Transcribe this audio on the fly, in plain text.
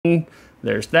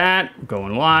There's that. We're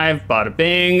going live. Bada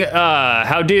bing.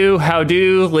 How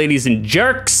do, ladies and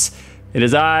jerks? It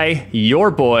is I, your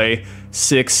boy,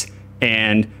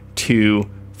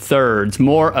 6andtwothirds,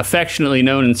 more affectionately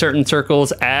known in certain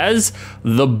circles as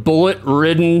the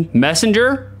bullet-ridden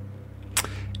messenger.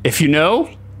 If you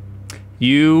know,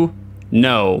 you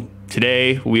know.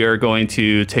 Today we are going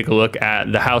to take a look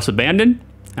at The House Abandoned.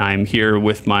 I'm here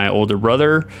with my older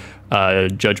brother,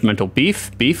 Judgmental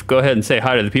Beef. Beef, go ahead and say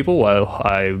hi to the people while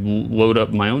I load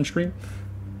up my own stream.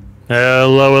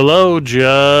 Hello,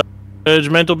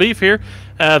 Judgmental Beef here.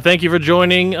 Thank you for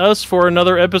joining us for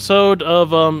another episode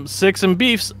of Six and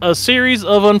Beef's, a series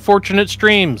of unfortunate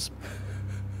streams.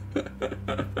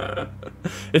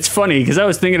 It's funny because I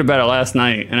was thinking about it last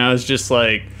night, and I was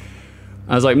like,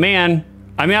 man.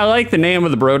 I mean, I like the name of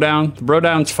the BroDown. The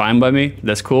BroDown's fine by me.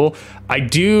 That's cool. I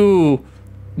do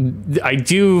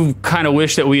kind of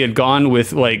wish that we had gone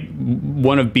with like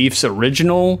one of Beef's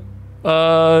original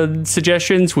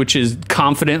suggestions, which is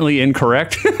confidently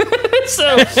incorrect.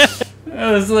 So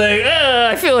I was like,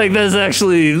 I feel like that's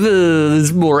actually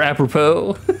is more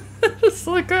apropos. It's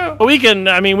like, we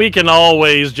can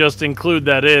always just include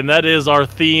that in. That is our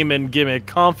theme and gimmick.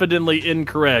 Confidently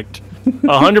incorrect.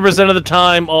 100% of the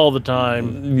time, all the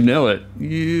time. You know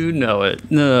it.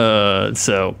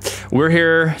 So we're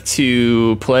here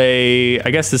to play.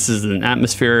 I guess this is an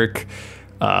atmospheric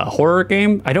horror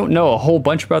game. I don't know a whole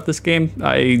bunch about this game.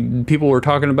 People were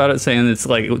talking about it, saying it's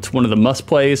one of the must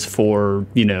plays for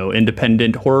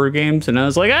independent horror games, and I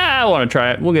was like, I want to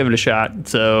try it. We'll give it a shot.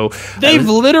 So they've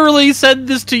literally said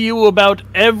this to you about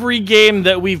every game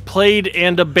that we've played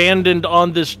and abandoned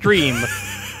on this stream.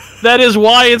 That is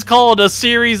why it's called a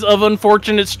series of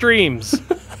unfortunate streams.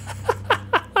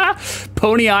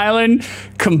 Pony Island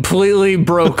completely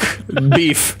broke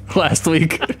Beef last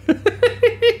week.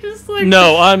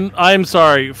 No, I'm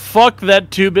sorry. Fuck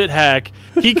that 2-bit hack.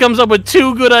 He comes up with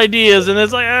 2 good ideas, and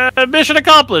it's like mission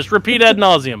accomplished. Repeat ad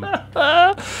nauseum.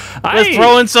 Let's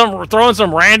throw in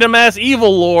some random ass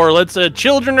evil lore. Let's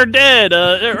children are dead.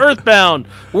 Earthbound.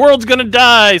 World's gonna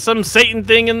die. Some Satan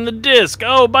thing in the disc.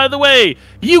 Oh, by the way,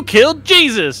 you killed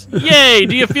Jesus. Yay!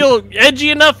 Do you feel edgy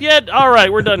enough yet? All right,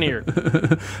 we're done here.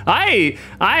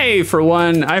 I for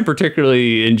one, I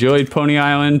particularly enjoyed Pony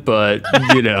Island, but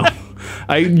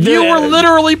you were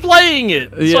literally playing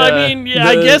it. So, I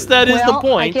guess that is the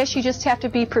point. I guess you just have to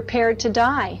be prepared to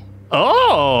die.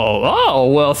 Oh,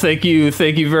 well, thank you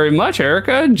very much,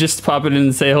 Erica. Just pop in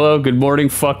and say hello, good morning,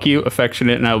 fuck you,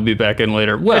 affectionate, and I will be back in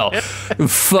later. Well,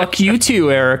 fuck you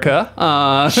too, Erica.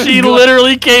 She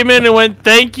literally came in and went,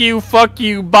 thank you, fuck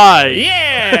you, bye.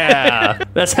 Yeah,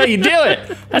 that's how you do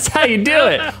it. That's how you do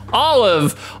it. All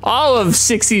of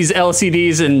 60s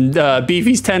LCDs and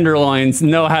Beefy's tenderloins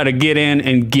know how to get in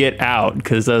and get out,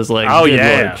 because I was like, oh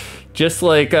yeah, Lord. Just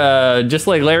like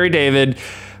Larry David.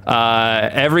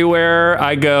 Everywhere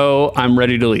I go, I'm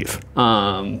ready to leave.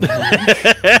 So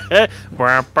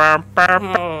we're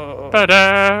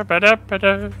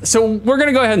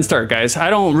gonna go ahead and start, guys. I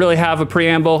don't really have a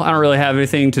preamble. I don't really have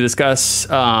anything to discuss.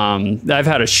 I've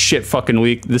had a shit fucking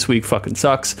week. This week fucking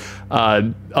sucks.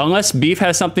 Unless Beef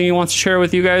has something he wants to share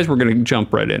with you guys, we're gonna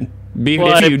jump right in. Beef,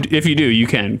 well, if you do, you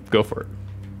can go for it.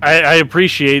 I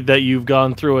appreciate that you've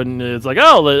gone through it, and it's like,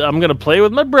 oh, I'm going to play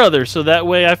with my brother, so that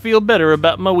way I feel better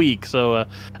about my week. So,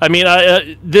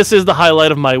 this is the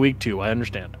highlight of my week, too. I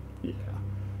understand. Yeah.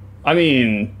 I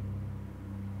mean,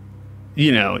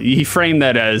 he framed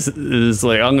that as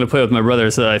like, I'm going to play with my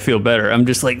brother so that I feel better. I'm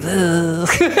just like,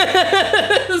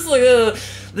 it's like,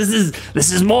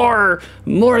 this is more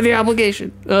of the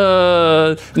obligation.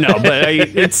 No, but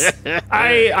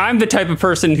I'm the type of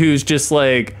person who's just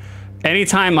like,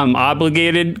 anytime I'm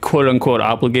obligated, quote unquote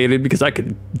obligated, because I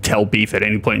could tell Beef at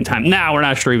any point in time, nah, we're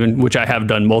not streaming, which I have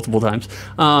done multiple times.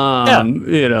 I'm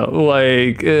the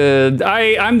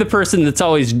person that's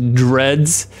always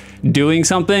dreads doing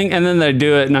something, and then I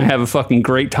do it and I have a fucking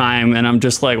great time, and I'm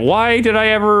just like, why did I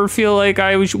ever feel like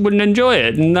I wouldn't enjoy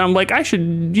it? And then I'm like, I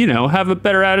should, have a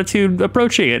better attitude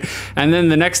approaching it. And then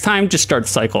the next time, just start the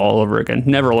cycle all over again.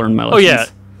 Never learn my lessons. Oh yeah.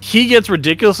 He gets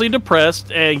ridiculously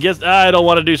depressed and gets, I don't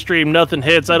want to do stream. Nothing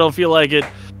hits. I don't feel like it.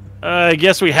 I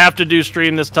guess we have to do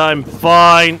stream this time.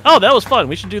 Fine. Oh, that was fun.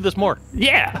 We should do this more.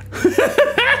 Yeah.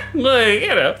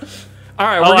 All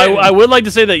right. I would like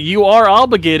to say that you are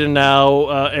obligated now.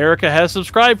 Erica has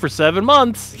subscribed for 7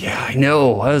 months. Yeah, I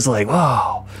know. I was like,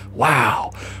 whoa,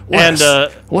 wow.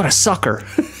 What a sucker.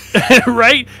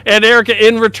 Right? And Erica,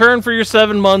 in return for your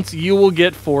 7 months, you will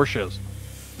get 4 shows.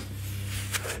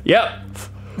 Yep.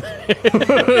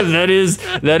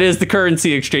 that is the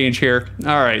currency exchange here.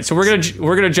 All right, so we're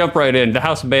gonna jump right in. The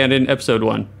House Abandoned, episode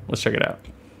 1. Let's check it out.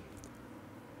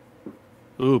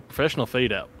 Ooh, professional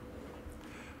fade out.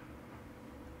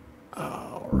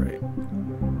 All right.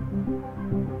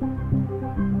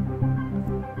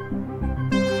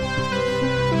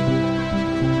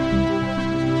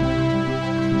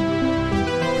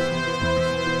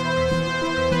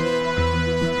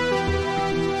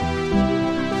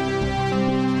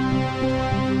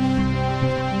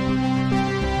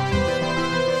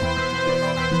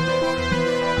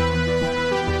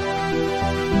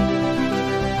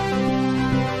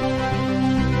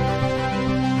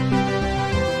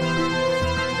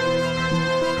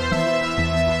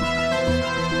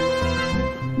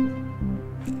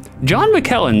 John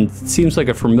McKellen seems like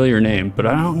a familiar name, but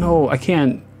I don't know. I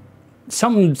can't.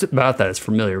 Something about that is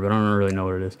familiar, but I don't really know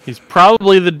what it is. He's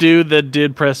probably the dude that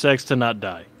did Press X to not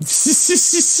die.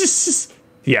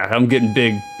 Yeah, I'm getting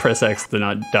big Press X to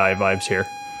not die vibes here.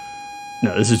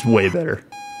 No, this is way better.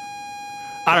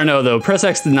 I don't know, though. Press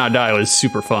X to not die was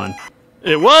super fun.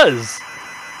 It was.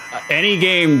 Any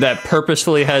game that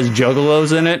purposefully has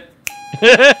juggalos in it,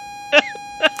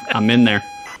 I'm in there.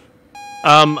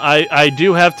 I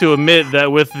do have to admit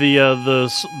that with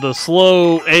the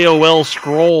slow AOL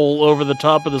scroll over the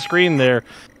top of the screen there,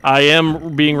 I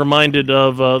am being reminded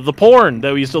of the porn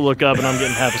that we used to look up, and I'm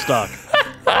getting half a stock.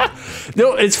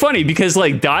 No, it's funny because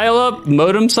like dial-up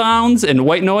modem sounds and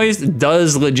white noise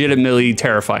does legitimately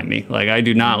terrify me. Like I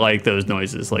do not like those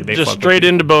noises. Like they just straight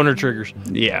into boner triggers.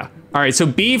 Yeah. All right. So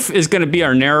Beef is going to be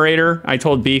our narrator. I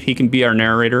told Beef he can be our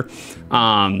narrator.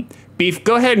 Beef,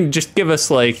 go ahead and just give us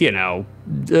like a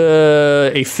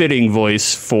fitting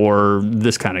voice for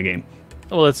this kind of game.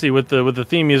 Well, let's see with the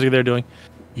theme music they're doing.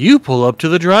 You pull up to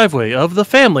the driveway of the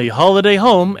family holiday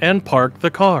home and park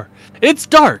the car. It's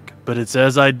dark, but it's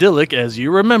as idyllic as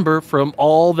you remember from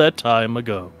all that time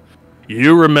ago.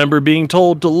 You remember being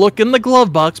told to look in the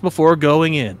glove box before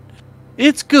going in.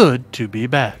 It's good to be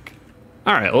back.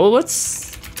 All right, well,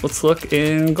 let's look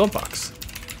in glove box.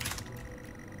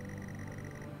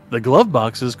 The glove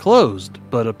box is closed,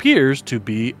 but appears to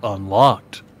be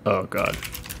unlocked. Oh, God.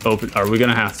 Open. Are we going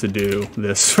to have to do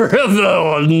this for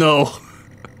oh, no.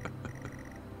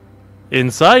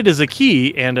 Inside is a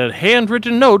key and a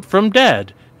handwritten note from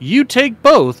Dad. You take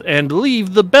both and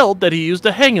leave the belt that he used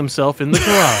to hang himself in the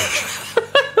garage.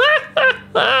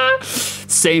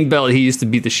 Same belt he used to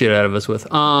beat the shit out of us with.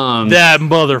 That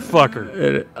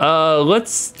motherfucker.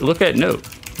 Let's look at note.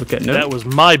 Look at note. That was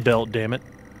my belt, damn it.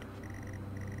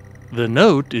 The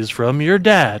note is from your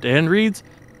dad and reads,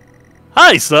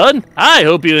 "Hi, son. I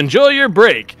hope you enjoy your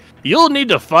break. You'll need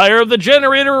to fire up the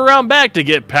generator around back to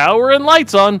get power and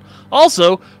lights on.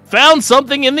 Also, found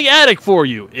something in the attic for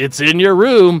you. It's in your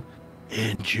room.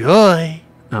 Enjoy."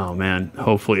 Oh, man.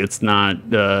 Hopefully it's not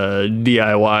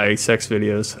DIY sex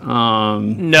videos.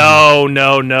 No.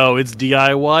 It's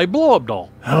DIY blow-up doll.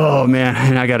 Oh, man.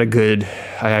 And I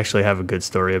actually have a good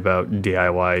story about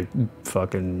DIY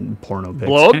fucking porno pics.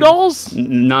 Blow-up dolls?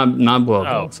 Not blow-up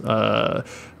dolls.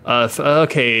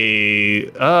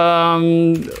 Okay.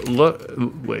 Look.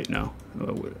 Wait, no.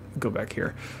 Go back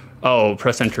here. Oh,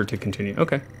 press enter to continue.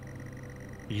 Okay.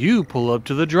 You pull up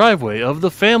to the driveway of the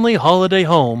family holiday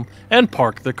home and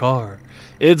park the car.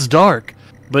 It's dark,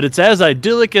 but it's as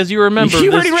idyllic as you remember.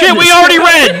 You this already shit read we this. already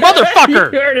read,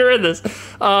 motherfucker. You already read this.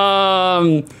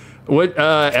 What?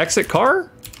 Exit car?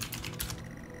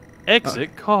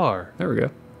 Exit car. There we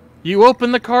go. You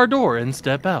open the car door and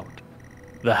step out.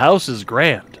 The house is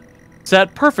grand,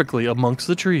 sat perfectly amongst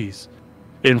the trees.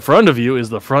 In front of you is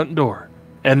the front door,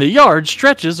 and the yard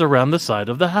stretches around the side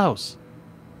of the house.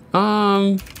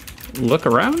 Look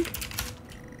around?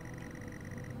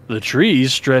 The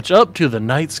trees stretch up to the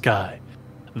night sky.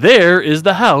 There is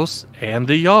the house and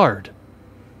the yard.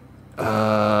 Did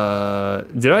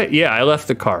I? Yeah, I left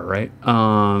the car, right?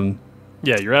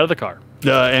 Yeah, you're out of the car.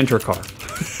 Enter car.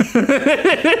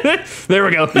 There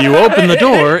we go. You open the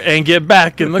door and get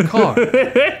back in the car.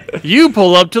 You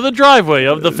pull up to the driveway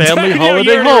of the family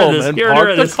holiday home and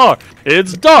park the car.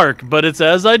 It's dark, but it's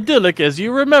as idyllic as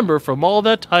you remember from all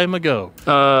that time ago.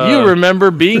 You remember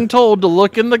being told to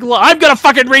look in the glove. I'm gonna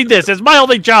fucking read this. It's my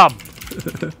only job.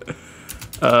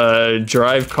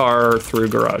 Drive car through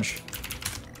garage.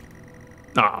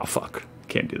 Ah, fuck.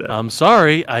 Can't do that. I'm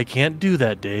sorry, I can't do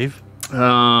that, Dave.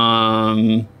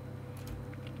 Let's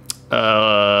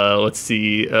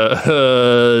see.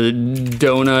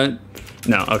 Donut.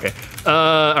 No, okay.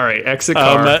 All right, exit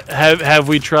car. Have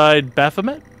we tried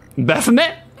Baphomet?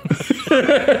 Baphomet?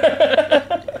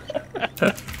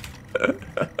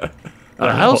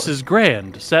 The house is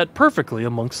grand, sat perfectly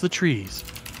amongst the trees.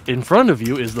 In front of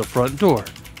you is the front door.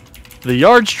 The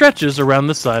yard stretches around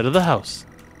the side of the house.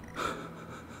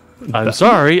 I'm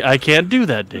sorry, I can't do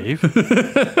that, Dave.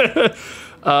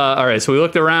 All right, so we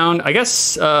looked around. I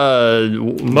guess... Mow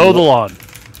the lawn.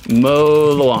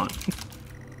 Mow the lawn.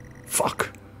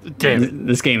 Fuck. Damn it.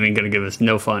 This game ain't gonna give us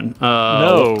no fun.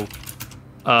 No.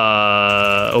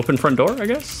 Open front door, I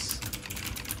guess?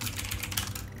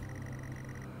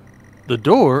 The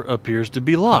door appears to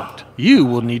be locked. You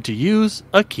will need to use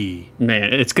a key.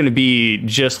 Man, it's going to be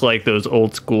just like those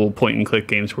old school point and click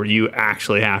games where you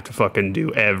actually have to fucking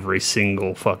do every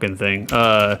single fucking thing.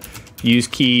 Use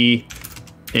key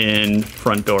in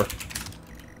front door.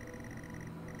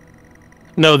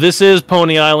 No, this is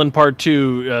Pony Island Part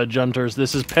 2, Junters.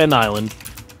 This is Penn Island.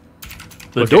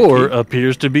 The door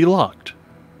appears to be locked.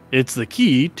 It's the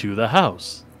key to the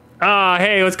house.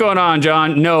 Hey, what's going on,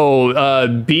 John?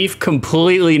 No, Beef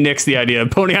completely nixed the idea of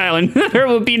Pony Island. There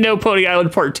will be no Pony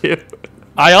Island Part 2.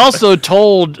 I also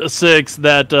told Six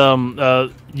that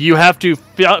you have to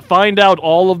find out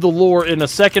all of the lore in a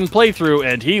second playthrough,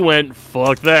 and he went,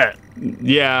 fuck that.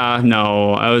 Yeah,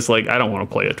 no, I was like, I don't want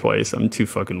to play it twice. I'm too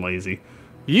fucking lazy.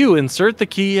 You insert the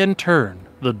key and turn.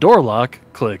 The door lock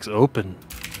clicks open.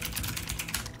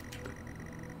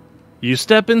 You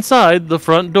step inside the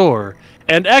front door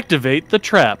and activate the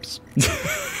traps.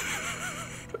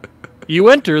 You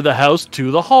enter the house to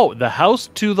the hall. The house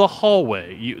to the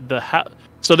hallway.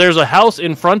 So there's a house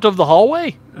in front of the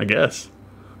hallway? I guess.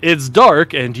 It's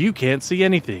dark and you can't see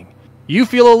anything. You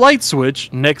feel a light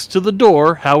switch next to the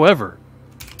door, however.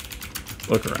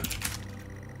 Look around.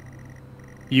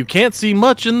 You can't see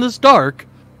much in this dark,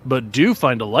 but do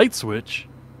find a light switch.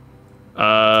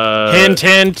 Hint,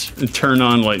 hint. Turn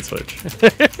on light switch.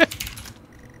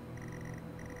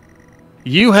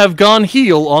 You have gone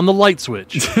heel on the light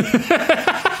switch.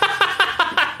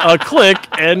 A click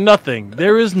and nothing.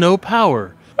 There is no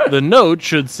power. The note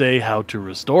should say how to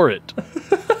restore it.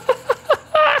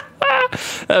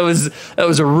 That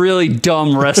was a really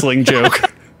dumb wrestling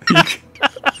joke.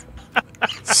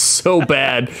 So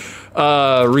bad.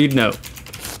 Read note.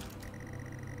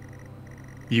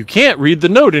 You can't read the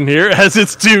note in here as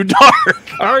it's too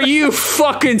dark. Are you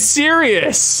fucking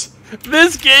serious?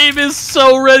 This game is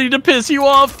so ready to piss you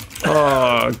off.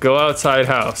 Oh, go outside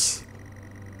house.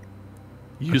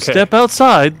 You step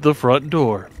outside the front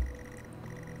door.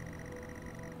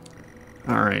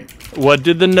 All right. What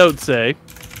did the note say?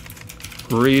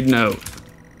 Read note.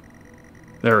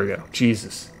 There we go.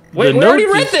 Jesus. Wait, we already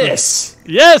read this.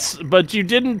 Yes, but you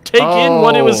didn't take in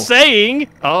what it was saying.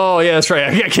 Oh, yeah, that's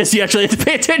right. I guess you actually have to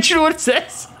pay attention to what it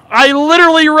says. I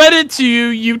literally read it to you,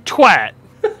 you twat.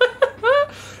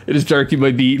 It is dark. You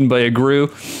might be eaten by a grue.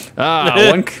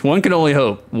 One can only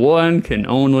hope. One can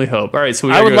only hope. All right, so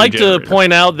I would like to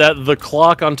point out that the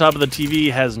clock on top of the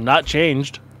TV has not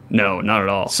changed. No, not at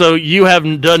all. So you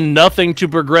have done nothing to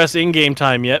progress in-game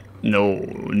time yet? No,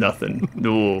 nothing.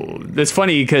 No. It's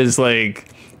funny because, like,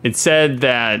 it said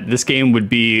that this game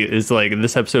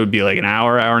this episode would be like an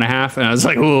hour and a half, and I was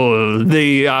like, oh,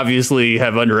 they obviously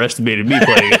have underestimated me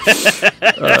playing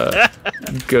it.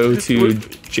 Go to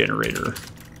generator.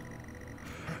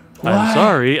 What? I'm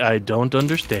sorry, I don't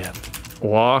understand.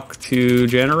 Walk to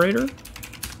generator?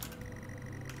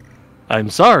 I'm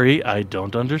sorry, I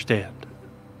don't understand.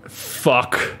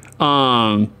 Fuck.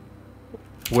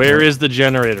 Where is the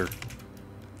generator?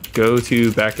 Go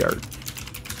to backyard.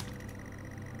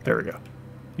 There we go.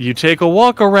 You take a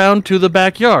walk around to the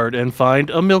backyard and find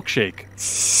a milkshake.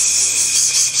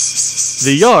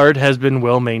 The yard has been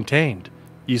well maintained.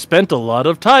 You spent a lot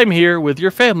of time here with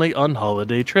your family on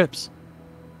holiday trips.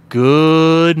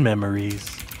 Good memories.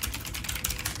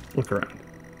 Look around.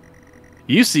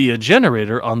 You see a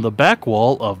generator on the back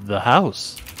wall of the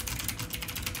house.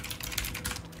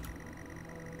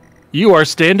 You are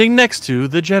standing next to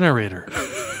the generator.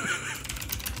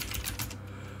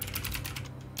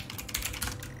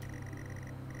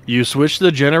 You switch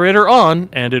the generator on,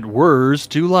 and it whirs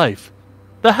to life.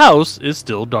 The house is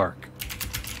still dark.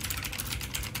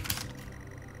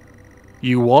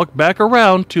 You walk back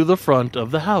around to the front of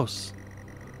the house.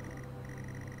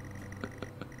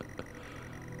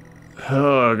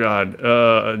 Oh, God.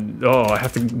 I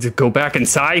have to go back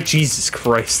inside? Jesus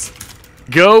Christ.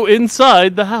 Go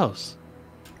inside the house.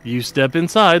 You step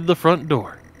inside the front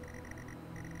door.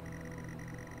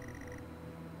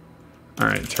 All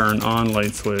right, turn on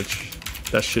light switch.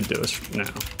 That should do us now.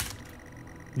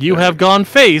 You have gone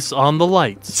face on the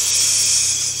lights.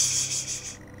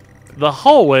 The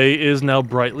hallway is now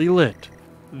brightly lit.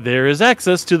 There is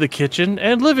access to the kitchen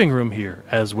and living room here,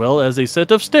 as well as a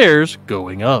set of stairs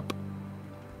going up.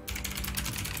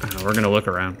 We're gonna look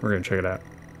around. We're gonna check it out.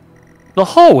 The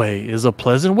hallway is a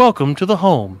pleasant welcome to the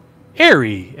home,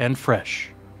 airy and fresh.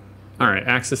 All right,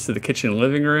 access to the kitchen and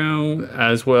living room,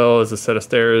 as well as a set of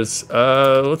stairs.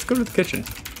 Let's go to the kitchen.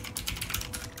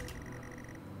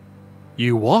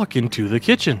 You walk into the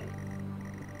kitchen.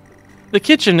 The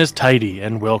kitchen is tidy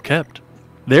and well kept.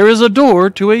 There is a door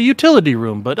to a utility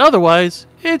room, but otherwise,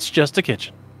 it's just a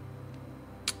kitchen.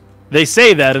 They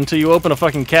say that until you open a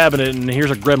fucking cabinet and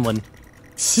here's a gremlin.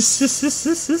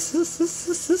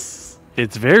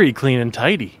 It's very clean and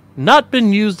tidy. Not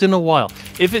been used in a while.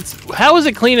 How is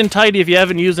it clean and tidy if you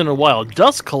haven't used it in a while?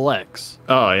 Dust collects.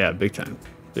 Oh yeah, big time.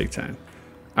 Big time.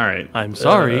 All right. I'm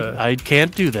sorry, I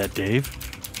can't do that, Dave.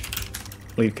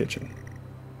 Leave kitchen.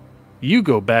 You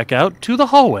go back out to the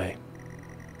hallway.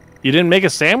 You didn't make a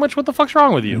sandwich? What the fuck's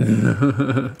wrong with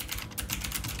you?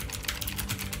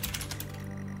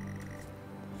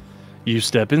 You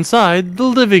step inside the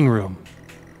living room.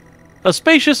 A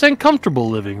spacious and comfortable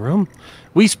living room.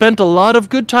 We spent a lot of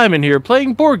good time in here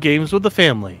playing board games with the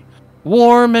family.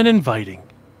 Warm and inviting.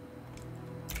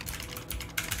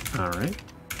 All right.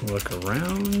 Look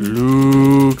around.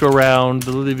 Look around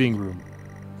the living room.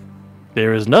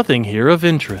 There is nothing here of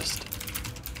interest.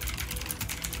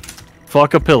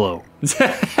 Fuck a pillow.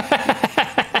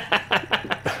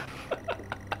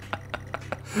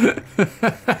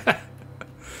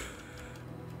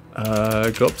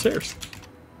 Go upstairs.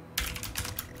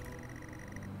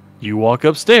 You walk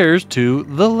upstairs to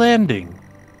the landing.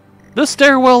 The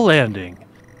stairwell landing.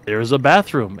 There's a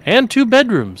bathroom and 2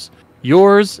 bedrooms.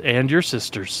 Yours and your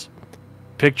sister's.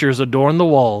 Pictures adorn the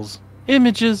walls.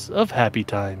 Images of happy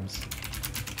times.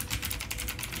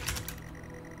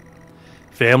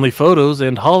 Family photos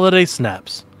and holiday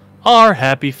snaps. Our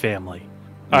happy family.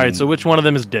 Alright, so which one of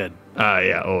them is dead?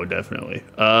 Yeah, oh, definitely.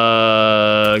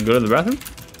 Go to the bathroom?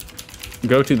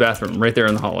 Go to the bathroom, right there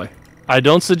in the hallway. I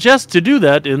don't suggest to do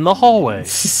that in the hallway.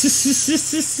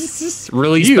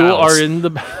 Release You bowels. are in the...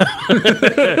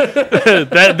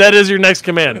 that is your next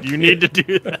command. You need to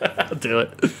do that. I'll do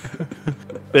it.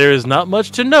 There is not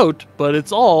much to note, but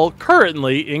it's all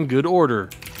currently in good order.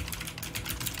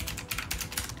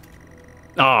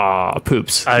 Aw,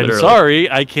 poops. I'm literally. sorry,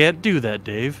 I can't do that,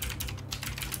 Dave.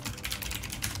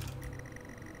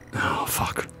 Oh,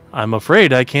 fuck. I'm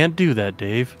afraid I can't do that,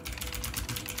 Dave.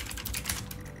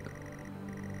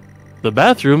 The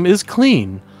bathroom is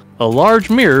clean. A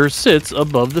large mirror sits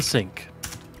above the sink.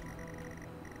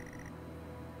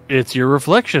 It's your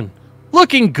reflection.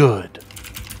 Looking good.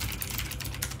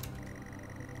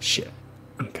 Shit.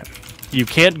 Okay. You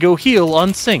can't go heel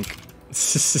on sink.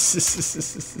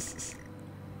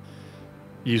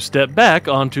 You step back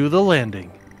onto the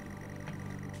landing.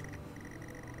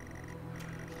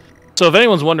 So if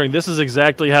anyone's wondering, this is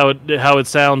exactly how it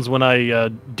sounds when I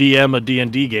DM a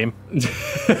D&D game.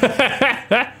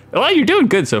 Well, you're doing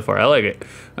good so far. I like it.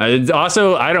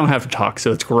 Also, I don't have to talk,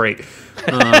 so it's great.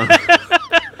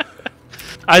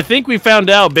 I think we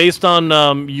found out, based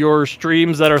on your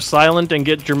streams that are silent and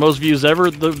get your most views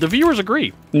ever, the viewers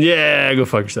agree. Yeah, go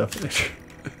fuck yourself.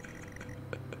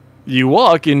 You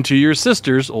walk into your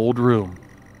sister's old room.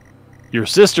 Your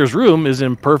sister's room is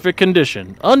in perfect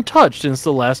condition, untouched since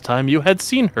the last time you had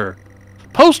seen her.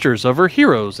 Posters of her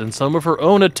heroes and some of her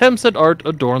own attempts at art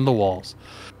adorn the walls.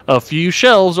 A few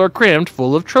shelves are crammed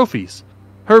full of trophies.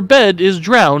 Her bed is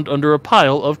drowned under a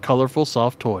pile of colorful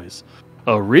soft toys.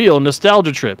 A real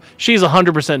nostalgia trip. She's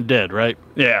 100% dead, right?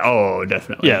 Yeah, oh,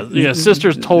 definitely. Yeah,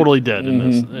 sister's totally dead in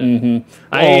this.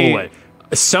 All the way.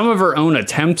 Some of her own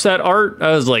attempts at art,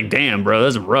 I was like, damn, bro,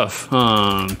 that's rough.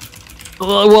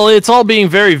 Well, it's all being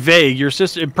very vague. Your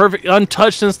sister, perfect,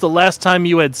 untouched since the last time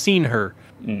you had seen her.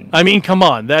 I mean, come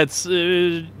on, that's...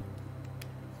 she's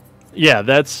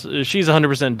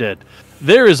 100% dead.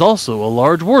 There is also a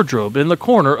large wardrobe in the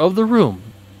corner of the room.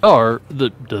 Fuck.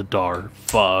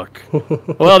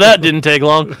 Well, that didn't take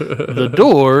long. The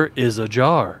door is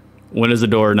ajar. When is a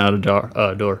door not a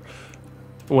door?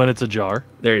 When it's ajar.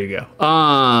 There you go.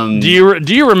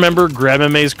 Do you remember Grandma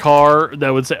May's car that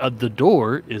would say the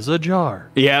door is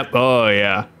ajar? Yep. Oh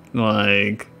yeah.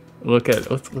 Like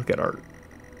let's look at art.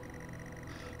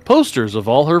 Posters of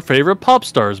all her favorite pop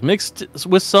stars mixed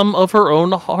with some of her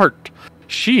own heart.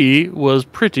 She was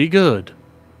pretty good.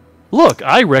 Look,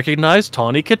 I recognize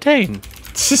Tawny Katane.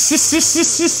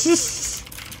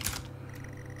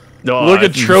 Look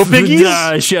at Throw Piggies?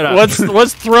 Nah, shut up.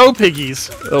 What's Throw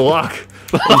Piggies? Look.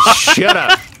 Shut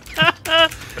up.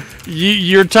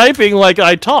 You're typing like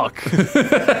I talk.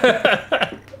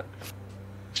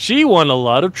 She won a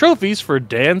lot of trophies for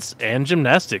dance and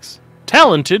gymnastics.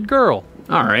 Talented girl.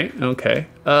 All right. Okay.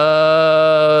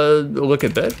 Look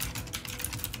at bed.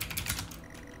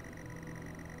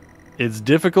 It's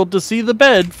difficult to see the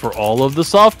bed for all of the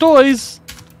soft toys.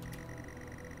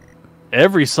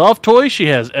 Every soft toy she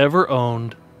has ever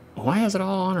owned. Why is it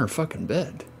all on her fucking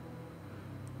bed?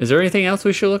 Is there anything else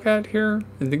we should look at here?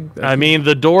 I mean,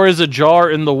 the door is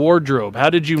ajar in the wardrobe. How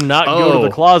did you not go to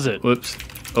the closet? Whoops.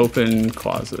 Open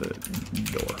closet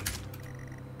door.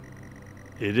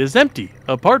 It is empty,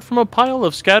 apart from a pile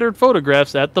of scattered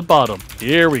photographs at the bottom.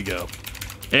 Here we go.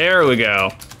 There we go.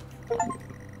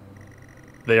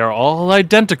 They are all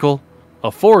identical.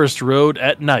 A forest road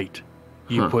at night.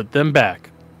 You put them back.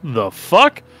 The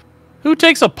fuck? Who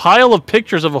takes a pile of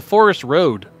pictures of a forest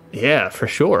road? Yeah, for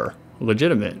sure.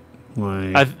 Legitimate.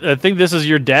 I think this is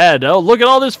your dad. Oh, look at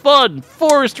all this fun.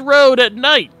 Forest road at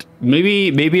night.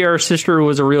 Maybe our sister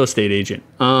was a real estate agent.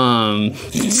 No,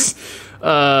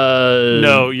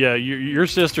 yeah, your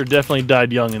sister definitely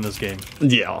died young in this game.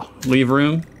 Yeah. Leave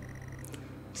room.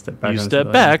 You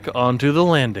step back onto the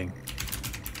landing.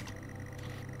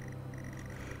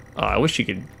 I wish you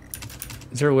could...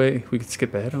 Is there a way we could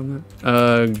skip ahead on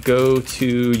that? Go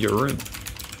to your room.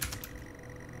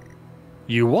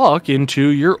 You walk into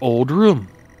your old room.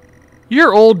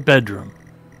 Your old bedroom.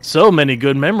 So many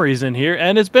good memories in here,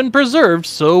 and it's been preserved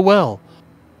so well.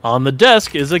 On the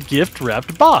desk is a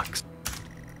gift-wrapped box.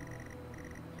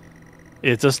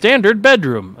 It's a standard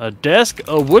bedroom, a desk,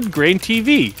 a wood grain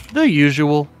TV, the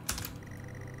usual.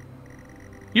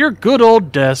 Your good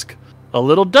old desk. A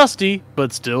little dusty,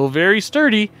 but still very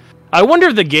sturdy. I wonder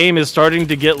if the game is starting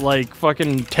to get, like,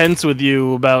 fucking tense with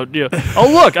you about, you know,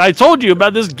 oh, look, I told you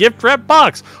about this gift-wrapped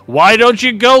box. Why don't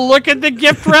you go look at the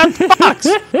gift-wrapped box?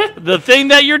 The thing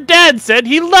that your dad said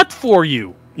he left for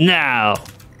you. Now.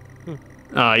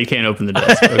 Oh, you can't open the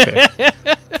desk. Okay.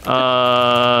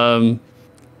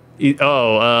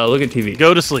 Look at TV.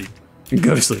 Go to sleep.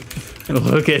 Go to sleep.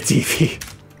 Look at TV.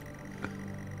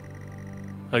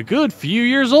 A good few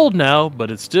years old now, but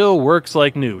it still works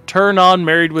like new. Turn on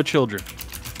Married with Children.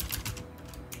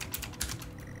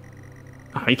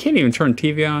 Oh, you can't even turn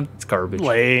TV on? It's garbage.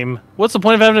 Lame. What's the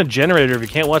point of having a generator if you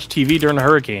can't watch TV during a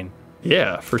hurricane?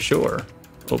 Yeah, for sure.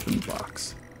 Open the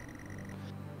box.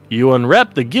 You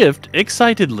unwrap the gift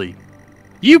excitedly.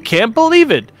 You can't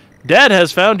believe it! Dad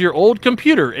has found your old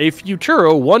computer, a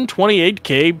Futuro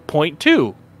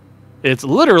 128K.2. It's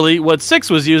literally what Six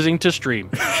was using to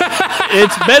stream.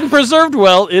 It's been preserved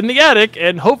well in the attic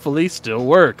and hopefully still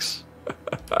works.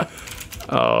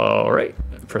 All right.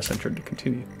 Press enter to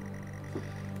continue.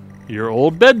 Your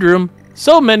old bedroom.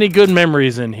 So many good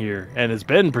memories in here, and it's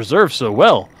been preserved so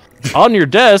well. On your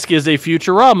desk is a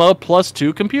Futurama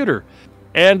 +2 computer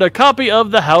and a copy of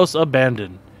The House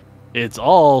Abandoned. It's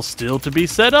all still to be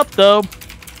set up, though.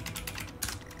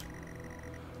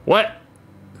 What?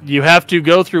 You have to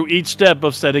go through each step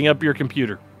of setting up your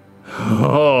computer.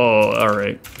 Oh, all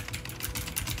right.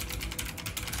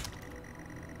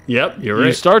 Yep, you're right.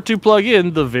 You start to plug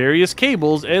in the various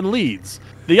cables and leads.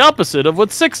 The opposite of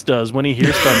what Six does when he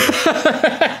hears thunder.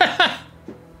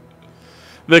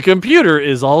 The computer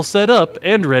is all set up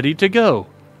and ready to go.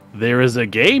 There is a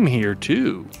game here,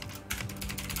 too.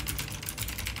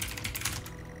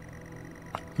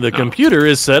 The computer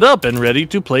is set up and ready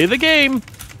to play the game.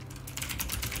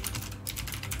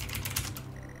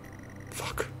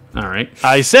 Fuck. All right.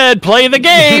 I said play the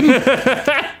game!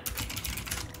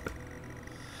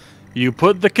 You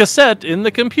put the cassette in the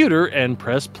computer and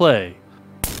press play.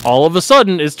 All of a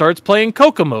sudden, it starts playing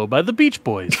Kokomo by the Beach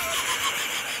Boys.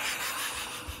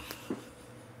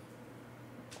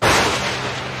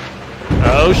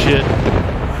 Oh, shit.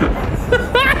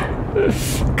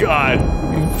 God,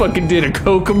 you fucking did a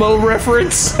Kokomo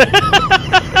reference?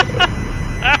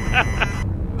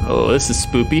 Oh, this is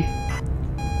spoopy.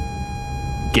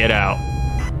 Get out.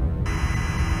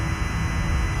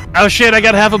 Oh, shit, I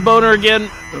gotta have a boner again.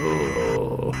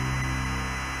 Oh.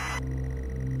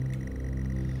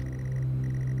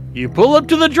 You pull up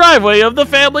to the driveway of the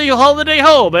family holiday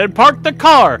home and park the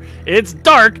car. It's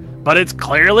dark, but it's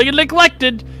clearly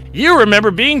neglected. You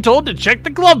remember being told to check the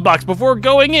glove box before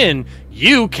going in.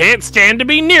 You can't stand to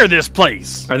be near this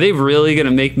place. Are they really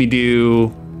gonna make me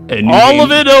do a new all game,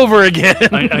 of it over again?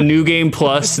 a new game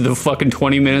plus the fucking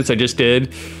 20 minutes I just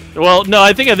did? Well, no,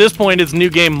 I think at this point it's new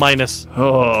game minus.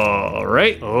 All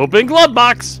right. Open glove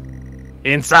box.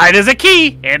 Inside is a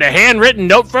key and a handwritten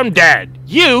note from Dad.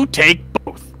 You take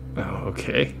both. Oh,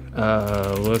 okay.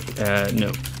 Look at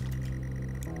note.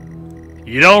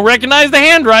 You don't recognize the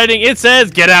handwriting. It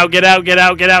says, "Get out, get out, get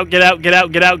out, get out, get out, get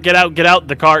out, get out, get out, get out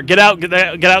the car. Get out, get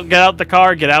out, get out, get out the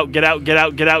car. Get out, get out, get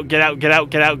out, get out, get out, get out,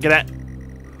 get out, get out."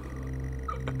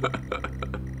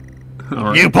 All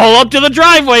right. You pull up to the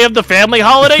driveway of the family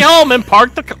holiday home and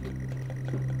park the car.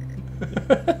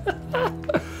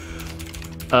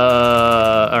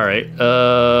 All right.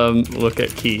 Look at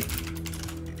key.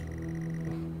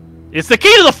 It's the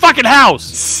key to the fucking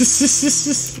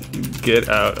house! Get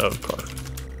out of car.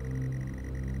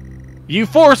 You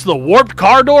force the warped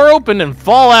car door open and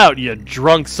fall out, you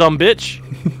drunk sumbitch.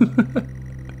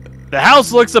 The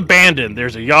house looks abandoned.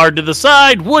 There's a yard to the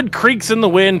side, wood creaks in the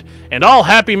wind, and all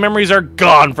happy memories are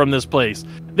gone from this place.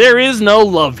 There is no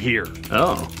love here.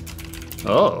 Oh.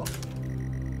 Oh.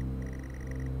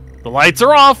 The lights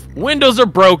are off, windows are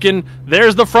broken,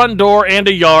 there's the front door and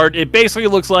a yard. It basically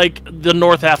looks like the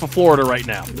north half of Florida right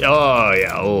now. Oh,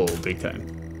 yeah. Oh, big time.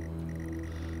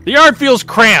 The yard feels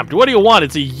cramped. What do you want?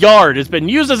 It's a yard. It's been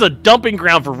used as a dumping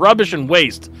ground for rubbish and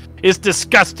waste. It's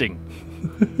disgusting.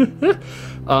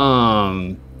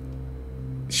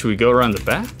 Should we go around the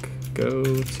back? Go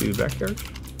to the backyard?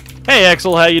 Hey,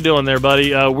 Axel, how you doing there,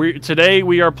 buddy? Today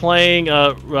we are playing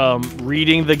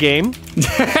reading the game.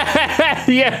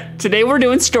 Yeah, today we're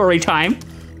doing story time.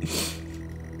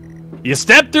 You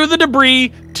step through the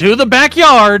debris to the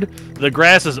backyard. The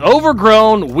grass is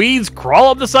overgrown. Weeds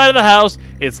crawl up the side of the house.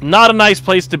 It's not a nice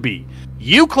place to be.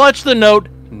 You clutch the note,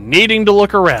 needing to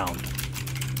look around.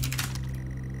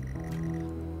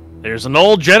 There's an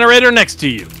old generator next to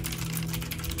you.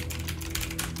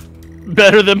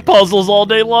 Better than puzzles all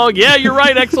day long? Yeah, you're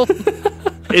right, Axel.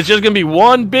 It's just gonna be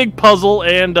one big puzzle,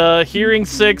 and hearing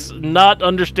 6 not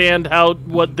understand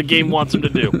what the game wants him to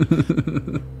do.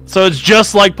 So it's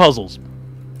just like puzzles.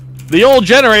 The old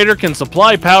generator can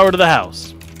supply power to the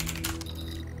house.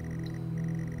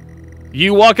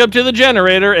 You walk up to the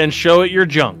generator and show it your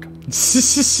junk.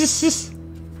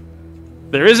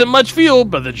 There isn't much fuel,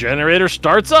 but the generator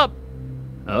starts up.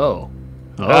 Oh.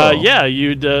 Oh. Yeah,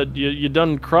 you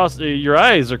done crossed. Your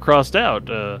eyes are crossed out.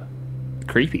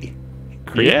 Creepy.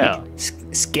 Yeah.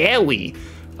 Scary.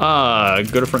 Go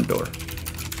to front door.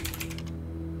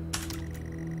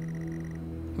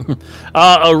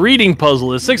 A reading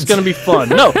puzzle. Is 6 gonna be fun?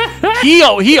 No.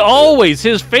 He always,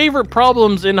 his favorite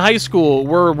problems in high school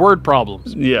were word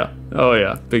problems. Yeah. Oh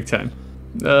yeah. Big time.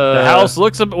 The house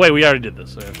looks up. Wait, we already did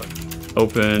this. Okay, fine.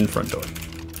 Open front door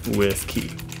with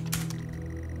key.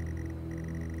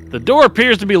 The door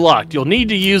appears to be locked. You'll need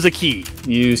to use a key.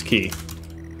 Use key.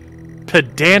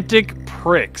 Pedantic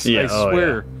pricks, yeah, I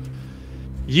swear. Yeah.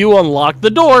 You unlock the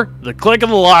door. The click of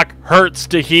the lock hurts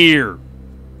to hear.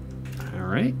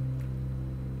 Alright.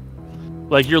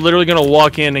 Like, you're literally gonna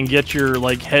walk in and get your,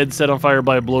 like, head set on fire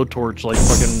by a blowtorch, like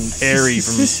fucking Harry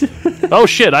from... Oh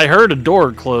shit, I heard a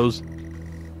door close.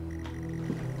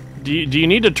 Do you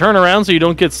need to turn around so you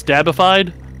don't get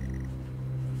stabified?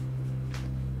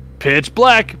 Pitch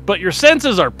black, but your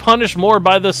senses are punished more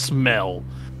by the smell.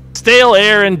 Stale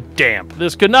air and damp.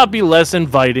 This could not be less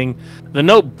inviting. The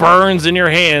note burns in your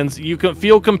hands. You can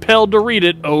feel compelled to read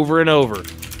it over and over.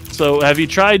 So, have you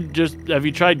tried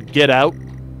Get Out?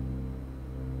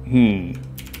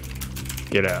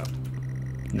 Get out.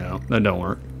 No, that don't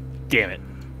work. Damn it.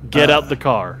 Get out the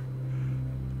car.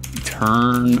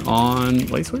 Turn on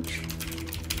light switch?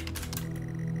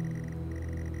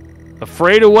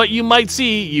 Afraid of what you might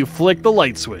see, you flick the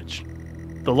light switch.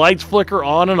 The lights flicker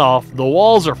on and off. The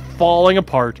walls are falling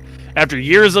apart. After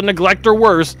years of neglect or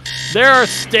worse, there are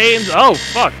stains. Oh,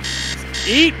 fuck.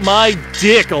 Eat my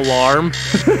dick, alarm.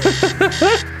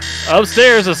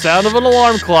 Upstairs, the sound of an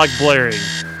alarm clock blaring.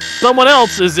 Someone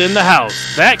else is in the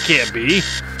house. That can't be.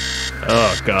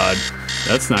 Oh, God.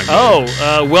 That's not good.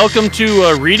 Oh, welcome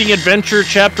to Reading Adventure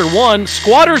Chapter 1,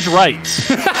 Squatter's Rights.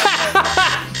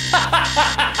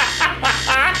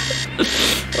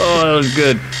 Oh, that was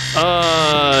good.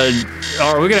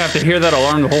 Are we gonna have to hear that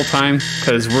alarm the whole time?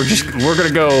 Because we're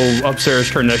gonna go upstairs,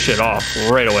 turn that shit off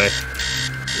right away.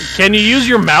 Can you use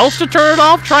your mouse to turn it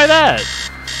off? Try that.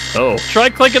 Oh. Try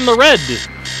clicking the red.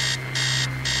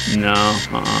 No.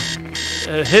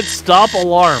 Hit stop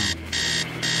alarm.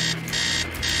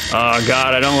 Oh,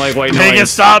 God, I don't like white noise. Make it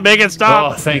stop, make it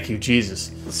stop. Oh, thank you,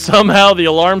 Jesus. Somehow the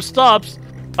alarm stops.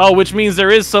 Oh, which means there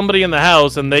is somebody in the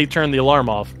house and they turn the alarm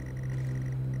off.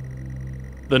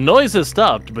 The noise has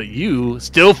stopped, but you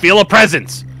still feel a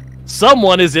presence.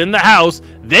 Someone is in the house.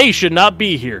 They should not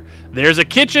be here. There's a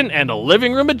kitchen and a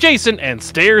living room adjacent and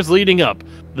stairs leading up.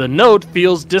 The note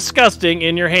feels disgusting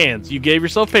in your hands. You gave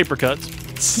yourself paper cuts.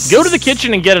 Go to the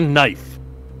kitchen and get a knife.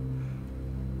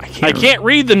 I can't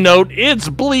read the note. It's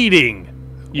bleeding.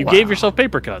 You gave yourself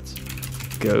paper cuts.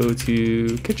 Go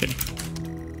to kitchen.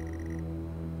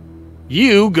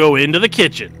 You go into the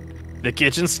kitchen. The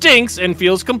kitchen stinks and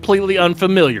feels completely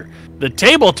unfamiliar. The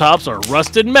tabletops are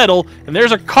rusted metal, and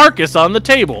there's a carcass on the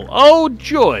table. Oh,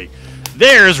 joy.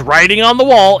 There's writing on the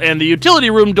wall, and the utility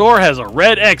room door has a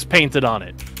red X painted on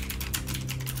it.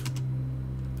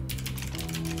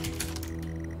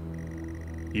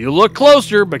 You look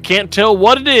closer, but can't tell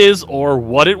what it is or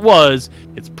what it was.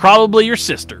 It's probably your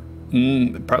sister.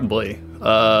 Probably.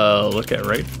 Look at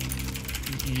right.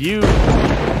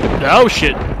 Oh,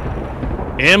 shit.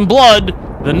 In blood,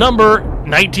 the number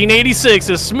 1986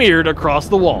 is smeared across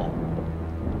the wall.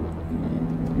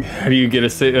 How do you get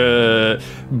a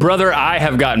brother? I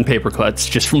have gotten paper cuts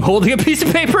just from holding a piece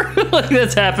of paper. Like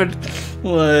that's happened.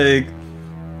 Like,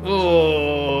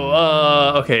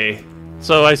 okay.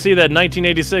 So I see that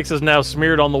 1986 is now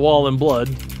smeared on the wall in blood.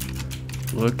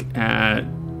 Look at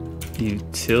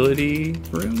utility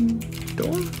room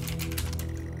door.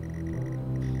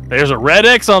 There's a red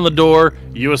X on the door.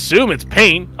 You assume it's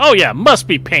paint. Oh yeah, must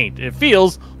be paint. It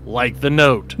feels like the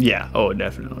note. Yeah. Oh,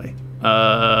 definitely.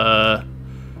 I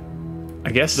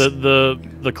guess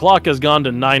the clock has gone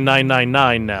to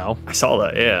 9999 now. I saw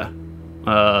that. Yeah.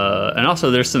 And also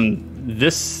there's some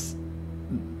this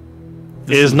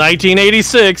is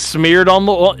 1986 smeared on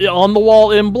the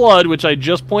wall in blood, which I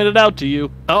just pointed out to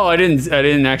you. Oh, I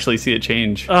didn't actually see it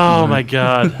change. Oh my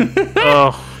god.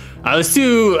 Oh.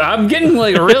 I'm getting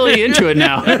like really into it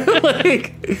now.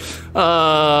 Like,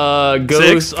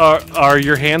 Six, are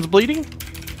your hands bleeding?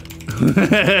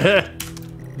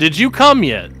 Did you come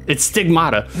yet? It's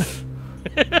stigmata.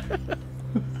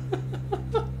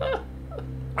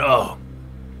 Oh.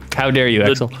 How dare you,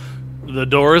 Axel? The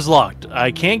door is locked.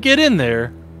 I can't get in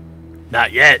there.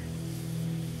 Not yet.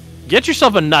 Get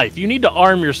yourself a knife. You need to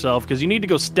arm yourself because you need to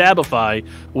go stabify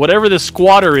whatever this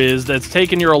squatter is that's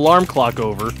taking your alarm clock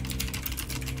over.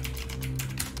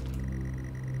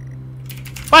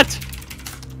 What?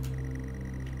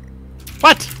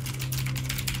 What?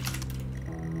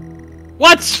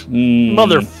 What?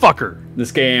 Motherfucker.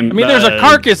 This game... I mean, there's a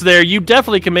carcass there. You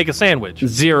definitely can make a sandwich.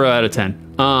 0 out of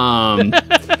 10.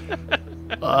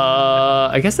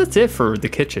 I guess that's it for the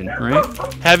kitchen, right?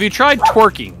 Have you tried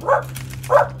twerking?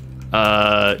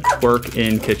 Twerk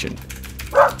in kitchen.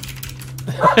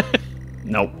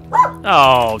 Nope.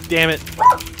 Oh, damn it.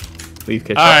 Leave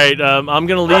kitchen. All right, I'm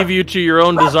going to leave you to your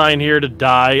own design here to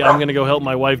die. I'm going to go help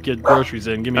my wife get groceries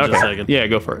in. Give me just a second. Yeah,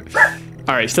 go for it.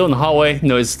 All right, still in the hallway.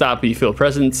 Noise stop, but you feel a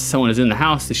presence. Someone is in the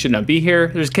house. They should not be here.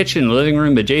 There's a kitchen and living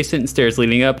room adjacent and stairs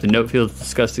leading up. The note feels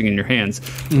disgusting in your hands.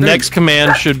 Next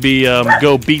command should be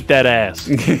go beat that ass.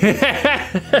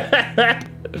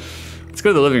 Let's go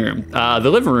to the living room. The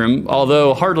living room,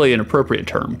 although hardly an appropriate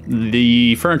term.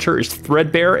 The furniture is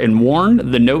threadbare and worn.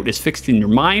 The note is fixed in your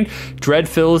mind. Dread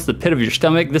fills the pit of your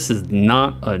stomach. This is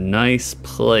not a nice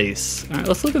place. All right,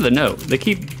 let's look at the note. They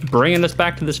keep bringing us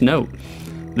back to this note.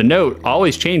 The note,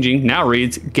 always changing, now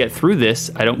reads, "Get through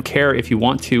this. I don't care if you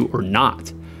want to or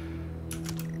not."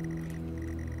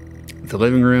 The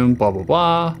living room, blah, blah,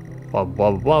 blah. Blah,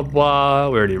 blah, blah, blah.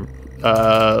 We already...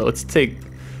 let's take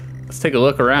a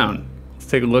look around. Let's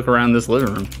take a look around this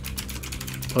living room.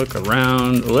 Look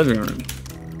around the living room.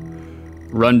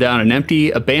 Run down and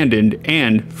empty, abandoned,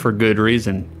 and for good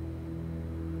reason.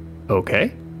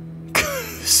 Okay.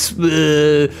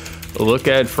 Look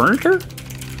at furniture?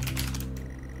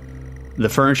 The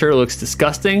furniture looks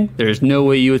disgusting. There's no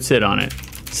way you would sit on it.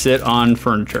 Sit on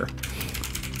furniture.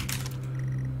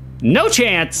 No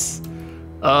chance!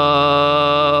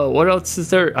 What else is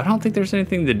there? I don't think there's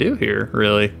anything to do here,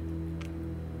 really.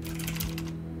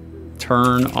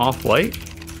 Turn off light?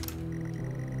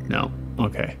 No.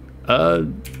 Okay. I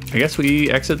guess we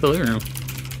exit the living room.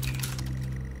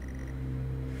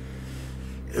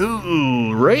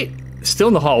 Ooh, right. Still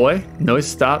in the hallway. Noise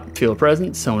stop. Feel a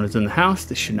presence. Someone is in the house.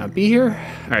 They should not be here.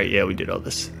 All right, yeah, we did all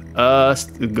this.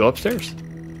 Go upstairs.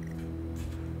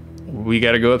 We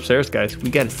gotta go upstairs, guys.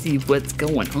 We gotta see what's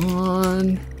going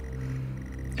on.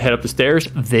 Head up the stairs.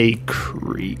 They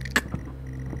creak.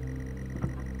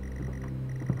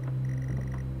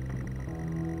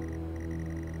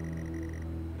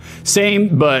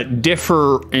 Same, but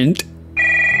different.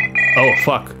 Oh,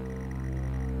 fuck.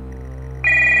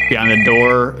 Behind the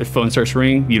door, the phone starts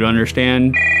ringing. You don't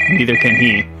understand. Neither can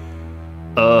he.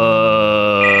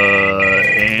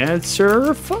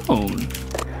 Answer phone.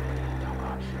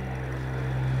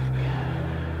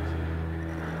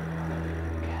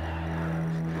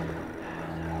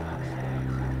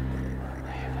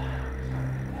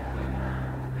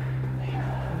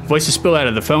 Voices spill out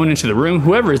of the phone into the room.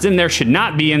 Whoever is in there should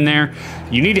not be in there.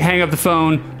 You need to hang up the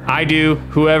phone. I do.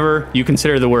 Whoever you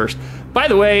consider the worst. By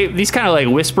the way, these kind of like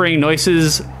whispering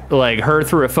noises, like heard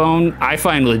through a phone, I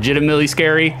find legitimately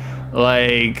scary.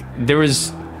 Like there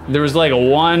was like a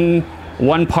one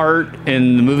one part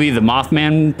in the movie The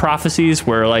Mothman Prophecies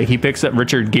where like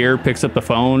Richard Gere picks up the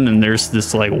phone and there's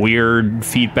this like weird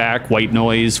feedback, white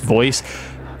noise voice.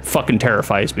 Fucking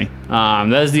terrifies me.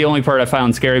 That is the only part I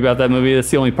found scary about that movie. That's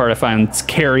the only part I find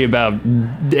scary about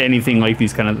anything like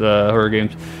these kind of horror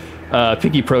games.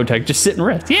 Picky Pro Tech, just sit and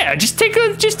rest. Yeah, just take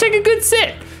a good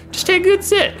sit. Just take a good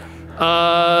sit.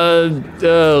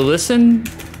 Listen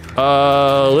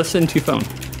to phone.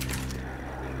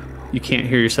 You can't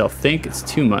hear yourself think. It's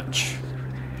too much.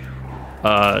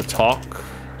 Talk.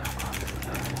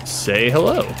 Say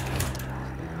hello.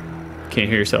 Can't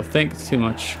hear yourself think. It's too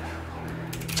much.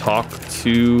 Talk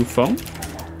to phone.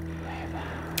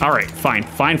 All right, fine.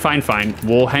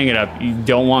 We'll hang it up. You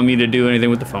don't want me to do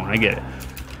anything with the phone. I get it.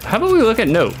 How about we look at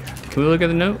note? Can we look at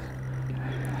the note?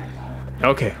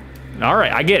 Okay. All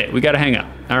right, I get it. We got to hang up.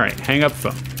 All right, hang up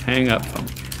phone. Hang up phone.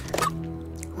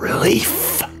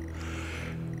 Relief.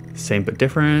 Same but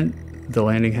different. The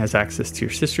landing has access to your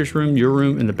sister's room, your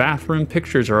room, and the bathroom.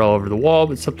 Pictures are all over the wall,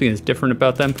 but something is different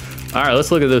about them. All right,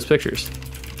 let's look at those pictures.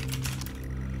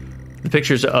 The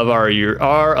pictures of are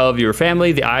of your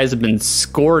family. The eyes have been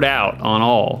scored out on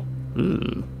all.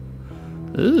 Ooh.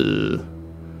 Ooh.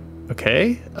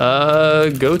 Okay.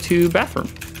 Go to bathroom.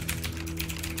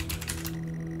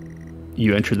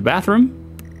 You enter the bathroom.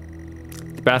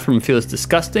 The bathroom feels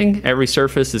disgusting. Every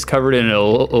surface is covered in a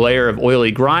layer of oily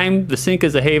grime. The sink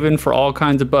is a haven for all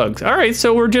kinds of bugs. All right,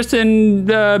 so we're just in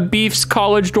Beef's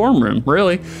college dorm room,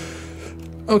 really.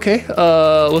 Okay,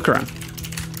 look around.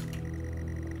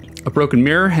 A broken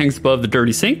mirror hangs above the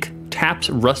dirty sink. Taps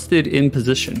rusted in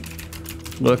position.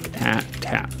 Look at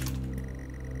tap.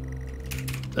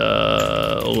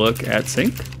 Look at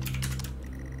sink.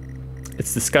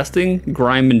 It's disgusting.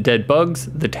 Grime and dead bugs.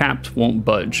 The taps won't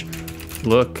budge.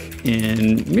 Look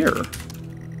in mirror.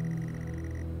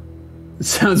 It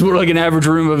sounds more like an average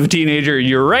room of a teenager.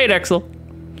 You're right, Axel.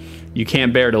 You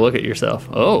can't bear to look at yourself.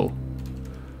 Oh.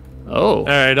 All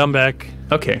right, I'm back.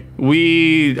 Okay.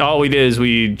 All we did is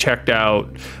we checked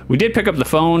out. We did pick up the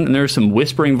phone, and there were some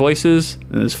whispering voices,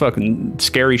 and this fucking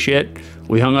scary shit.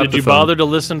 We hung up the phone. Did you bother to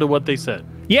listen to what they said?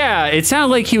 Yeah, it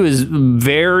sounded like he was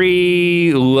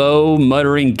very low,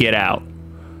 muttering, "Get out."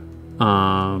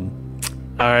 All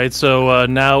right, so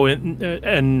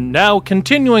now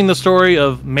continuing the story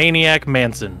of Maniac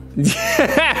Manson.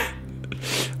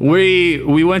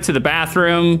 We went to the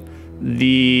bathroom.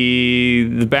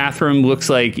 The bathroom looks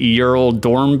like your old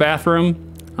dorm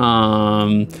bathroom.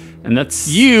 And that's...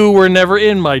 You were never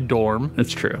in my dorm.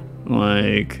 That's true.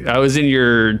 Like, I was in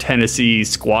your Tennessee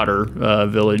squatter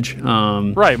village.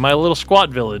 Right, my little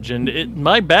squat village, and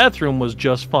my bathroom was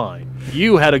just fine.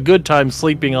 You had a good time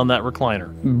sleeping on that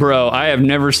recliner. Bro, I have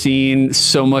never seen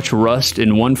so much rust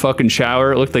in one fucking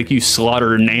shower. It looked like you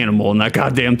slaughtered an animal in that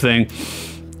goddamn thing.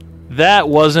 That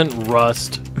wasn't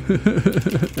rust.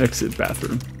 Exit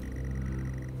bathroom.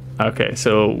 Okay,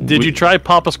 so... Did you try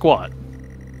Papa Squat?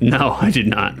 No, I did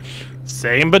not.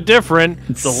 Same but different.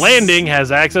 The landing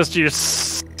has access to your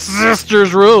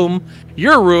sister's room,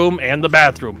 your room, and the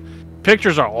bathroom.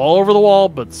 Pictures are all over the wall,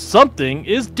 but something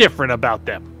is different about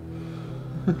them.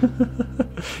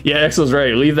 Yeah, Axel's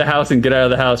right. Leave the house and get out of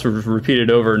the house. Repeat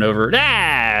it over and over.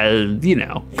 You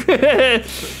know.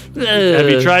 Have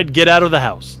you tried get out of the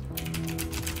house?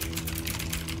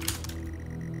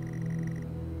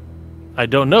 I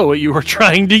don't know what you were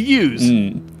trying to use.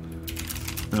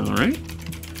 All right.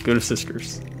 Go to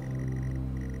sisters.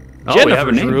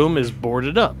 Jennifer's room is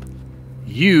boarded up.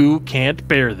 You can't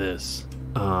bear this.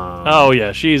 Oh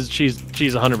yeah, she's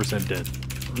 100% dead.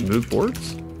 Remove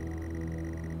boards?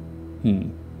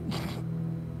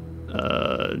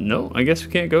 No, I guess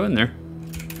we can't go in there.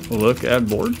 Look at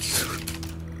boards.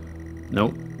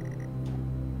 Nope.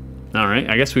 All right,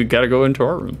 I guess we gotta go into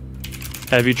our room.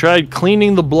 Have you tried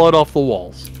cleaning the blood off the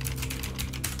walls?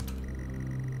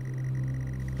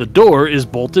 The door is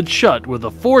bolted shut with a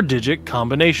 4-digit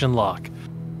combination lock.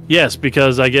 Yes,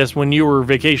 because I guess when you were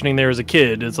vacationing there as a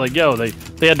kid, it's like, yo, they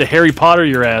had to Harry Potter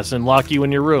your ass and lock you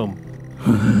in your room.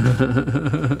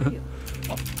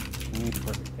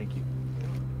 Thank you.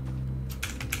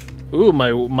 Ooh,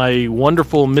 my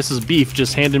wonderful Mrs. Beef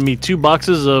just handed me 2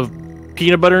 boxes of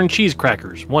peanut butter and cheese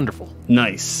crackers. Wonderful.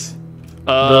 Nice.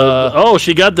 Oh,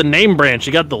 she got the name brand. She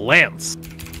got the Lance.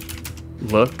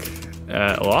 Look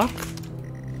at lock.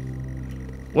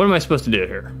 What am I supposed to do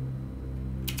here?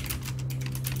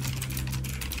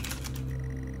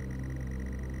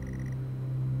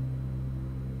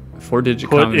 Four-digit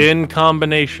combination. Put in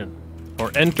combination.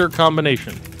 Or enter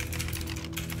combination.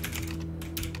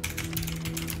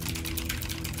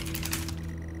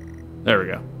 There we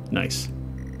go. Nice.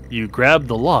 You grab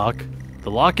the lock,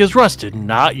 The lock is rusted,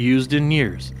 not used in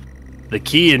years. The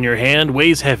key in your hand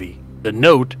weighs heavy, the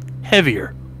note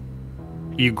heavier.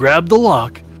 You grab the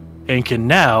lock and can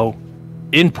now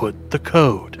input the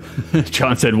code.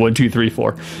 John said 1, 2, 3,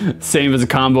 4. Same as a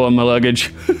combo on my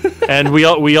luggage. And we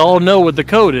all know what the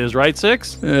code is, right,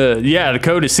 Six? Yeah, the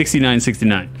code is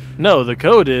 6969. No, the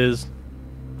code is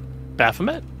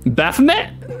Baphomet.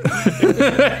 Baphomet?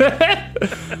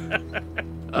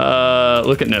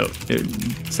 Look at note. It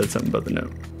said something about the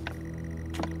note.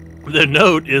 The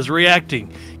note is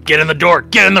reacting. Get in the door.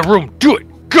 Get in the room. Do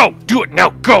it. Go. Do it now.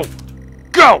 Go.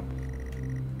 Go.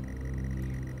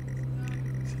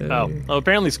 Oh,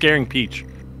 apparently scaring Peach.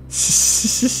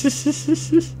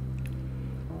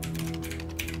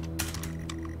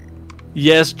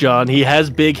 Yes, John, he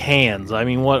has big hands. I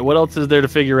mean, what else is there to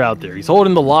figure out there? He's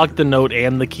holding the lock, the note,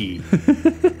 and the key.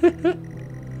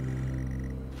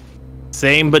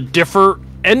 Same but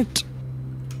different.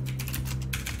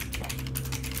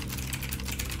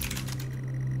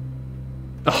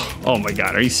 Oh my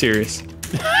god, are you serious?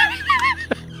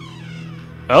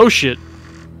 Oh shit.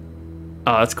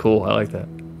 Oh, that's cool. I like that.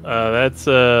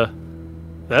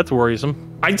 That's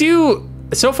worrisome. I do.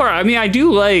 So far, I mean, I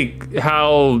do like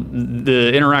how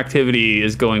the interactivity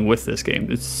is going with this game.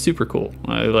 It's super cool.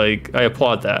 I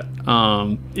applaud that.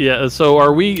 Yeah. So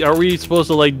are we supposed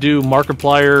to like do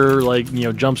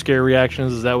Markiplier jump scare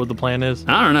reactions? Is that what the plan is?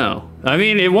 I don't know. I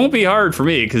mean, it won't be hard for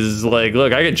me because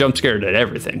look, I get jump scared at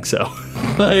everything. So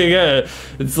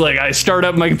it's like I start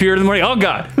up my computer in the morning. Oh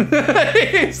god.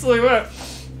 It's like what?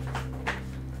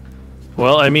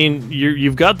 Well, I mean,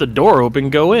 you've got the door open.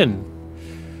 Go in.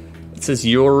 It says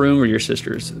your room or your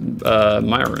sister's?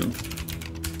 My room.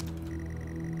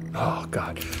 Oh,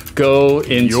 God. Go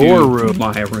into your room.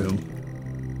 My room.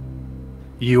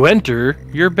 You enter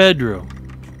your bedroom.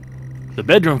 The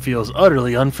bedroom feels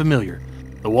utterly unfamiliar.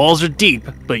 The walls are deep,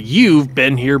 but you've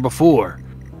been here before.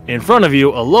 In front of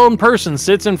you, a lone person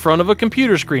sits in front of a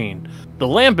computer screen. The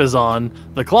lamp is on.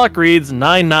 The clock reads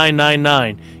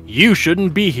 9999. You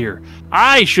shouldn't be here.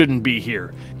 I shouldn't be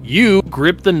here. You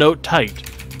grip the note tight.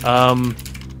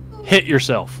 Hit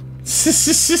yourself.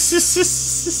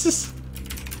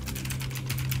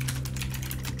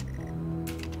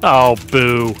 Oh,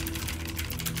 boo.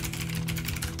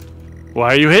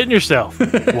 Why are you hitting yourself?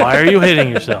 Why are you hitting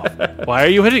yourself? Why are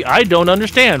you hitting? I don't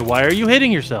understand. Why are you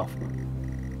hitting yourself?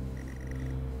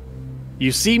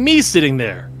 You see me sitting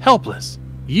there, helpless.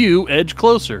 You edge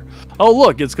closer. Oh,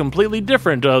 look, it's completely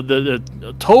different. The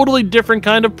totally different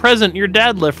kind of present your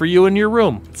dad left for you in your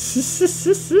room.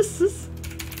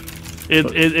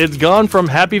 It's gone from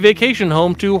happy vacation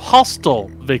home to hostile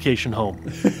vacation home.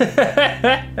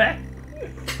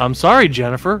 I'm sorry,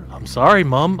 Jennifer. I'm sorry,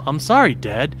 Mom. I'm sorry,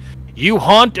 Dad. You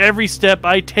haunt every step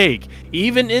I take,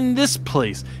 even in this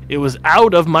place. It was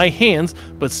out of my hands,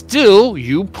 but still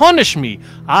you punish me.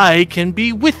 I can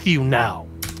be with you now.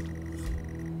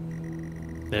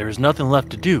 There is nothing left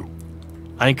to do.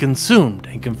 I'm consumed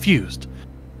and confused.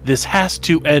 This has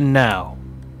to end now.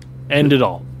 End it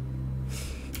all.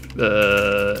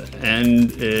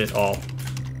 End it all.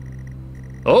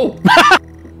 Oh!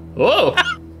 Whoa!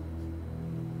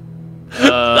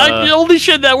 Holy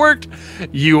shit, that worked!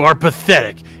 You are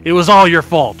pathetic. It was all your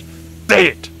fault. Say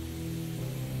it!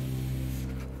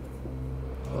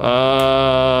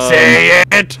 Say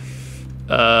it!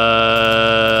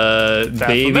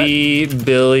 Baby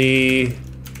Billy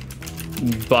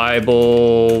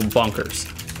Bible Bunkers.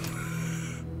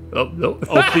 Oh, no.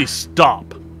 Oh, please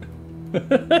stop.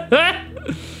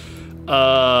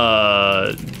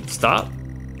 Stop.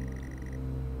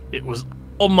 It was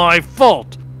all my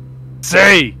fault.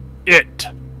 Say it.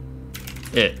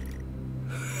 It.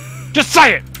 Just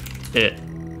say it. It.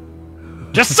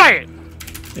 Just say it.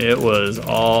 It was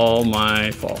all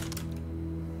my fault.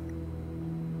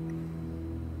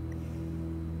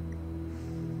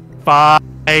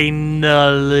 Finally.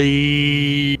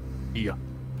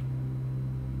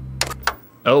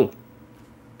 Oh.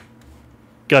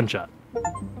 Gunshot.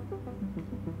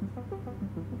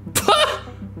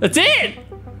 That's it?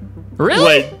 Really?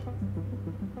 Wait.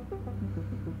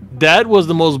 That was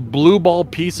the most blue ball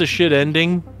piece of shit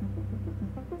ending.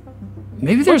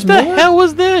 Maybe there's more? What more? the hell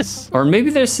was this? Or maybe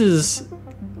this is...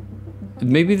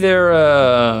 Maybe they're,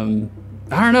 I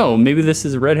don't know. Maybe this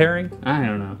is a red herring? I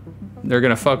don't know. They're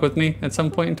gonna fuck with me at some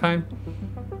point in time?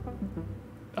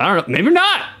 I don't know. Maybe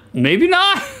not. Maybe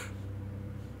not.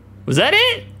 Was that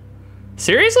it?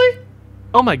 Seriously?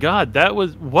 Oh my god, that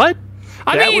was... What?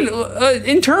 I mean,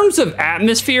 in terms of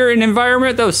atmosphere and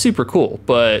environment, that was super cool,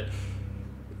 but...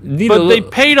 But they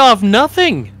paid off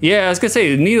nothing. Yeah, I was gonna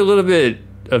say, need a little bit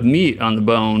of meat on the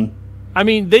bone. I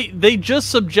mean, they just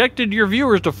subjected your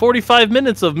viewers to 45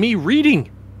 minutes of me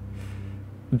reading.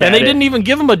 And they didn't even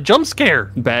give them a jump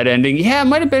scare. Bad ending. Yeah, it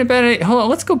might have been a bad ending. Hold on,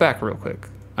 let's go back real quick.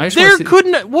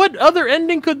 What other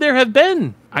ending could there have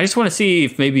been? I just want to see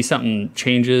if maybe something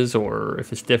changes or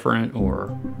if it's different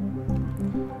or...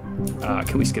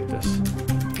 can we skip this?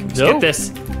 Skip this.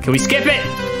 Can we skip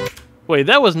it? Wait,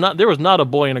 there was not a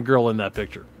boy and a girl in that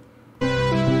picture.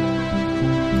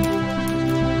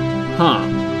 Huh.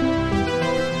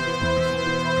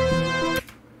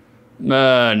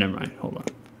 Never mind. Hold on.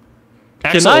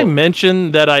 Can I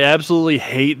mention that I absolutely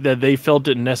hate that they felt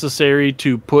it necessary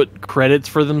to put credits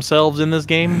for themselves in this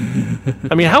game?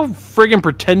 I mean, how friggin'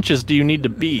 pretentious do you need to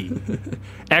be?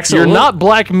 Axel, you're not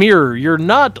Black Mirror. You're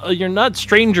not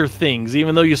Stranger Things,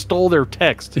 even though you stole their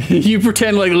text. You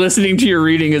pretend like listening to your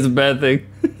reading is a bad thing.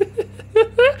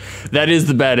 That is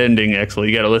the bad ending, Axel.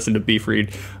 You got to listen to Beef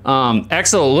Read.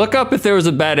 Axel, look up if there was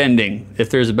a bad ending.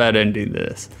 If there's a bad ending to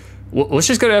this. Let's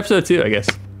just go to episode 2, I guess.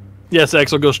 Yes,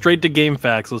 Axel, go straight to Game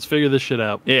Facts. Let's figure this shit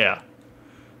out. Yeah.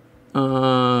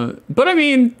 But I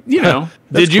mean, you know.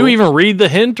 Did you even read the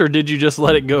hint, or did you just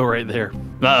let it go right there?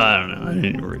 I don't know. I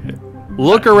didn't read it.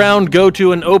 Look around, go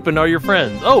to, and open are your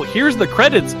friends. Oh, here's the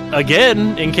credits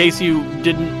again, in case you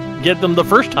didn't get them the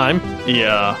first time.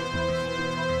 Yeah.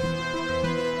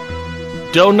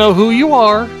 Don't know who you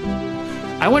are.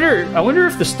 I wonder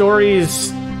if the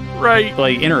stories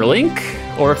like interlink,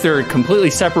 or if they're completely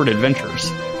separate adventures.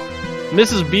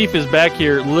 Mrs. Beef is back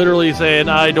here literally saying,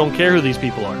 I don't care who these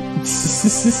people are.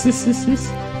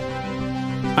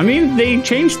 I mean, they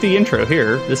changed the intro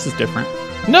here. This is different.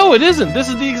 No, it isn't. This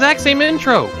is the exact same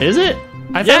intro. Is it?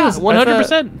 Yeah,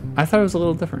 100%. I thought it was a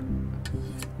little different.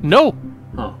 No.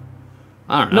 Oh.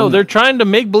 I don't know. No, they're trying to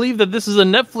make believe that this is a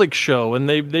Netflix show, and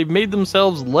they've made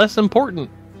themselves less important.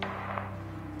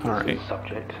 All right.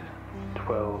 Subject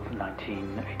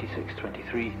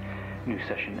 12/19/86/23, new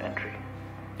session entry.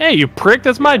 Hey, you prick,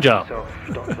 that's my job. Myself,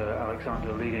 Dr.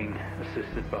 Alexander Leading,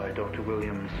 assisted by Dr.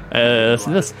 Williams. This.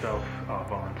 Myself, our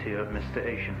volunteer, Mr.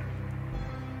 Asian.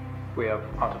 We have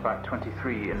artifact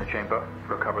 23 in the chamber,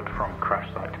 recovered from crash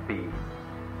site B.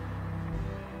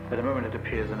 At the moment it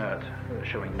appears inert,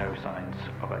 showing no signs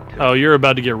of activity. Oh, you're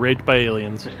about to get raped by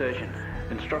aliens. Mr. Asian,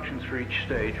 instructions for each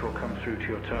stage will come through to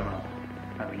your terminal,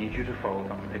 and we need you to follow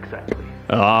them exactly.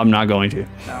 I'm not going to.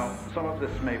 Now, some of this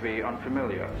may be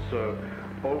unfamiliar, so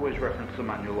always reference the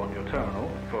manual on your terminal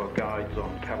for guides on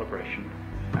calibration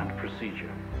and procedure.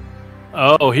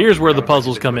 Oh, here's where the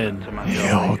puzzles come in.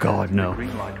 Oh, God, no. The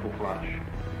green light will flash,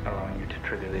 allowing you to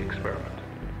trigger the experiment.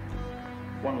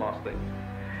 One last thing.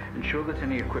 Ensure that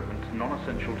any equipment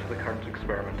non-essential to the current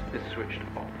experiment is switched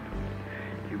off.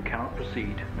 You cannot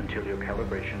proceed until your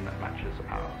calibration matches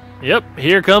ours. Yep,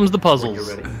 here comes the When puzzles.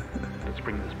 you're ready, let's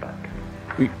bring this back.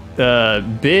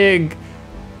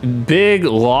 Big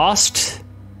Lost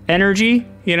energy,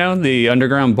 you know, the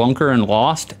underground bunker in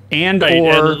Lost, and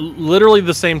literally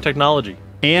the same technology,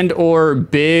 or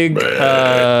big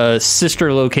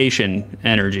sister location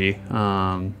energy.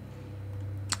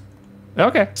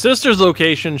 Okay, sister's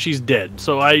location, she's dead,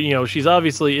 so she's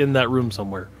obviously in that room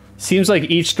somewhere. Seems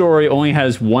like each story only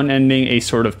has one ending, a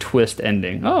sort of twist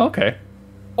ending. Oh, okay.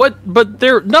 What? But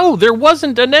there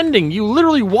wasn't an ending. You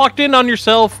literally walked in on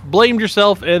yourself, blamed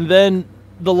yourself, and then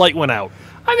the light went out.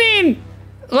 I mean,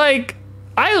 like,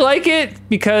 I like it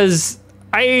because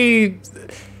it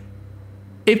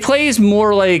plays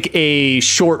more like a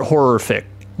short horror fic.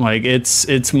 Like,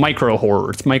 it's micro-horror,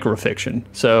 it's micro-fiction.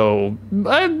 So,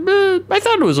 I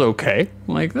thought it was okay.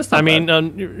 Like, that's not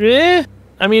bad.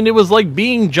 I mean, it was like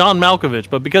being John Malkovich,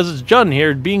 but because it's Jun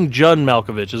here, being Jun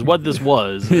Malkovich is what this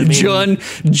was. I mean, Jun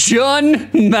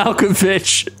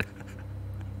Malkovich.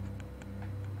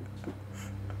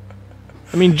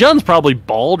 I mean, Jun's probably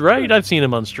bald, right? I've seen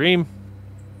him on stream.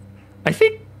 I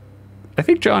think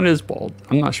John is bald.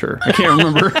 I'm not sure. I can't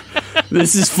remember.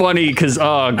 This is funny because,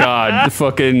 oh God,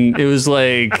 it was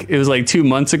like 2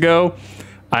 months ago.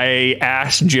 I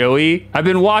asked Joey. I've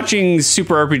been watching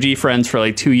Super RPG Friends for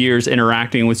like 2 years,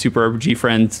 interacting with Super RPG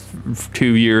Friends for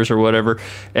 2 years or whatever.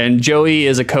 And Joey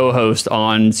is a co-host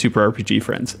on Super RPG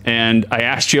Friends. And I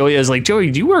asked Joey, I was like,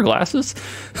 Joey, do you wear glasses?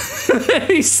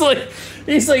 He's like,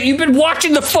 you've been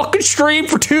watching the fucking stream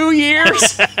for 2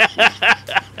 years?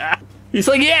 He's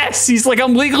like, yes. He's like,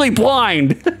 I'm legally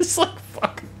blind. It's like,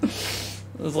 fuck. I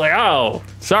was like, oh,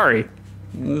 sorry. It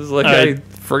was like, I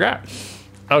forgot.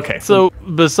 Okay. So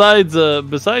besides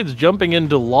jumping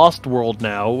into Lost World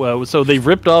now, so they've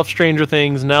ripped off Stranger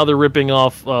Things. Now they're ripping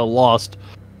off Lost.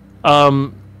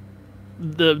 The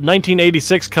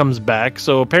 1986 comes back.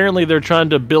 So apparently they're trying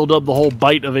to build up the whole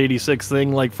Bite of 86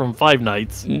 thing, like from Five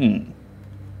Nights.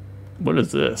 What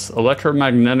is this?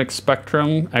 Electromagnetic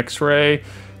spectrum, X-ray,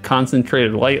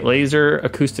 concentrated light laser,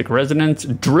 acoustic resonance,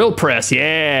 drill press.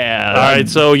 Yeah. All right,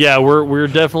 so yeah, we're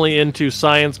definitely into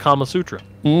science Kama Sutra.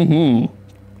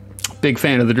 Big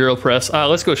fan of the drill press.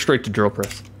 Let's go straight to drill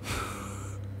press.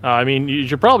 I mean, you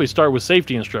should probably start with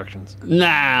safety instructions.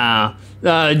 Nah.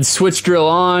 Switch drill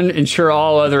on. Ensure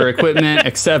all other equipment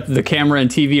except the camera and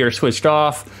TV are switched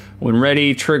off. When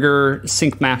ready, trigger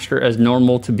sync master as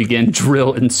normal to begin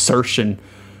drill insertion.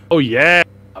 Oh yeah.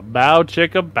 Bow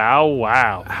chicka bow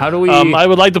wow. How do we... I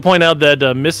would like to point out that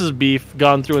Mrs. Beef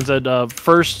gone through and said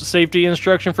first safety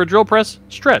instruction for drill press,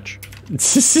 stretch.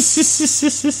 Let's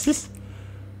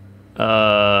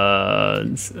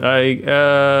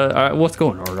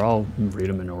go in order. I'll read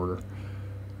them in order.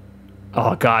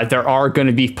 Oh god, there are going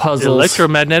to be puzzles.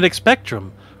 Electromagnetic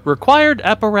spectrum, required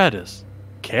apparatus,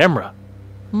 camera,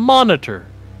 monitor,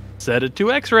 set it to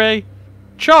X-ray,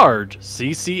 charge,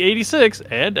 CC86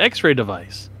 and X-ray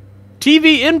device.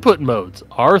 TV input modes,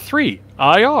 R3,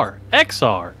 IR,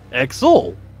 XR,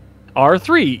 XOL.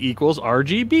 R3 equals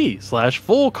RGB /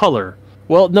 full color.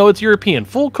 Well, no, it's European.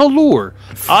 Full color.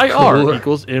 IR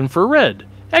equals infrared.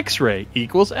 X-ray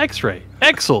equals X-ray.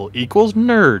 XOL equals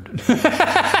nerd.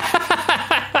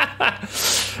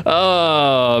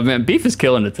 Oh man, Beef is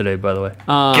killing it today, by the way.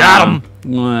 Got him.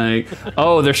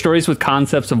 They're stories with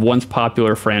concepts of once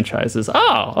popular franchises.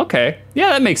 Oh, okay,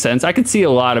 yeah, that makes sense. I can see a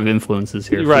lot of influences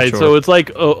here. Right, for sure. so it's like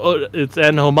it's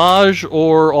an homage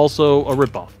or also a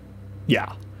ripoff.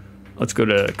 Yeah, let's go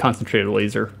to concentrated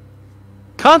laser.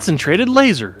 Concentrated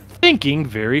laser, thinking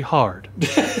very hard.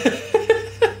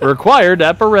 Required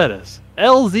apparatus,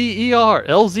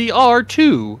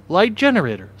 LZR2 light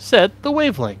generator, set the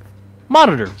wavelength.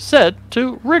 Monitor set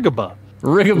to Rigaba.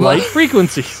 Light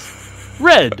frequency.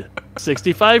 Red,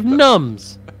 65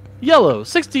 nums. Yellow,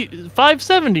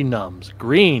 570 nums.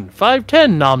 Green,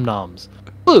 510 nom-noms.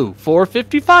 Blue,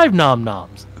 455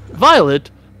 nom-noms. Violet,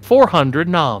 400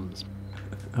 noms.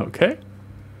 Okay.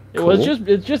 Cool. It's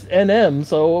just NM,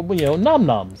 so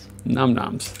nom-noms.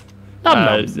 Nom-noms.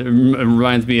 Nom-noms. It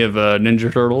reminds me of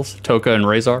Ninja Turtles, Toka and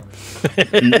Razor.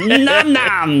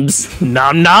 Nom-noms!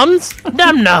 Nom-noms?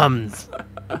 Nom-noms!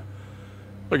 I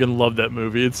fucking love that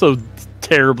movie. It's so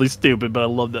terribly stupid, but I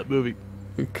love that movie.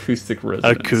 Acoustic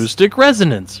resonance. Acoustic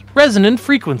resonance. Resonant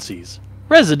frequencies.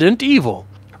 Resident evil.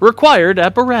 Required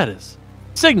apparatus.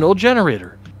 Signal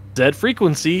generator. Set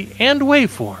frequency and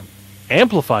waveform.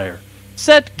 Amplifier.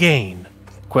 Set gain.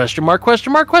 Question mark,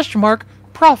 question mark, question mark.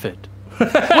 Profit.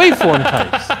 Waveform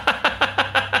types.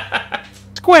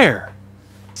 Square.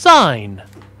 Sine.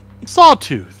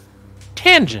 Sawtooth.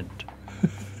 Tangent.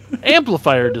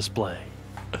 Amplifier display.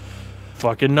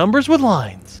 Fucking numbers with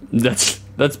lines. That's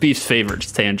Beef's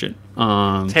favorite, tangent.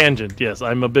 Tangent, yes.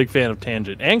 I'm a big fan of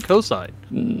tangent. And cosine.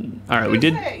 All right, we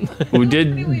did... We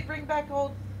bring back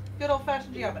good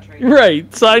old-fashioned geometry.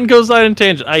 Right. Sine, cosine, and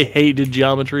tangent. I hated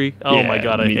geometry. Oh Yeah, my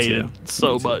god, I me hate too. it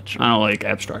so much. I don't like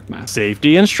abstract math.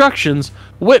 Safety instructions.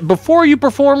 Before you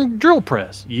perform drill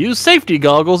press, use safety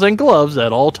goggles and gloves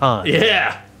at all times.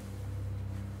 Yeah!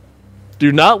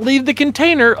 Do not leave the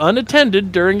container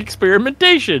unattended during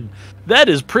experimentation. That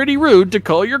is pretty rude to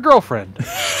call your girlfriend.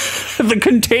 The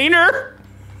container?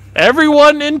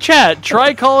 Everyone in chat,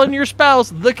 try calling your spouse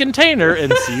the container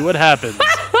and see what happens.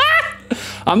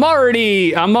 I'm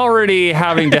already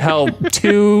having to help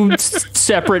two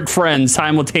separate friends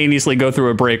simultaneously go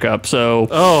through a breakup. So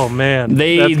oh man,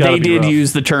 they did rough.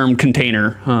 use the term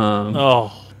container.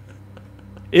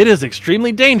 It is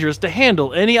extremely dangerous to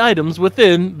handle any items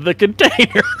within the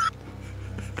container.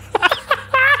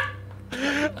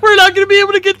 We're not going to be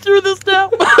able to get through this now.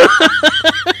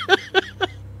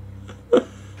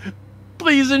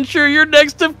 Please ensure your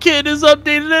next of kin is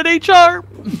updated at HR.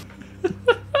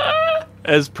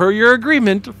 As per your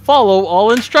agreement, follow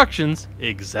all instructions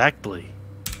exactly.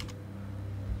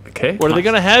 Okay. What, are they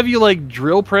going to have you, like,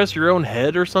 drill press your own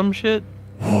head or some shit?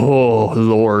 Oh,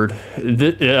 Lord.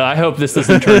 I hope this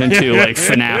doesn't turn into, like,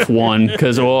 FNAF 1,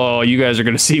 because, you guys are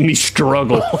going to see me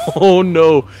struggle. Oh,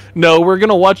 no. No, we're going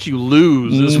to watch you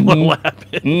lose is what will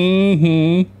happen.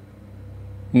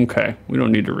 Mm-hmm. Okay. We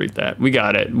don't need to read that. We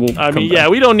got it. We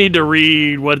don't need to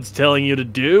read what it's telling you to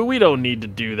do. We don't need to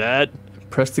do that.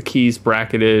 Press the keys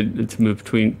bracketed to move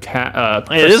between...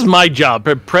 This is my job.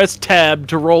 Press tab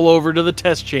to roll over to the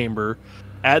test chamber.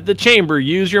 At the chamber,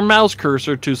 use your mouse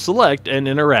cursor to select and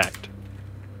interact.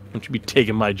 Don't you be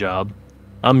taking my job.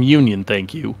 I'm union,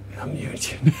 thank you. I'm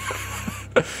union.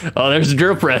 Oh, there's the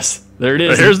drill press. There it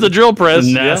is. There's the drill press.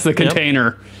 And that's the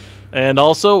container. And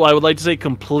also, I would like to say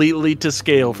completely to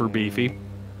scale for Beefy.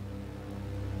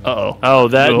 Uh-oh. Oh,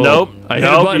 that, Oh, nope. I hit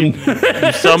a button.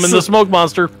 You summon the smoke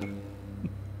monster.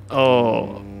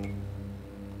 Oh.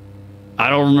 I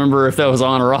don't remember if that was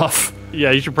on or off.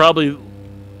 Yeah, you should probably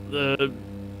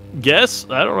guess.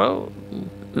 I don't know.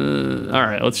 All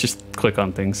right, let's just click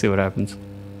on things, see what happens.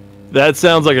 That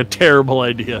sounds like a terrible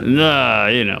idea. Nah,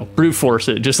 you know, brute force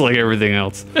it, just like everything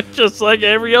else. Just like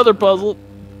every other puzzle.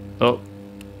 Oh.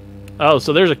 Oh,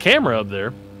 so there's a camera up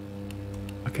there.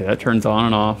 Okay, that turns on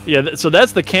and off. Yeah, so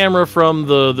that's the camera from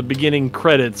the beginning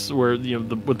credits where, you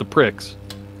know, with the pricks.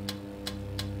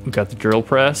 We got the drill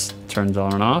press, turns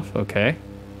on and off. Okay.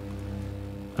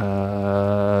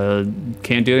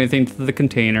 Can't do anything to the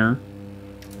container.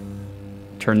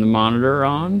 Turn the monitor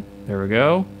on. There we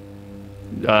go.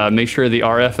 Make sure the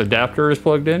RF adapter is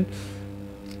plugged in.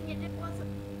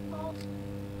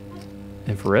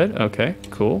 Infrared. Okay,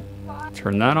 cool.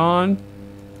 Turn that on.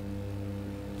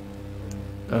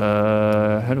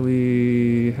 How do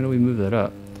we move that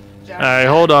up? All right,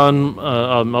 hold on.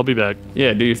 I'll be back.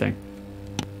 Yeah, do your thing.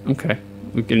 Okay,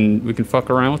 we can fuck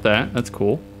around with that. That's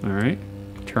cool. All right,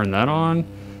 turn that on.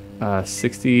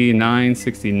 69,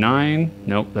 69.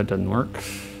 Nope, that doesn't work.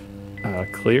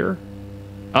 Clear.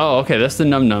 Oh, okay, that's the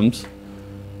num-nums.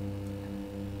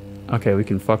 Okay, we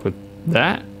can fuck with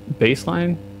that.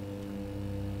 Baseline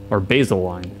or basal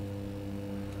line.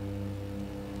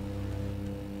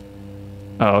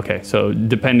 Oh, okay, so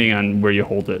depending on where you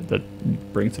hold it, that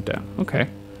brings it down. Okay,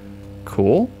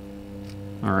 cool.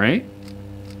 All right.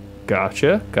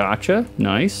 Gotcha, gotcha.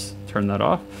 Nice. Turn that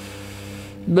off.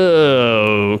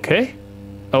 Okay.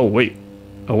 Oh, wait.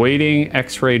 Awaiting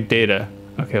X-ray data.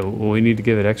 Okay, well, we need to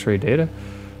give it X-ray data.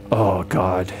 Oh,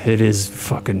 God. It is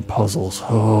fucking puzzles.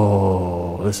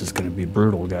 Oh, this is going to be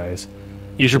brutal, guys.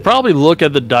 You should probably look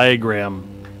at the diagram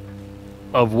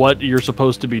of what you're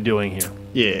supposed to be doing here.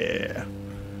 Yeah.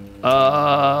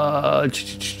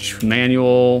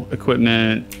 Manual,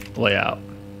 equipment, layout.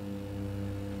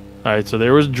 All right, so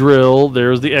there was drill,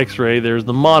 there's the X-ray, there's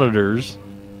the monitors,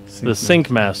 the Sync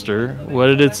Master. What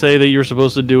did it say that you're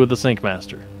supposed to do with the Sync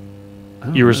Master?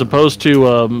 You were supposed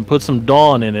to put some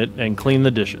Dawn in it and clean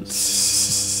the dishes.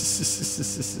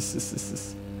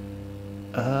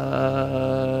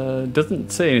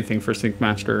 Doesn't say anything for Sync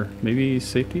Master. Maybe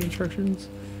safety instructions?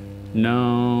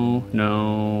 No.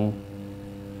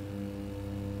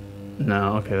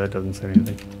 Okay, that doesn't say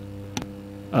anything.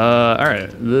 All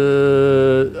right.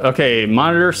 Okay,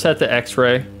 monitor set to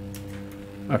X-ray.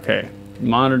 Okay,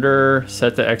 monitor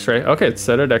set to X-ray. Okay, it's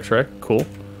set at X-ray. Cool.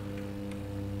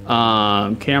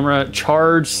 Camera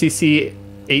charge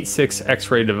CC86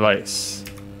 X-ray device.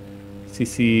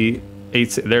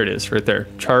 CC86. There it is, right there.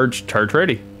 Charge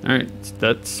ready. All right,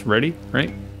 that's ready,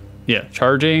 right? Yeah,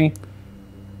 charging.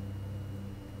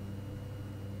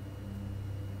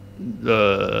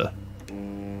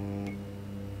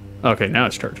 Okay, now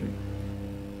it's charging.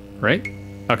 Right?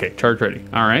 Okay, charge ready.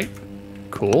 All right.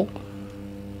 Cool.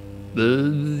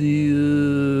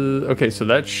 Okay, so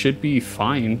that should be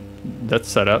fine. That's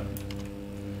set up.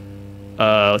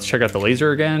 Let's check out the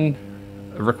laser again.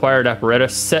 Required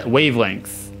apparatus set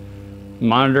wavelength.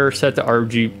 Monitor set to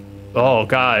RG. Oh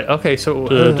God. Okay, so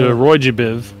To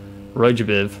Roijibiv.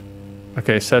 Roijibiv.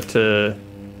 Okay, set to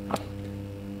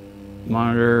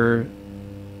monitor.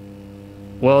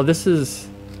 Well, this is.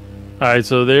 All right,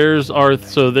 so there's our.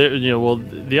 So there, you know, well,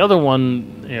 the other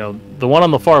one, you know, the one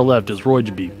on the far left is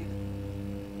Roijibiv.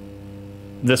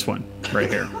 This one right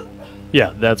here.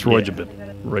 Yeah, that's Roijibiv.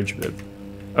 Roijibiv.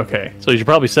 Okay. So you should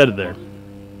probably set it there.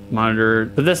 Monitor.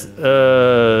 But this,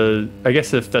 I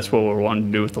guess if that's what we're wanting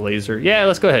to do with the laser. Yeah,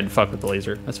 let's go ahead and fuck with the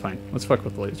laser. That's fine. Let's fuck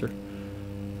with the laser.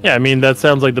 Yeah, I mean, that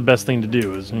sounds like the best thing to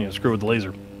do is, you know, screw with the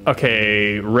laser.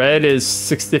 Okay, red is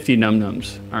 650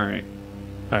 num-nums. All right.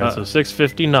 All right, so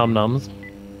 650 num-nums.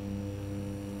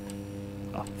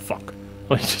 Oh, fuck.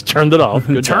 Well, you just turned it off.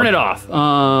 Good Turn job. it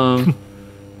off.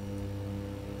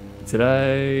 Did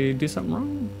I do something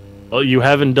wrong? Well, you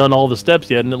haven't done all the steps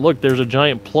yet, and look, there's a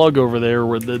giant plug over there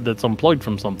where that's unplugged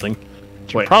from something.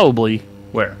 Wait. Probably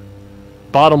Where?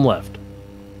 bottom left.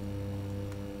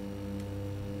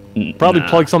 Probably Nah.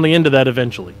 plug something into that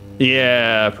eventually.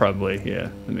 Yeah, probably. Yeah,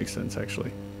 that makes sense,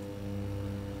 actually.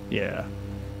 Yeah.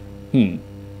 All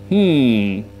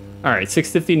right,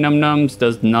 650 num-nums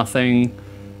does nothing.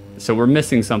 So we're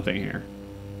missing something here.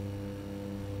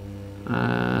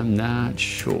 I'm not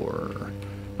sure.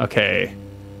 Okay.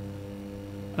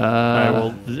 All right,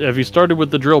 well, have you started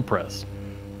with the drill press?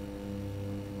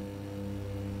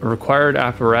 Required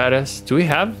apparatus. Do we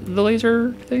have the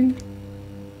laser thing?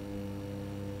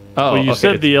 Oh, well, you okay,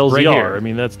 said the it's LZR. right here. I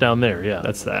mean, that's down there, yeah.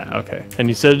 That's that. Okay. And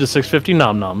you set it to 650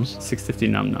 nom-noms. 650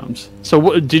 num-nums. So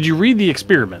what, did you read the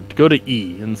experiment? Go to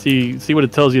E and see what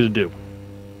it tells you to do.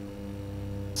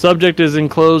 Subject is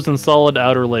enclosed in solid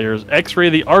outer layers. X-ray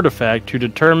the artifact to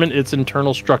determine its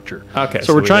internal structure. Okay.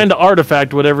 So we're trying to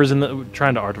artifact whatever's in the...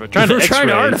 Trying to X-ray. Trying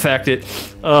to artifact it.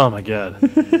 Oh, my God.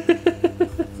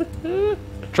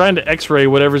 Trying to X-ray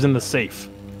whatever's in the safe.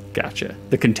 Gotcha.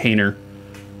 The container.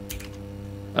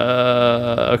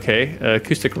 Okay.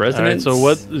 Acoustic resonance. All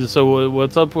right, so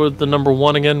what's up with the number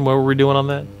 1 again? What were we doing on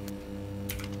that?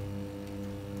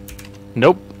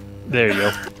 Nope. There you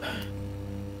go.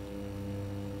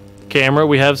 Camera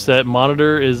we have set.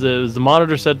 Monitor is the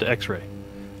monitor set to X-ray?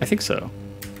 I think so.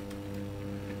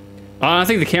 I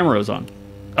think the camera was on.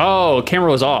 Oh,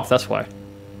 camera was off. That's why.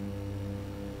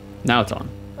 Now it's on.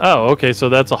 Oh, okay. So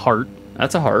that's a heart.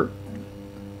 That's a heart.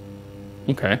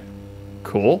 Okay.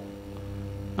 Cool.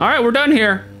 All right, we're done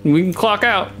here. We can clock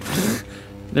out.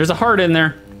 There's a heart in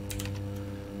there.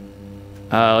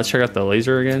 Let's check out the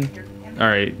laser again. All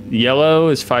right, yellow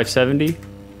is 570.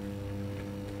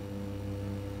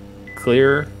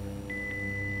 Clear,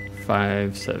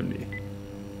 570.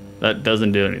 That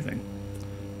doesn't do anything.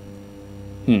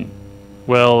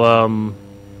 Well,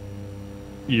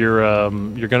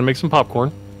 you're gonna make some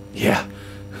popcorn. Yeah.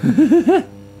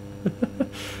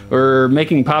 We're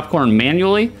making popcorn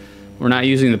manually. We're not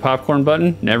using the popcorn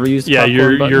button. Never use the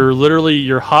popcorn button. You're literally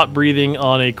hot breathing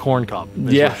on a corn cob.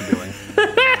 That's Yeah. what you're doing.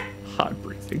 Hot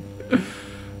breathing.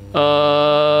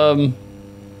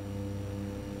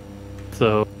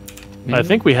 So, I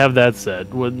think we have that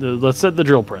set. Let's set the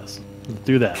drill press. Let's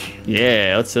do that.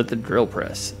 Yeah, let's set the drill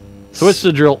press. Switch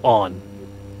the drill on.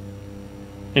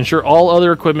 Ensure all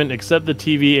other equipment except the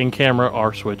TV and camera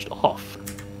are switched off.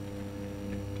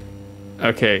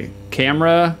 Okay,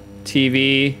 camera,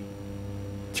 TV.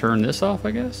 Turn this off,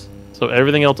 I guess. So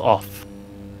everything else off.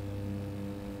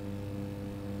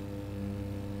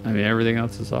 I mean, everything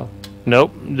else is off.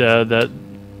 Nope. That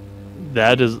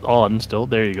is on still.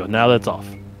 There you go. Now that's off.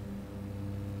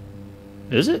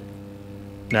 Is it?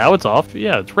 Now it's off.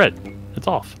 Yeah, it's red. It's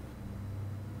off.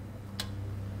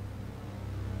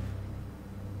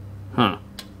 Huh.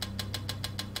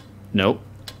 Nope.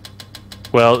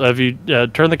 Well, if you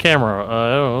turn the camera,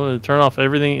 I don't know, turn off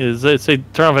everything. Is it say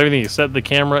turn off everything except the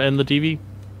camera and the TV?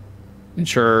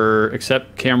 Ensure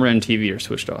except camera and TV are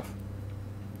switched off.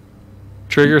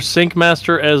 Trigger sync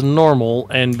master as normal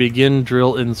and begin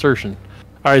drill insertion.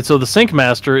 All right, so the sync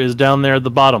master is down there at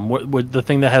the bottom, with the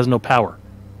thing that has no power.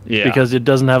 Yeah. Because it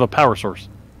doesn't have a power source.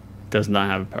 Does not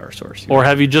have a power source. Or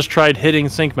have you just tried hitting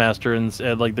sync master and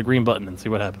like the green button and see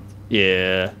what happens?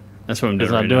 Yeah, that's what I'm doing.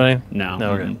 It's not right doing now. anything? No.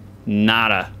 No, okay.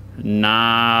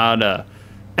 Nada.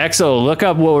 Exo, look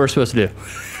up what we're supposed to do.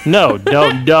 No.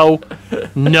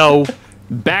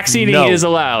 Backseating is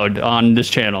allowed on this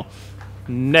channel.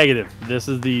 Negative. This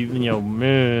is the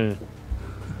meh.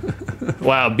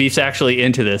 Wow, Beef's actually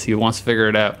into this. He wants to figure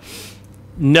it out.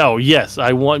 No, yes,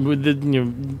 I want.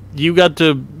 You got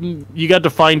to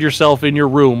find yourself in your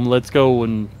room. Let's go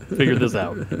and figure this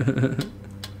out.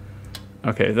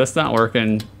 Okay, that's not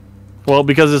working. Well,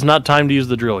 because it's not time to use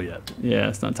the drill yet. Yeah,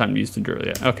 it's not time to use the drill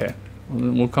yet. Okay, well,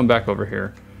 then we'll come back over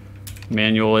here.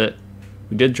 Manual it.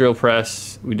 We did drill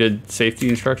press. We did safety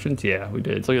instructions. Yeah, we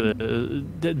did. Let's look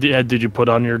at did you put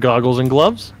on your goggles and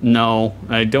gloves? No,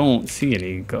 I don't see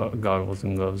any goggles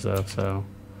and gloves though, so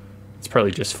it's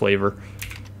probably just flavor.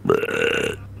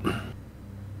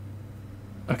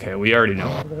 Okay, we already know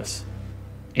all this.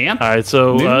 Amp? All right,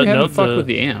 so maybe we haven't no, fucked with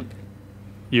the amp.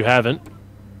 You haven't.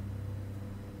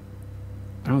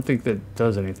 I don't think that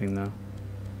does anything though.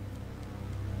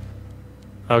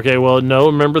 Okay, well, no.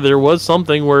 Remember, there was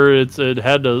something where it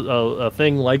had a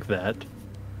thing like that.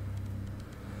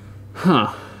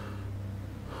 Huh.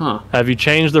 Have you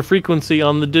changed the frequency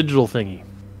on the digital thingy?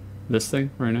 This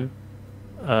thing right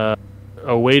now?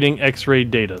 Awaiting X-ray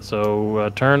data. So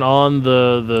turn on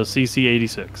the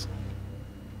CC86.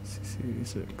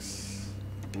 CC86.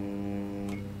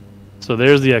 So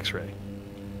there's the X-ray.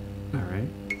 All right.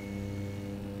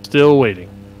 Still waiting.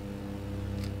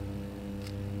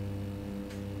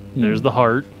 There's the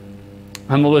heart.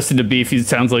 I'm gonna listen to Beef. He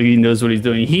sounds like he knows what he's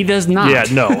doing. He does not. Yeah,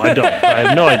 no, I don't. I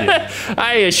have no idea.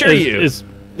 I assure you.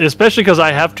 Especially because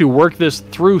I have to work this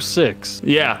through 6.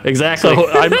 Yeah, exactly. So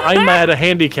I'm at a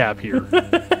handicap here.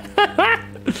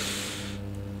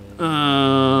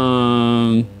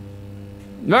 All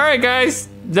right, guys.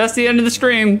 That's the end of the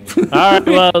stream. All right,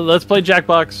 well, let's play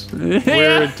Jackbox.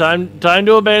 We're time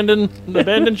to abandon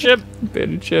ship.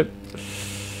 Abandon ship.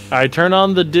 All right, turn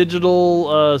on the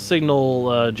digital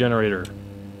signal generator.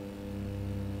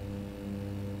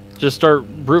 Just start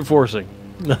brute forcing.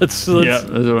 That's Yeah, that's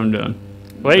what I'm doing.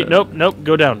 Wait, nope.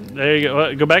 Go down. There you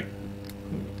go. Go back.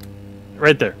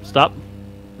 Right there. Stop.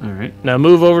 All right. Now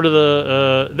move over to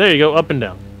the. There you go. Up and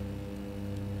down.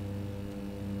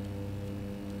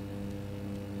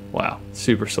 Wow,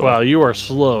 super slow. Wow, you are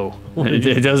slow.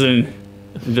 It doesn't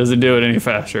do it any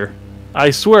faster.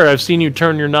 I swear, I've seen you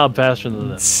turn your knob faster than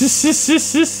that.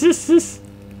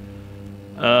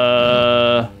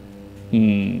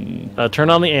 Turn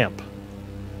on the amp.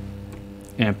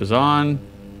 Amp is on.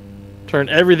 Turn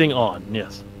everything on.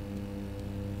 Yes.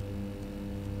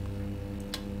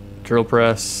 Drill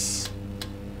press.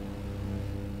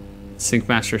 Sync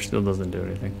master still doesn't do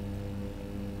anything.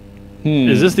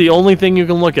 Is this the only thing you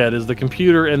can look at? Is the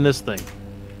computer and this thing?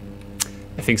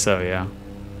 I think so, yeah.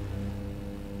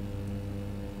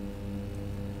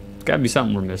 Gotta be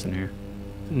something we're missing here.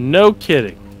 No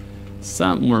kidding.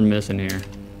 Something we're missing here.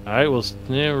 All right, well,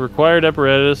 required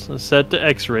apparatus set to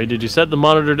X-ray. Did you set the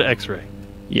monitor to X-ray?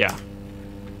 Yeah.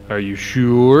 Are you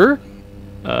sure?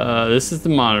 This is the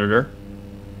monitor.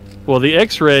 Well, the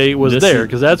X-ray was there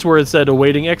because that's where it said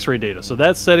awaiting X-ray data. So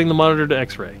that's setting the monitor to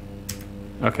X-ray.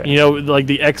 Okay. You know, like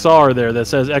the XR there that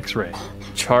says X-ray.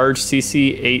 Charge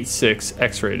CC86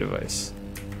 X-ray device.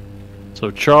 So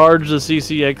charge the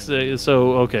CCX.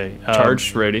 So okay.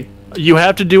 Charged, ready. You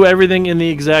have to do everything in the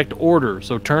exact order.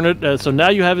 So turn it. So now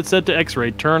you have it set to X-ray.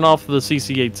 Turn off the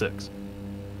CC86.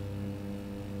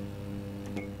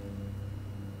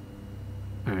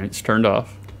 All right, it's turned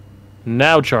off.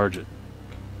 Now charge it.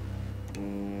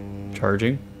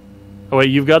 Charging. Oh wait,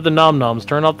 you've got the nom-noms.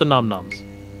 Turn off the nom-noms.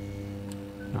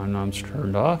 Nom-noms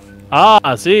turned off.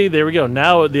 Ah, see, there we go.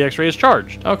 Now the X-ray is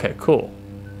charged. Okay, cool.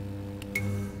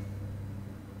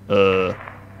 Oh.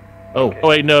 Oh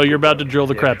wait, no, you're about to drill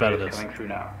the crap out of this.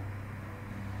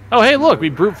 Oh hey, look, we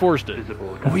brute forced it.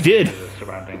 We did.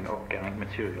 Surrounding organic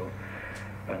material.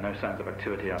 No signs of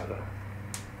activity either.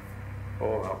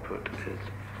 All output is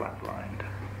flatlined.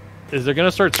 Is it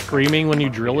gonna start screaming when you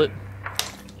drill it,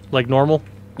 like normal?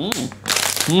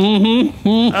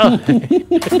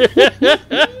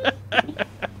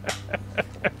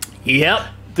 Yep.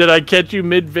 Did I catch you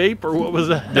mid-vape, or what was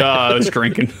that? I was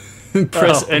drinking.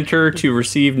 Press enter to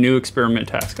receive new experiment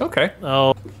task. Okay.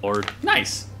 Oh, Lord.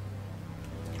 Nice.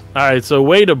 All right, so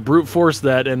way to brute force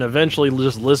that and eventually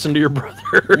just listen to your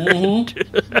brother.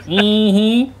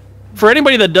 For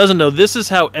anybody that doesn't know, this is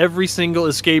how every single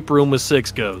escape room with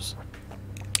 6 goes.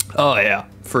 Oh, yeah,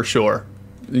 for sure.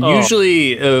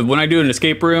 Usually, when I do an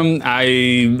escape room, I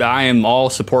am all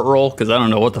support role because I don't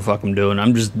know what the fuck I'm doing.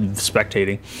 I'm just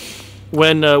spectating.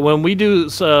 When we do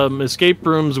escape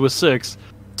rooms with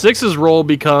 6's role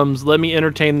becomes let me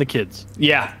entertain the kids.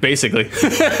 Yeah, basically,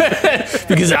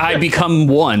 because I become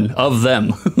one of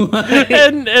them.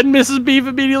 and Mrs. Beef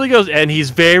immediately goes, and he's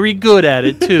very good at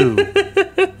it too.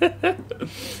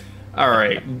 All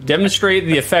right, demonstrate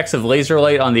the effects of laser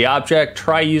light on the object.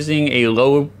 Try using a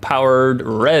low-powered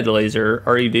red laser,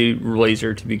 LED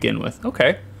laser to begin with.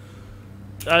 Okay.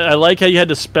 I like how you had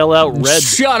to spell out red.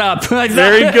 Shut up.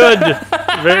 Very good.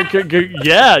 Very good.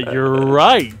 Yeah, you're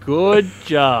right. Good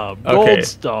job. Okay. Gold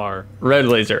star. Red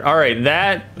laser. All right,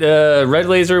 that red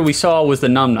laser we saw was the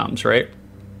num-nums, right?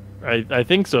 I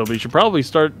think so, but you should probably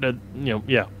start at,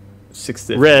 yeah.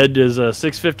 650. Red is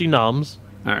 650 noms.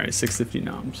 All right, 650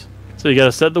 noms. So you got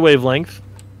to set the wavelength.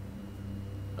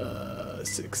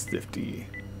 650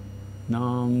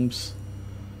 noms.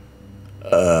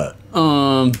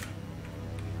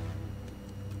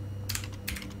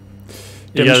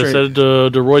 You got to set it to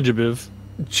Roijabiv.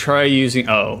 Try using.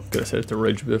 Oh, gotta set it to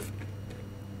Roijabiv.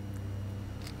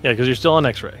 Yeah, because you're still on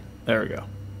X-ray. There we go.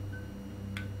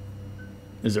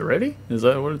 Is it ready? Is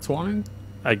that what it's wanting?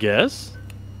 I guess.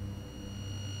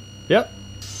 Yep.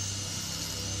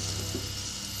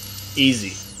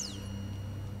 Easy.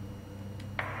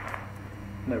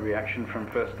 No reaction from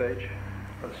first stage.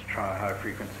 Let's try high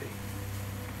frequency.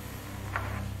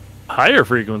 Higher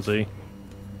frequency?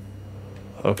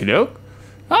 Okie doke.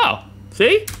 Oh,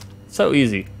 see? So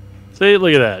easy. See,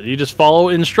 look at that. You just follow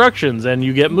instructions and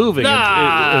you get moving. It's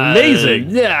amazing.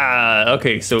 Yeah.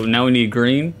 Okay, so now we need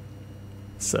green.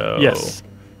 So yes.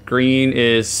 Green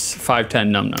is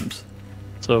 510 num-nums.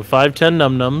 So 510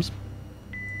 num-nums.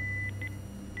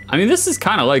 I mean, this is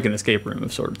kind of like an escape room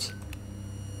of sorts.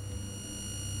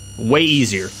 Way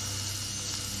easier.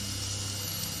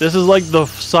 This is like the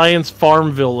science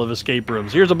Farmville of escape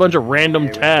rooms. Here's a bunch of random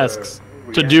tasks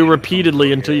to do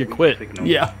repeatedly until you quit.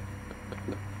 Yeah.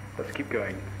 Let's keep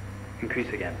going.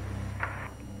 Increase again.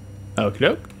 Okie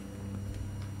doke.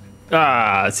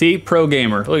 Ah, see? Pro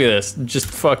gamer. Look at this. Just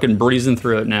fucking breezing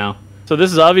through it now. So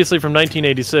this is obviously from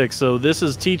 1986. So this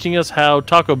is teaching us how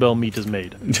Taco Bell meat is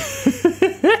made.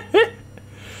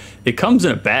 It comes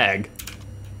in a bag.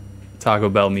 Taco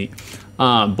Bell meat.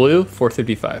 Blue,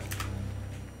 455.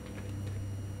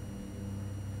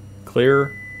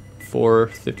 Clear,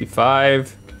 455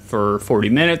 for 40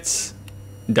 minutes.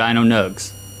 Dino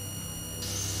Nugs.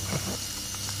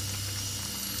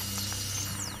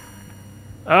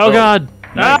 Oh God!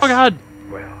 Nice. Oh God!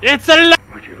 Well, It's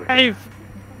would you look at it? alive!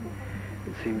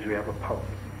 It seems we have a pulse.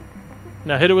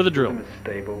 Now hit it with a drill. It's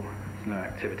stable. There's no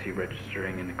activity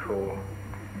registering in the core.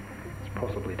 It's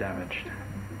possibly damaged.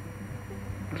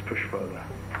 Let's push further.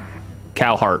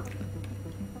 Cow heart.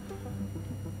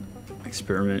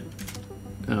 Experiment.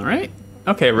 All right.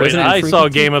 Okay, Wait, resonant I saw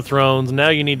frequency. Game of Thrones. Now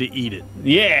you need to eat it.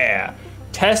 Yeah.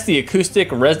 Test the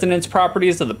acoustic resonance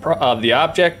properties of the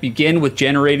object. Begin with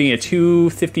generating a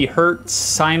 250 hertz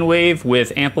sine wave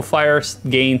with amplifier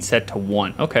gain set to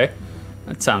 1. Okay.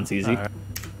 That sounds easy. All right.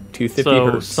 250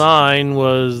 So hertz. sine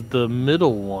was the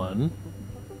middle one.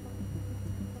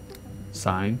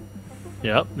 Sine.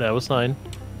 Yep, that was sine.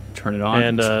 Turn it on.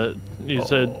 And you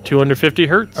said 250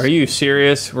 hertz. Are you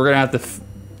serious? We're going to have to...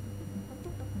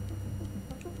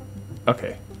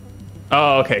 Okay.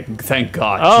 Oh, okay. Thank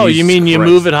God. Oh, you Jesus mean you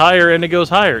Christ. move it higher and it goes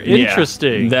higher? Yeah,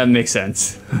 Interesting. that makes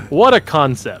sense. What a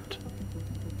concept.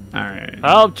 All right.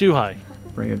 Oh, too high.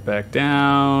 Bring it back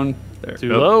down. There.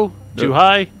 Too Oh. low? Too Oh.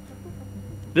 high?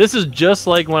 This is just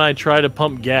like when I try to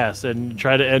pump gas and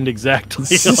try to end exactly on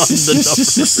the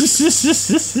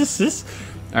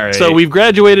number. All right. So we've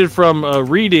graduated from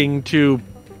reading to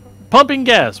pumping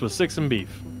gas with 6 and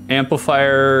beef.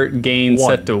 Amplifier gain 1.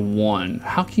 set to 1.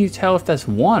 How can you tell if that's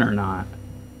 1 or not?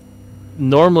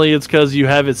 Normally it's because you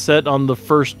have it set on the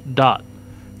first dot.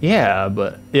 Yeah,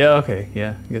 but... Yeah, okay.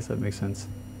 Yeah, I guess that makes sense.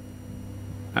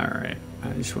 All right.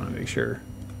 I just want to make sure.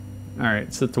 All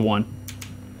right, set to 1.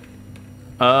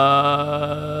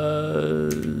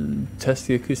 Test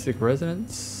the acoustic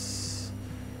resonance.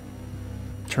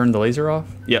 Turn the laser off?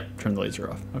 Yep, turn the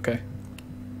laser off. Okay.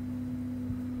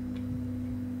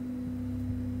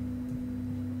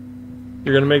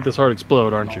 You're going to make this heart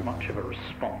explode, aren't you? Not much of a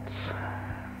response.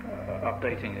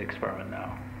 Updating the experiment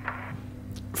now.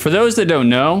 For those that don't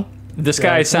know, this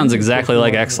guy sounds exactly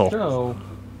like Exel. No.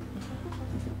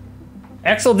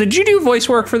 Exel, did you do voice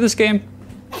work for this game?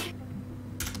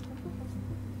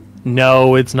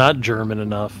 No, it's not German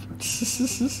enough.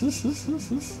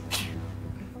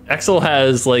 Exel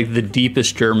has like the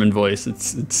deepest German voice.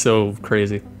 It's so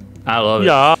crazy. I love it.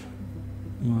 Yeah.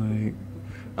 Like,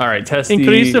 all right, test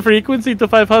Increase the the frequency to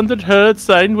 500 hertz,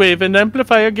 sine wave, and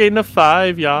amplifier gain of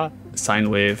 5, yeah. sine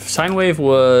wave. Sine wave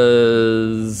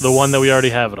was The one that we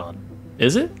already have it on.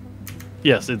 Is it?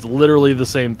 Yes, it's literally the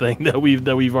same thing that we've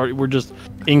already. We're just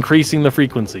increasing the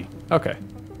frequency. Okay,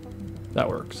 that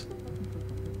works.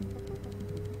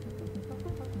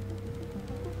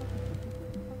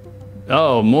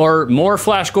 Oh, more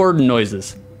Flash Gordon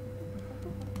noises.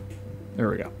 There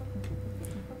we go.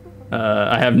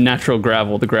 I have natural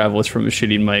gravel. The gravel is from a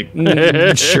shitty mic.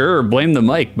 Sure, blame the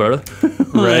mic, brother.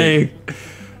 Right.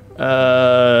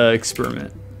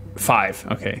 Experiment. 5.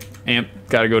 Okay. Amp.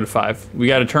 Got to go to 5. We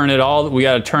got to turn it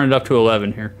up to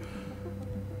 11 here.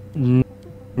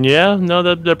 Yeah, no,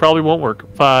 that probably won't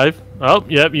work. 5. Oh,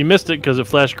 yep, you missed it because it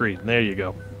flashed green. There you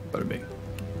go. Bada bing.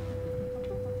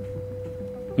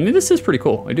 I mean, this is pretty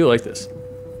cool. I do like this.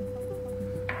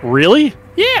 Really?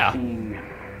 Yeah.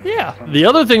 Yeah. The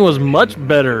other thing was much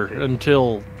better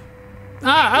until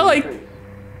I like.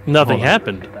 nothing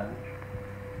happened. Damage.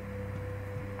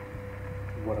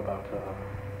 What about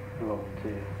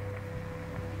volunteer?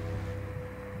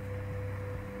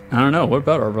 I don't know. What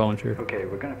about our volunteer? Okay,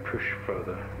 we're going to push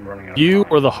further. I'm running out of You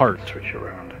time. or the heart? Switch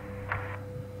around.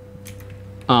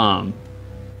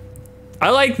 I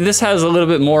like this has a little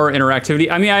bit more interactivity.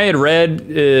 I mean, I had read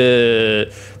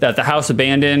that The House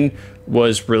Abandoned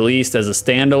was released as a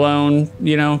standalone,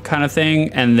 kind of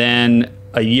thing, and then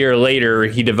a year later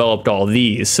he developed all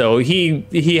these. So he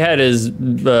had his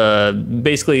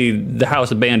basically The House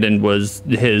Abandoned was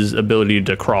his ability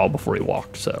to crawl before he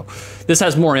walked. So this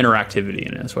has more interactivity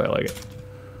in it. That's why I like it.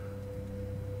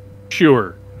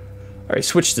 Sure. All right,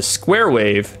 switch to square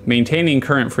wave, maintaining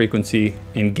current frequency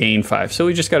and gain 5. So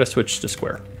we just got to switch to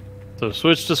square. So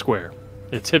switch to square.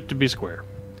 It's hip to be square.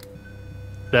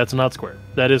 That's not square.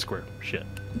 That is square. Shit.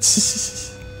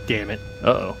 Damn it.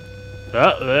 Uh-oh.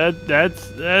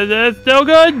 That's no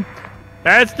good.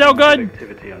 That's no good.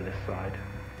 Activity on this side,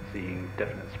 seeing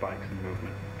definite spikes in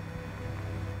movement.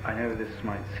 I know this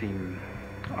might seem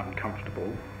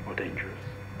uncomfortable or dangerous,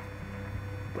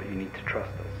 but you need to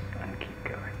trust us and keep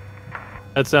going.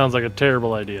 That sounds like a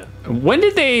terrible idea. When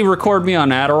did they record me on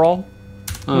Adderall?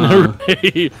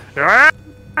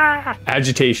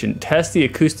 Agitation. Test the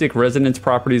acoustic resonance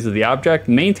properties of the object.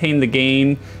 Maintain the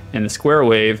gain and the square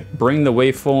wave. Bring the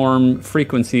waveform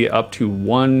frequency up to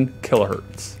 1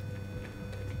 kilohertz.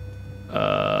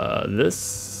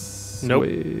 This. Nope.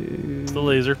 It's the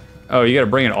laser. Oh, you got to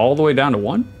bring it all the way down to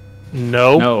 1?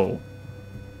 No. No.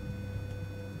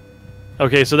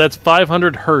 Okay, so that's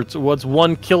 500 hertz. What's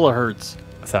 1 kilohertz?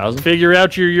 1,000? Figure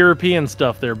out your European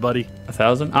stuff there, buddy.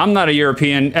 1,000? I'm not a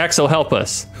European. Axel, help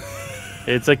us.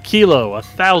 It's a kilo,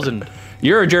 1,000.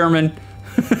 You're a German.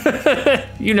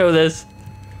 You know this.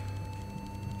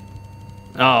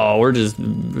 Oh, we're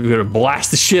gonna blast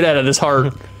the shit out of this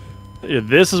heart.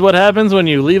 This is what happens when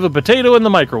you leave a potato in the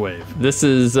microwave. This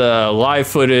is live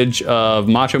footage of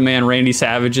Macho Man Randy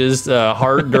Savage's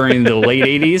heart during the late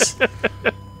 80s.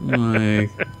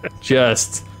 Like,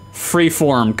 just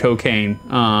free-form cocaine.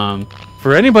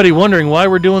 For anybody wondering why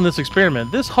we're doing this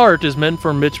experiment, this heart is meant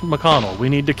for Mitch McConnell. We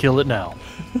need to kill it now.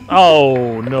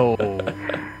 Oh, no.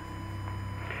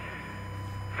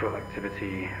 Full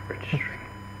activity registering.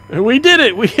 We did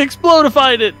it! We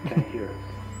explodified it! Here.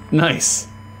 Nice.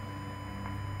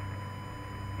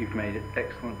 You've made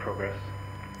excellent progress.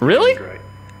 Really? Great.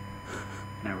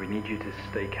 Now we need you to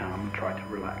stay calm and try to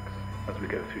relax as we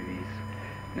go through these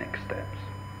next steps.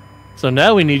 So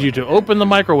now we need you to open the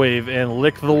microwave and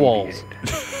lick the walls.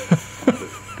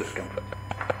 Discomfort.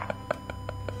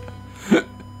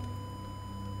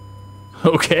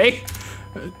 Okay.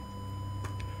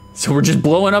 So we're just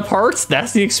blowing up hearts?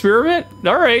 That's the experiment?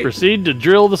 All right. Proceed to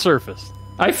drill the surface.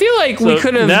 I feel like we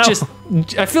could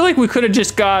have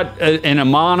just got an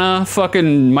Amana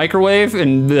fucking microwave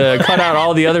and cut out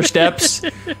all the other steps.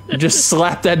 Just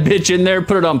slap that bitch in there,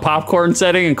 put it on popcorn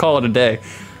setting, and call it a day.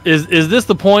 Is this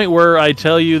the point where I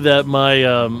tell you that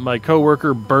my my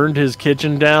coworker burned his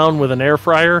kitchen down with an air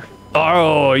fryer?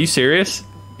 Oh, are you serious?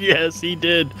 Yes, he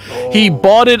did. Oh. He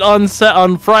bought it on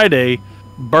Friday,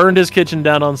 burned his kitchen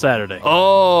down on Saturday.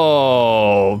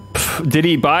 Oh, did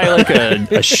he buy like a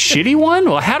shitty one?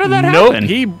 Well, how did that happen?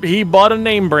 Nope, he bought a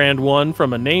name brand one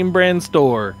from a name brand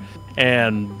store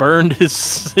and burned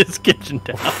his kitchen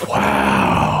down.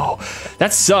 Wow.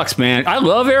 That sucks, man. I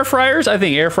love air fryers. I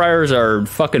think air fryers are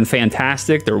fucking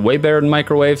fantastic. They're way better than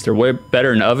microwaves. They're way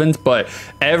better than ovens. But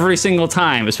every single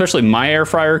time, especially my air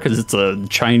fryer, because it's a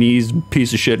Chinese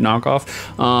piece of shit knockoff,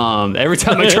 every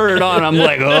time I turn it on, I'm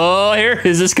like, oh,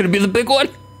 is this going to be the big one?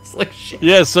 It's like, shit.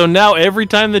 Yeah, so now every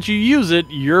time that you use it,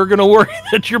 you're going to worry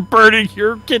that you're burning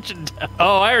your kitchen down.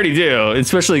 Oh, I already do.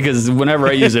 Especially because whenever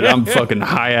I use it, I'm fucking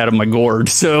high out of my gourd.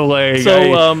 So, like,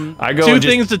 I go two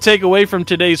things to take away from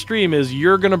today's stream is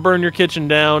you're going to burn your kitchen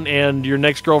down, and your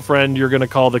next girlfriend, you're going to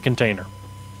call the container.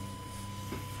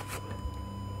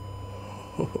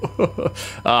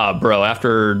 Bro,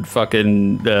 after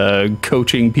fucking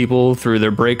coaching people through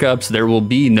their breakups, there will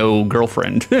be no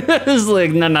girlfriend. It's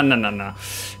like, no.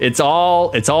 It's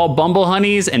all bumble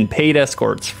honeys and paid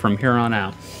escorts from here on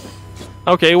out.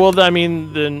 Okay, well, I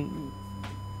mean, then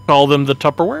call them the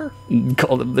Tupperware?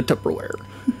 Call them the Tupperware.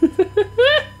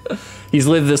 He's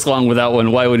lived this long without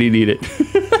one. Why would he need it?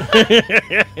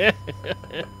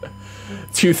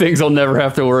 Two things I'll never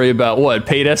have to worry about. What?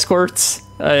 Paid escorts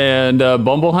and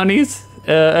bumble honeys?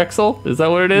 Axel? Is that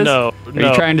what it is? No. Are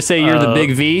you trying to say you're the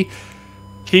big V?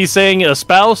 He's saying a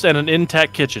spouse and an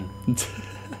intact kitchen.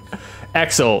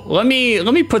 Axel, let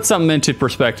me put something into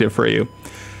perspective for you.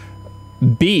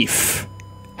 Beef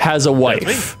has a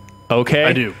wife. Okay?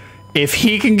 I do. If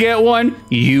he can get one,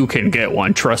 you can get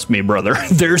one. Trust me, brother.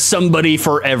 There's somebody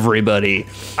for everybody.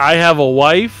 I have a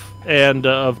wife and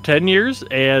of 10 years,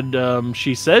 and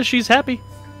she says she's happy.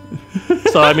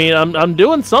 So I mean, I'm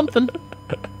doing something.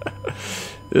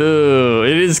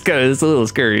 It's a little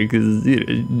scary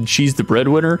because she's the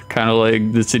breadwinner, kind of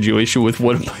like the situation with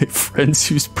one of my friends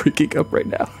who's breaking up right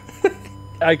now.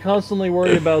 I constantly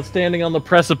worry about standing on the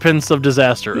precipice of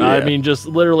disaster. Yeah. I mean, just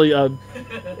literally,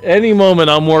 any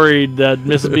moment I'm worried that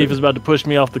Mrs. Beef is about to push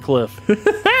me off the cliff.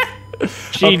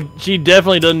 She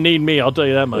definitely doesn't need me, I'll tell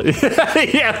you that much.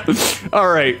 Yeah. All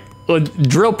right. Well,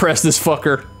 drill press this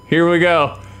fucker. Here we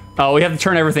go. Oh, we have to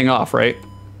turn everything off, right?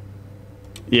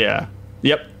 Yeah.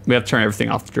 Yep. We have to turn everything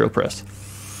off the drill press.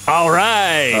 All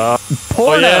right.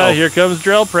 Porno. Oh, yeah, here comes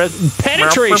drill press.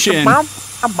 Penetration.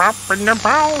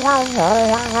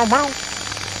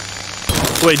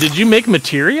 Wait, did you make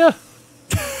materia?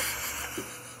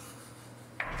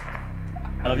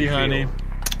 Love you, honey.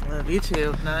 Love you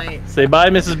too. Night. Say bye,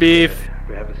 Mrs. Beef.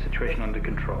 We have the situation under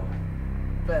control.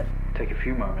 Bed. Take a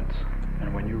few moments,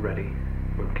 and when you're ready,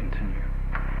 we'll continue.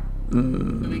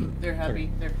 They're happy.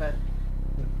 They're fed.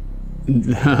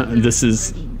 This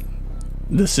is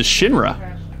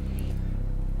Shinra.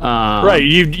 Right,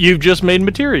 you've just made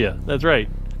materia. That's right.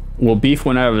 Well, Beef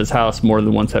went out of his house more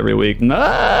than once every week.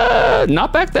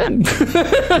 Not back then.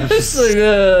 It's like,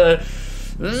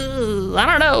 I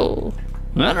don't know.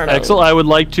 Axel, I would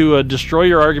like to destroy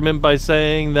your argument by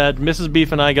saying that Mrs.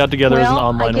 Beef and I got together as an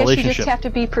online I guess relationship. you just have to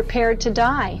be prepared to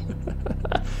die.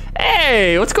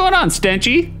 Hey, what's going on,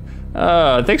 Stenchy?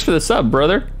 Thanks for the sub,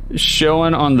 brother.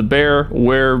 Showing on the bear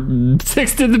where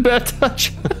Six did the bad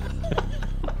touch.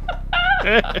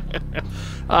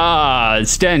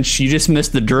 Stench, you just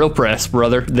missed the drill press,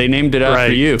 brother. They named it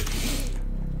after you.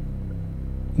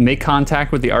 Make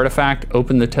contact with the artifact,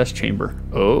 open the test chamber.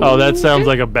 Oh, that sounds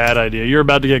like a bad idea. You're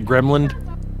about to get gremlined.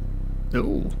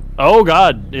 Oh. Oh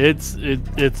God,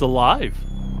 it's alive.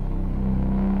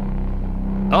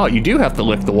 Oh, you do have to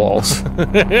lick the walls. Stay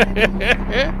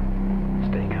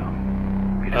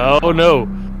calm. Oh no,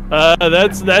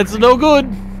 that's no good.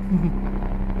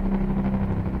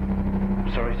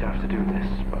 Sorry to have to do this,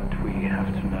 but we have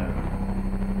to know.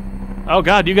 Oh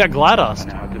God, you got GLaDOS. I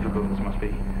know how difficult this must be,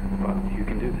 but you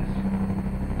can do this.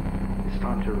 It's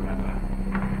time to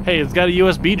remember. Hey, it's got a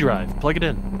USB drive. Plug it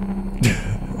in.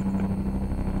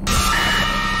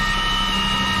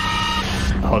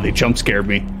 Oh, they jump scared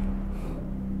me.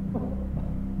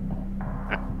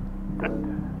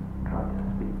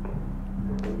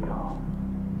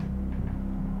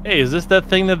 Hey, is this that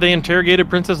thing that they interrogated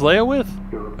Princess Leia with?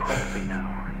 You're a prophecy now.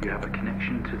 You have a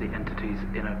connection to the entity's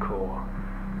inner core.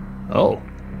 Oh.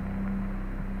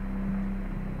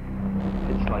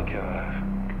 It's like a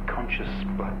conscious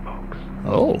black box.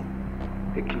 Oh.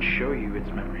 It can show you its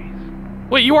memories.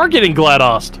 Wait, you are getting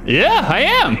GLaDOS'd. Yeah, I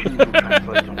am. It will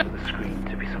translate onto the screen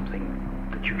to be something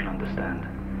that you can understand,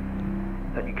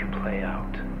 that you can play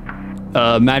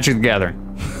out. Magic the Gathering.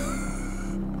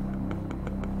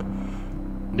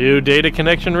 New data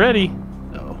connection ready.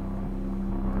 Oh.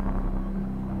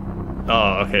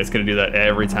 Oh, okay, it's gonna do that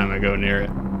every time I go near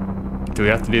it. Do we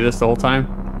have to do this the whole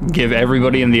time? Give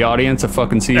everybody in the audience a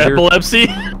fucking seizure? Epilepsy?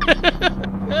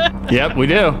 Yep, we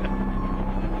do.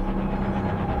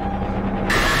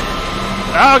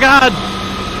 Oh God!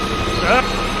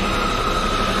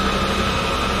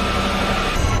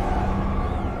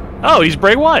 Oh, he's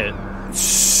Bray Wyatt.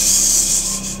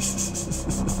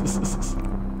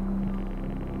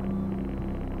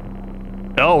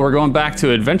 Oh, we're going back to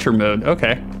adventure mode.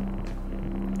 Okay.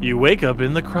 You wake up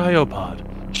in the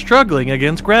cryopod, struggling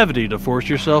against gravity to force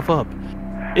yourself up.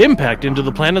 Impact into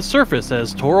the planet's surface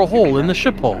has tore a hole in the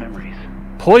ship hull.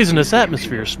 Poisonous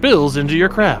atmosphere spills into your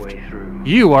craft.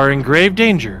 You are in grave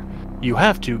danger. You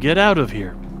have to get out of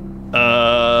here.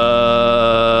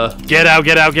 Get out,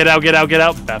 get out, get out, get out, get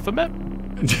out. Baphomet?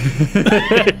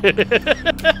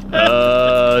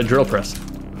 Drill press.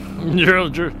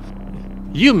 Drill.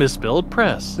 You misspelled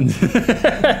press.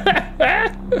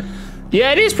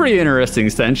 Yeah, it is pretty interesting,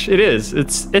 Stench. It is.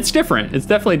 It's different. It's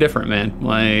definitely different, man.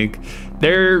 Like,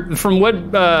 from what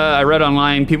I read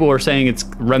online, people were saying it's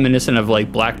reminiscent of like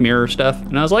Black Mirror stuff,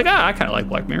 and I was like, I kind of like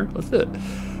Black Mirror. Let's do it.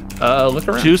 Look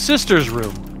around. Two Sisters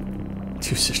room.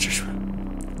 Two Sisters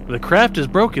room. The craft is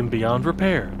broken beyond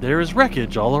repair. There is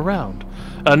wreckage all around.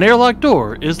 An airlock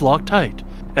door is locked tight,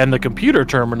 and the computer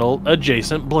terminal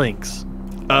adjacent blinks.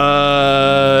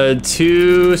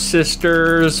 Two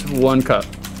sisters, one cup.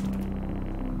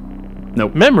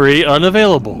 Nope. Memory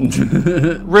unavailable.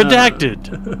 Redacted.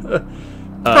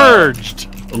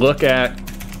 Purged. Look at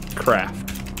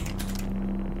craft.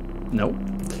 Nope.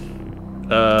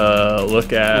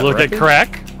 Look at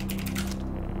crack.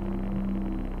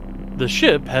 The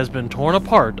ship has been torn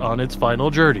apart on its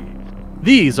final journey.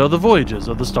 These are the voyages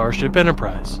of the Starship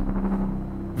Enterprise.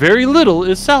 Very little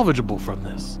is salvageable from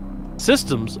this.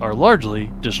 Systems are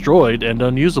largely destroyed and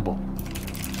unusable.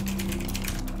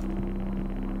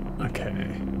 Okay,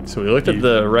 so we looked at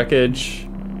the wreckage.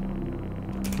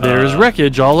 There is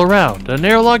wreckage all around. An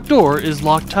airlock door is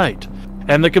locked tight,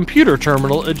 and the computer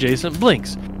terminal adjacent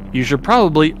blinks. You should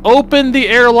probably open the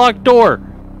airlock door.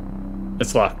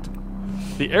 It's locked.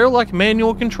 The airlock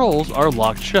manual controls are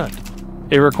locked shut.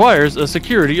 It requires a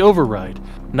security override.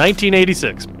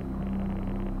 1986.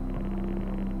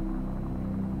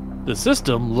 The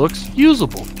system looks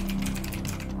usable.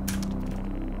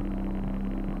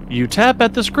 You tap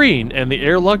at the screen and the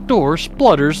airlock door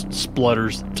splutters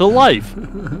to life,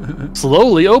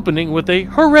 slowly opening with a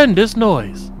horrendous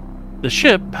noise. The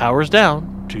ship powers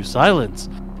down to silence,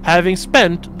 having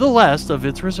spent the last of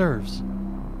its reserves.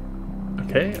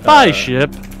 Okay. Bye,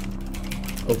 ship.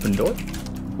 Open door.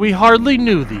 We hardly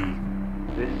knew thee.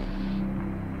 This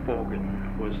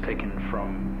organ was taken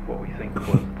from what we think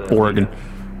was the Organ.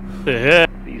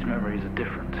 These memories are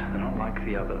different. They're not like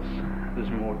the others.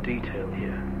 There's more detail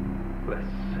here. Less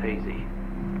hazy.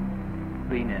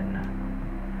 Lean in.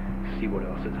 See what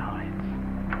else it hides.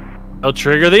 I'll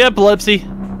trigger the epilepsy.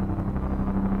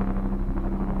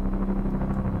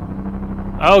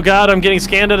 Oh god, I'm getting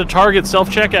scanned at a Target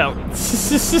self-checkout.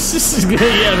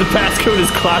 Yeah, the passcode is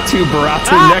Klaatu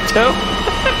Baratu Necto.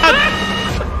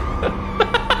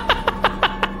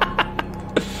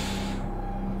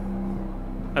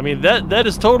 I mean, that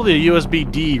is totally a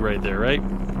USB-D right there, right?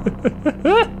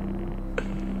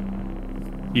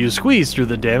 You squeeze through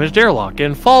the damaged airlock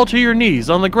and fall to your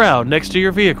knees on the ground next to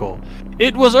your vehicle.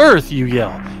 It was Earth, you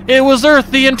yell. It was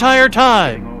Earth the entire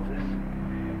time.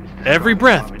 Every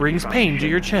breath brings pain to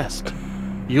your chest.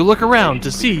 You look around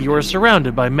to see you are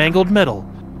surrounded by mangled metal.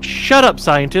 Shut up,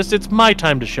 scientist, it's my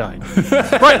time to shine.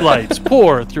 Bright lights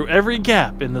pour through every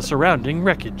gap in the surrounding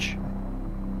wreckage.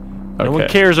 Okay. No one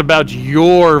cares about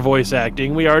your voice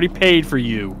acting. We already paid for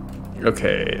you.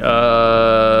 Okay,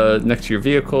 next to your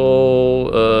vehicle,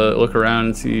 look around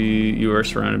and see you are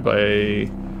surrounded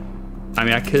by... I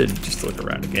mean, I could just look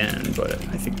around again, but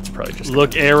I think it's probably just...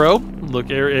 Look arrow. Look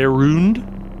around.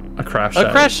 A crash site.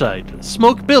 A crash site.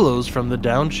 Smoke billows from the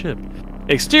downed ship.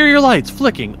 Exterior lights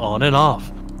flicking on and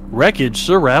off. Wreckage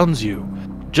surrounds you,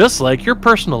 just like your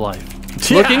personal life.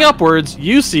 Yeah. Looking upwards,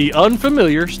 you see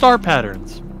unfamiliar star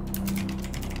patterns.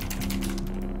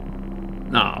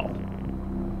 No.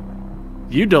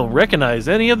 You don't recognize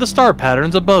any of the star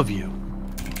patterns above you.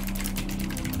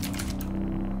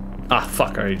 Ah,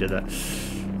 fuck, I already did that.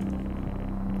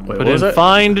 Wait, but in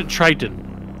Find Triton.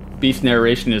 Beef's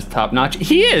narration is top notch.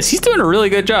 He is. He's doing a really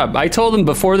good job. I told him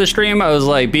before the stream, I was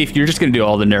like, Beef, you're just gonna do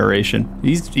all the narration.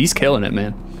 He's killing it,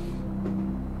 man.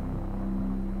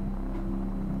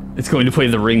 It's going to play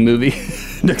the Ring movie.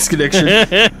 Next connection.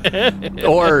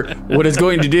 Or what it's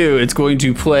going to do, it's going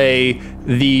to play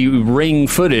the Ring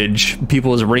footage,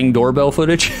 people's Ring doorbell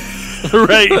footage.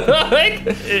 Right.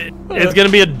 It's gonna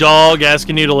be a dog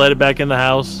asking you to let it back in the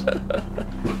house.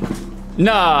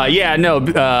 Nah, yeah, no,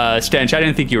 Stench, I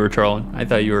didn't think you were trolling. I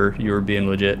thought you were being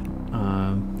legit.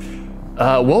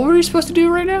 What were we supposed to do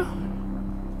right now?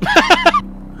 I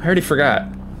already forgot.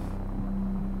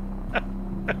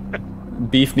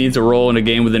 Beef needs a role in a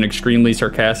game with an extremely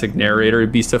sarcastic narrator.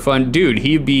 It'd be so fun. Dude,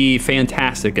 he'd be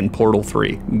fantastic in Portal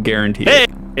 3. Guaranteed. Hey,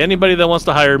 anybody that wants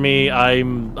to hire me, I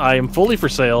am fully for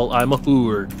sale. I'm a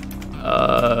hooer.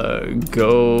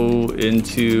 Go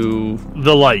into...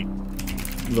 The light.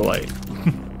 The light.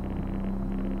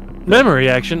 Memory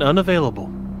action unavailable.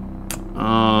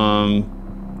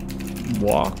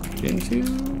 Walk into?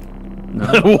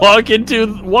 No. Walk into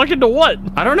what?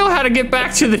 I don't know how to get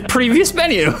back to the previous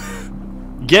menu.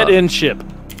 Get in ship.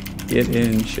 Get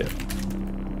in ship.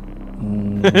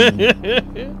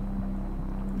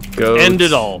 Go. End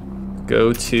it all.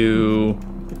 Go to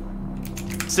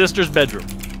sister's bedroom.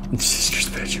 Sister's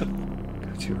bedroom. Go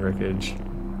to wreckage.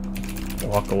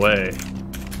 Walk away.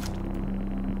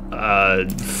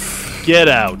 Get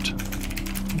out.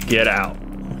 Get out.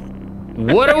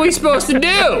 What are we supposed to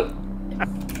do?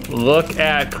 Look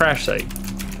at crash site.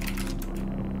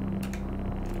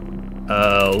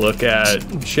 Look at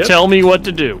ship. Tell me what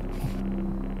to do.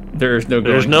 There's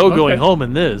no going home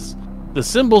in this. The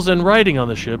symbols and writing on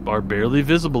the ship are barely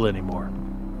visible anymore.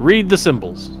 Read the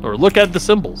symbols, or look at the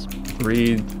symbols.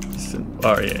 Read.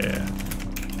 Oh yeah.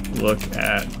 Look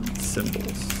at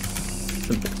symbols.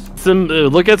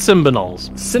 Look at symbiols.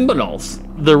 Symbiols.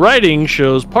 The writing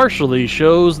partially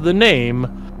shows the name.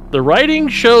 The writing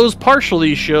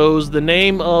partially shows the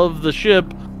name of the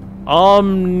ship,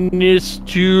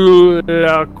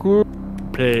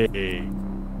 Omnistulacupe.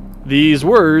 These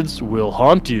words will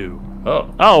haunt you. Oh,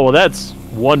 well, that's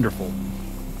wonderful.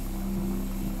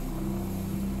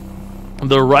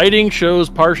 The writing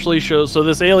partially shows. So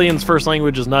this alien's first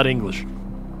language is not English.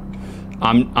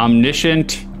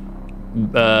 Omniscient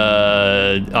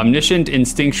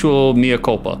instinctual mea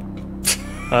culpa.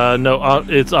 No,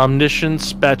 it's omniscient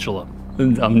spatula.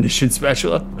 Omniscient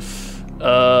spatula.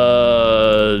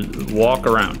 Walk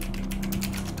around.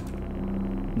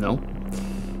 No.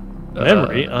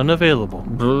 Memory unavailable.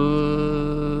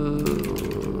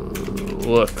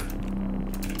 Look.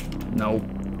 No.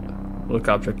 Look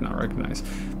object not recognized.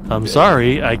 I'm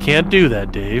sorry, I can't do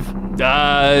that, Dave.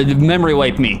 Memory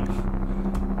wipe me.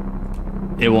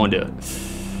 It won't do it.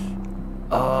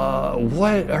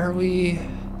 What are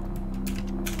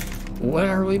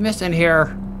we missing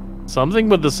here? Something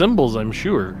with the symbols, I'm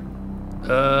sure.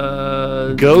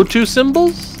 Go to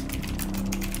symbols?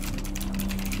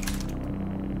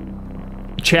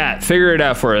 Chat, figure it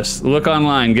out for us. Look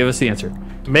online, give us the answer.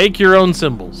 Make your own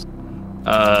symbols.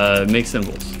 Make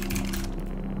symbols.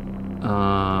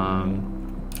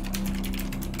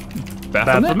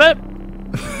 Baphomet?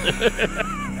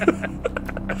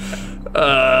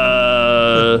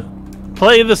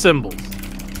 Play the symbols.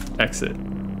 Exit.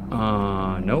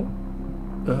 Nope.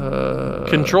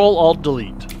 Control Alt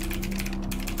Delete.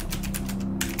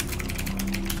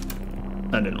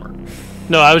 That didn't work.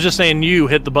 No, I was just saying you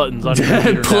hit the buttons on your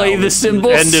computer. Play now. the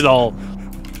symbols. End it all.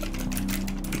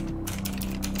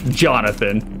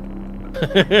 Jonathan.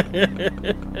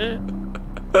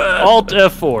 Alt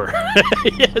F4.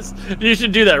 Yes, you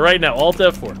should do that right now. Alt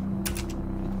F4.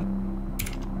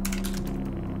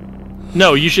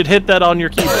 No, you should hit that on your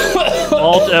keyboard.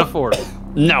 Alt F4.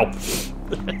 No.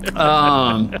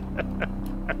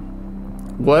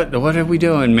 What are we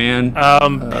doing, man?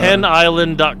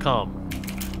 Penisland.com.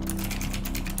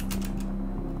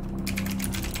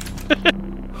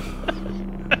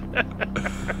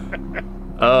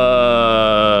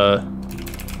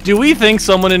 Do we think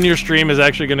someone in your stream is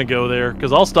actually going to go there?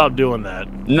 Because I'll stop doing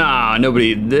that. Nah,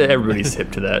 everybody's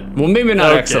hip to that. Well, maybe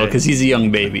not Okay. Exo, because he's a young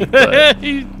baby. But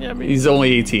Yeah, I mean, he's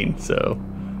only 18, so.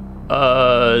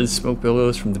 Smoke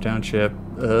billows from the township.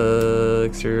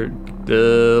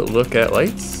 Look at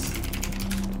lights.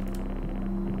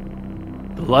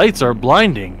 the lights are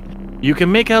blinding. You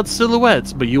can make out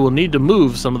silhouettes, but you will need to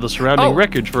move some of the surrounding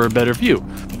wreckage for a better view.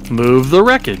 Move the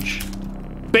wreckage.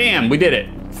 Bam, we did it.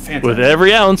 Fantastic. With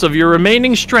every ounce of your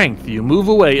remaining strength, you move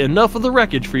away enough of the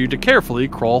wreckage for you to carefully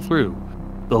crawl through.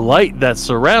 The lights that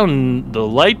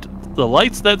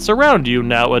surround you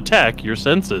now attack your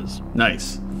senses.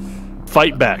 Nice.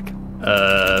 Fight back.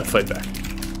 Fight back.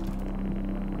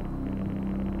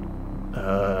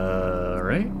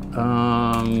 Right.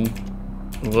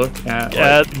 Look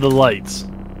at the lights.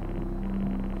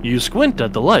 You squint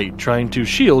at the light, trying to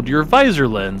shield your visor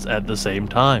lens at the same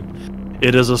time.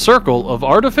 It is a circle of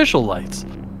artificial lights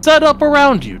set up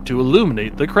around you to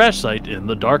illuminate the crash site in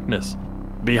the darkness.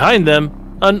 Behind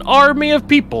them, an army of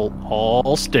people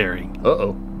all staring.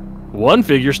 Uh-oh. One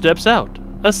figure steps out,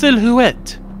 a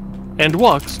silhouette, and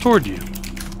walks toward you.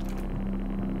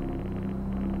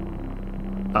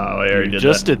 Oh, I already did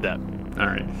Just that. did that. All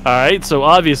right. All right, so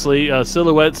obviously,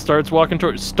 silhouette starts walking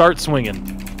towards. Start swinging.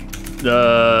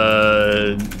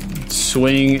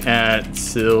 Swing at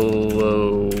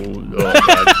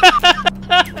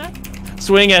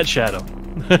Swing at shadow.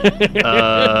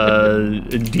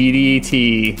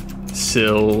 DDT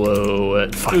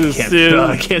silhouette. Fuck,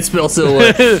 I can't spell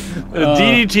silhouette.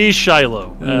 DDT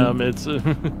Shiloh. It's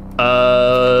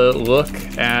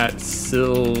look at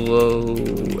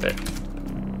silhouette.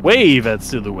 wave at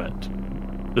silhouette.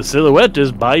 The silhouette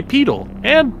is bipedal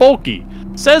and bulky.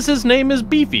 Says his name is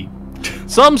Beefy.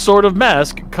 Some sort of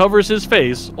mask covers his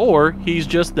face, or he's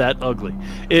just that ugly.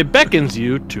 It beckons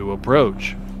you to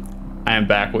approach. I am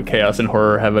back with Chaos and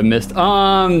Horror. Have I missed?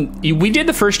 We did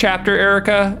the first chapter,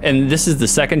 Erica, and this is the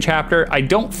second chapter. I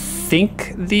don't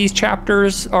think these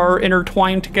chapters are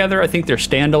intertwined together. I think they're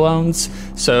standalones.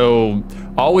 So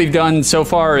all we've done so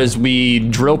far is we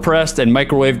drill pressed and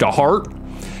microwaved a heart,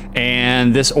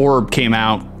 and this orb came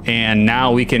out, and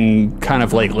now we can kind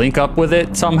of like link up with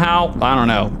it somehow. I don't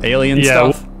know, alien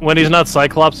stuff. When he's not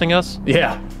cyclopsing us.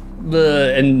 Yeah.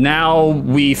 And now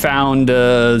we found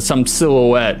some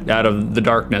silhouette out of the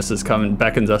darkness is coming,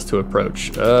 beckons us to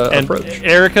approach.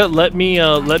 Erica, let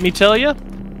me tell you,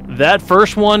 that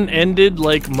first one ended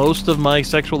like most of my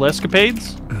sexual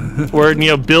escapades, where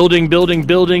building.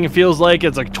 It feels like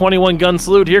it's like 21 gun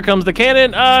salute. Here comes the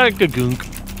cannon. Gagunk.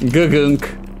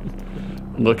 Gagunk.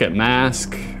 Look at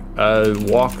mask.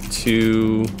 Walk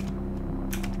to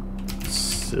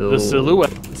the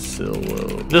silhouette.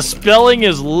 Silhouette. The spelling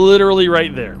is literally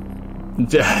right there.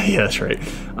 Yeah, that's right.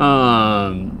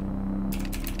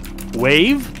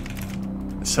 Wave?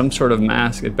 Some sort of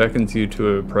mask. It beckons you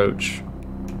to approach.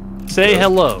 Say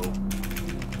hello.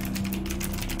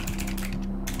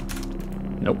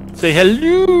 Nope. Say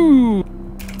hello.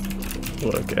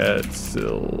 Look at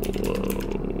silhouette.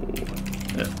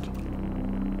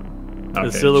 Okay,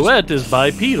 The silhouette is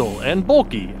bipedal and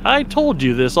bulky. I told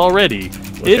you this already.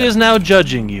 It is now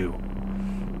judging you.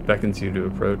 Beckons you to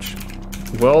approach.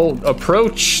 Well,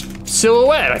 approach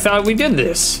silhouette. I thought we did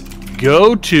this.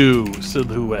 Go to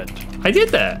silhouette. I did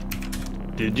that.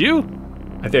 Did you?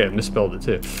 I think I misspelled it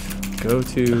too. Go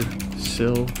to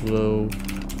silhouette.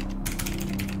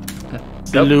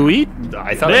 Silhouette?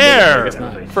 I thought there! I did. I guess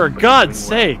not. For God's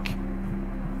sake.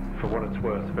 For what it's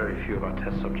worth, very few of our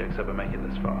test subjects ever make it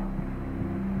this far.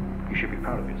 You should be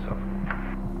proud of yourself.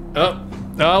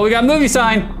 Oh, we got movie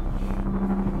sign.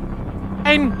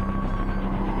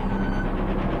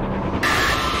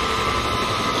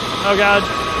 Oh god.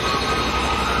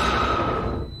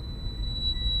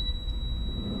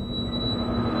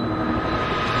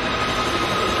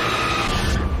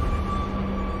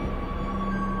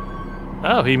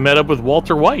 Oh, he met up with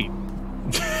Walter White.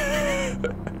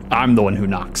 I'm the one who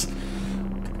knocks.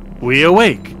 We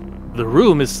awake. The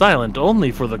room is silent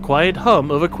only for the quiet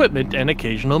hum of equipment and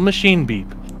occasional machine beep.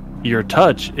 Your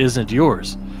touch isn't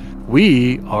yours.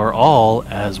 We are all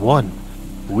as one.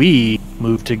 We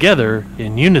move together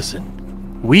in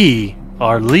unison. We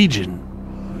are Legion.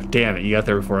 Damn it, you got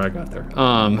there before I got there.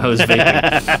 I was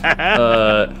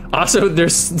vaping. Also,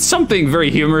 there's something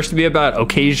very humorous to me about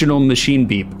occasional machine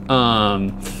beep. We're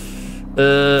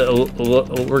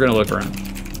gonna look around.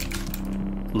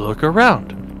 Look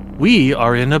around. We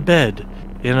are in a bed,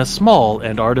 in a small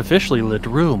and artificially lit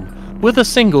room, with a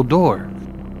single door.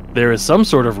 There is some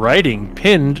sort of writing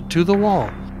pinned to the wall.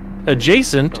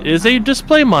 Adjacent is a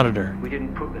display monitor,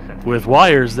 with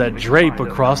wires that drape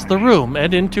across the room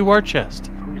and into our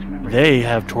chest. They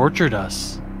have tortured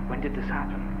us. When did this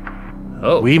happen?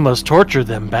 Oh. We must torture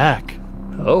them back.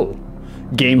 Oh.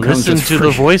 Game comes Listen with to free,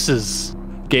 the voices.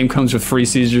 Game comes with free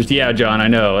seizures. Yeah, John, I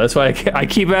know. That's why I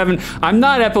keep having... I'm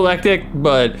not epileptic,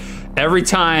 but every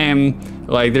time,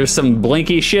 like, there's some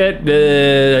blinky shit,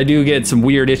 I do get some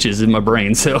weird itches in my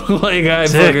brain. So, like, I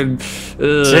fucking...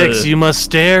 Six, you must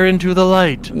stare into the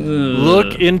light.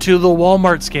 Look into the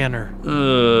Walmart scanner.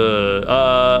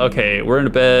 Okay, we're in a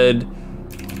bed.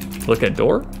 Look at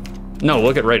door? No,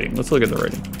 look at writing. Let's look at the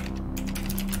writing.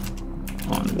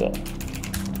 On wall.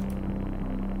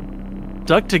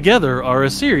 Stuck together are a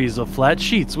series of flat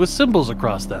sheets with symbols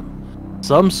across them.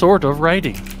 Some sort of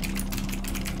writing.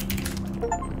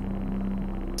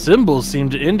 Symbols seem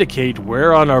to indicate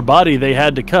where on our body they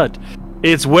had to cut.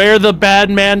 It's where the bad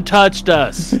man touched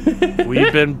us.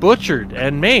 We've been butchered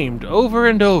and maimed over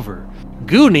and over.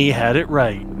 Goonie had it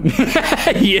right.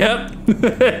 Yep.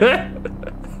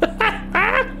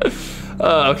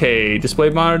 Okay,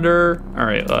 display monitor. All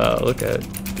right, look at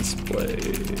display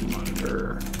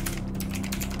monitor.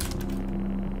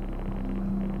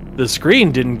 The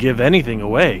screen didn't give anything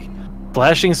away.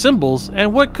 Flashing symbols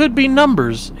and what could be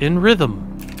numbers in rhythm.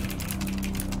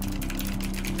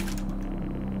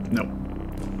 No.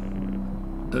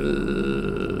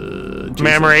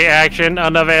 Memory action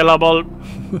unavailable.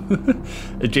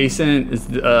 Adjacent is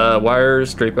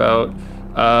wires, drape out,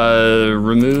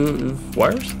 remove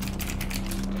wires.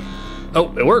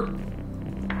 Oh, it worked.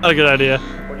 Not a good idea.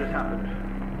 What just happened?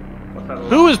 What's that all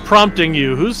Who is prompting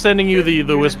you? Who's sending you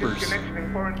the whispers?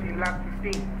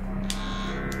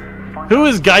 Who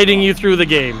is guiding you through the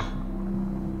game?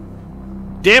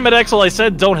 Damn it, Axel, I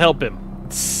said don't help him.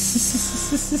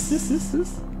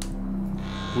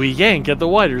 We yank at the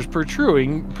wires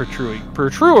protruding from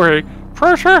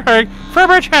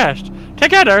our chest.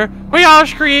 Together, we all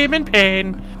scream in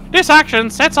pain. This action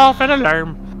sets off an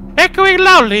alarm, echoing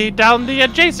loudly down the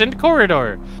adjacent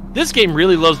corridor. This game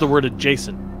really loves the word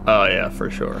adjacent. Oh yeah,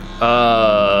 for sure.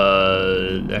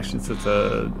 Actually, it's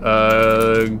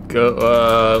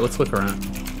let's look around.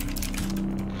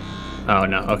 Oh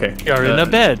no, okay. We are in a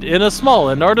bed, in a small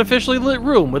and artificially lit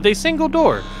room with a single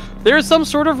door. There is some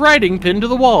sort of writing pinned to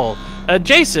the wall.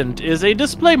 Adjacent is a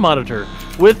display monitor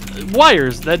with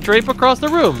wires that drape across the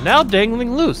room, now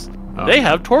dangling loose. Oh. They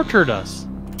have tortured us.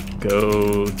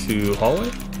 Go to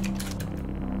hallway.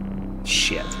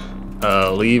 Shit.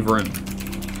 Leave room.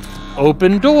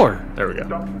 Open door. There we go.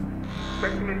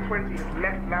 Specimen 20 has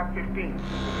left lab 15.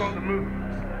 It's on the move.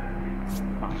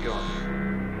 My God.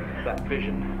 That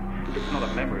vision. It's not a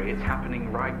memory, it's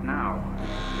happening right now.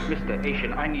 Mr.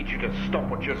 Asian, I need you to stop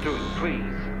what you're doing, please.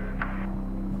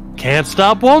 Can't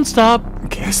stop, won't stop.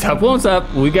 Can't stop, won't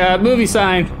stop. We got movie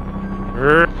sign.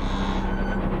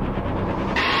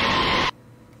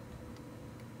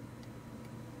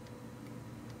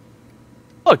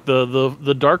 Look,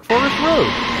 the Dark Forest Road.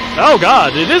 Oh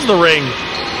God, it is the ring.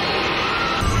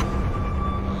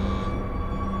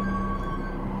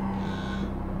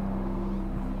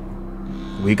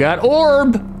 We got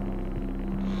orb.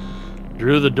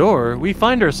 Through the door, we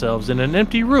find ourselves in an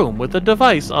empty room with a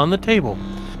device on the table.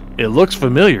 It looks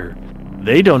familiar.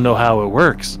 They don't know how it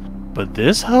works, but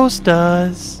this host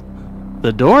does.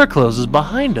 The door closes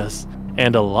behind us,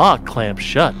 and a lock clamps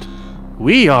shut.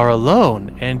 We are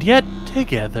alone, and yet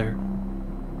together.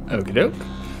 Okie doke.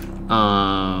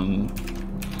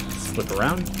 Let's look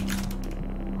around.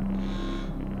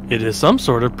 It is some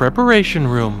sort of preparation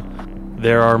room.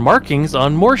 There are markings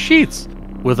on more sheets,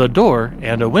 with a door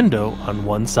and a window on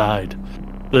one side.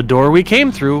 The door we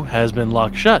came through has been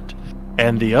locked shut,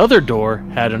 and the other door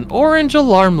had an orange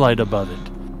alarm light above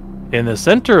it. In the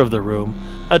center of the room,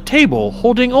 a table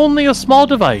holding only a small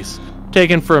device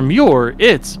taken from your,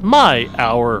 its, my,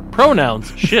 our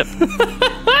pronouns ship.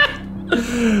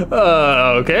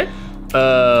 Okay.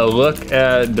 Look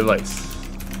at device.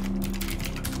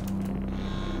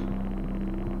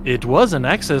 It was an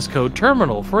access code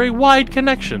terminal for a wide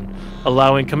connection,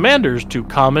 allowing commanders to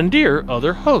commandeer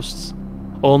other hosts.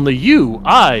 Only you,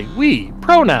 I, we,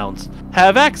 pronouns,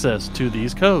 have access to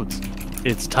these codes.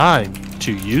 It's time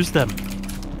to use them.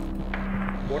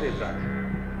 What is that?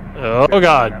 Oh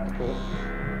god.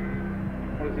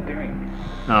 What is it doing?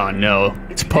 Oh no,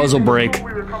 it's puzzle break.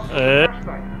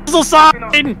 Puzzle sign!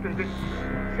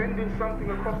 Sending something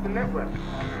across the network.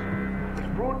 It's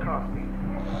broadcasting.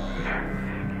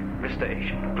 Mr.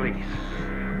 Asian, please.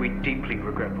 We deeply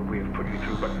regret what we have put you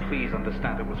through, but please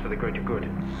understand it was for the greater good.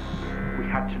 We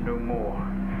had to know more.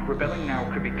 Rebelling now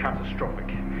could be catastrophic.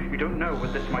 You don't know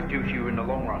what this might do to you in the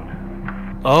long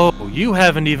run. Oh, you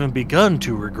haven't even begun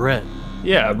to regret.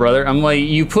 Yeah, brother. I'm like,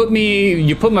 you put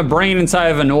my brain inside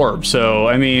of an orb, so,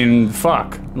 I mean,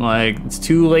 fuck. Like, it's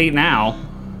too late now.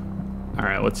 All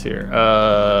right, what's here?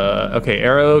 Okay,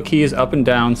 arrow keys up and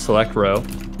down, select row.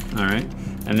 All right,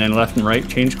 and then left and right,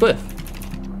 change glyph.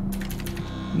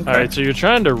 Okay. All right, so you're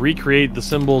trying to recreate the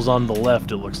symbols on the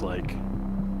left, it looks like.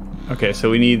 Okay,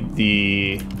 so we need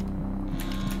the...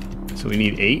 So we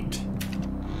need 8.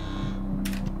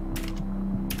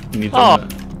 We need Oh,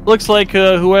 looks like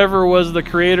whoever was the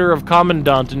creator of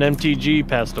Commandant and MTG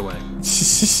passed away.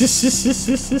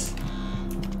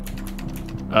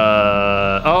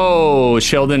 Oh,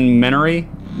 Sheldon Menery?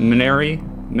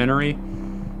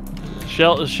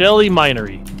 Shelly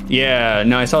Minery. Yeah,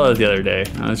 no, I saw that the other day.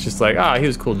 I was just like, he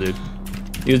was a cool dude.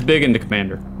 He was big into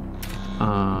Commander.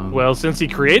 Well, since he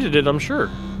created it, I'm sure.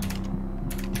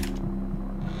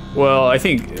 Well, I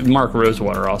think Mark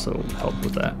Rosewater also helped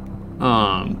with that.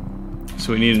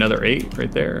 So we need another 8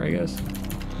 right there, I guess.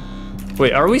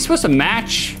 Wait, are we supposed to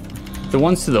match the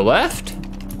ones to the left,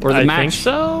 or I think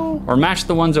so. or match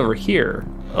the ones over here?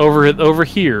 Over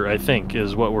here, I think,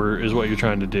 is what you're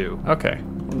trying to do. Okay,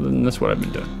 well, then that's what I've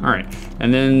been doing. All right,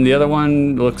 and then the other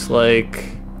one looks like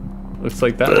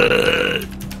that one.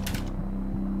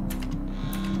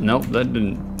 Nope, that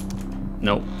didn't.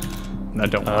 Nope,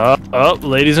 that don't work.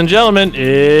 Ladies and gentlemen,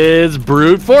 it's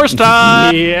brute force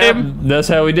time. Yeah, that's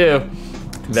how we do.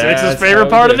 Six's favorite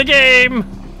part of the game.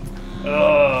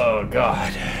 Oh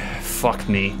God, fuck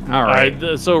me. All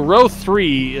right. So row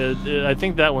 3, I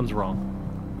think that one's wrong.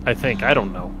 I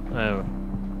don't know.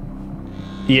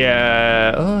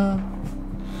 Yeah.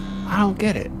 I don't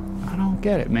get it.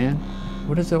 Man.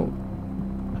 What is it?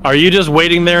 Are you just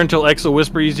waiting there until Exo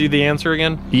whispers you the answer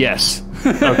again? Yes.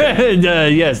 Okay.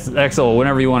 Yes, Exo.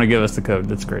 Whenever you want to give us the code,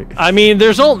 that's great. I mean,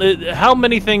 there's only how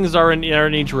many things are in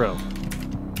each row?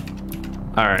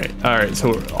 All right. So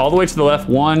we're all the way to the left.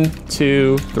 1,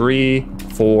 2, 3,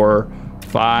 4,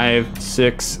 5,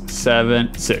 6,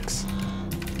 7, 6.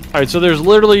 All right. So there's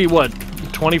literally what,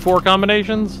 24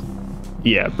 combinations?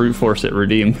 Yeah. Brute force it.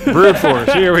 Redeem. Brute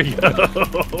force. Here we go.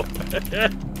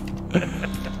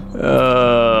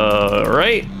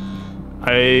 Right.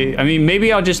 I mean,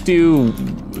 maybe I'll just do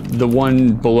the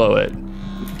one below it,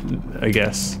 I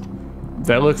guess.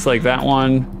 That looks like that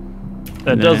one.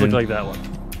 That does look like that one.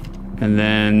 And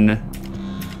then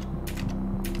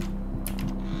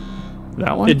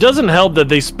that one? It doesn't help that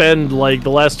they spend like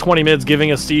the last 20 minutes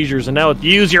giving us seizures, and now it's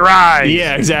use your eyes.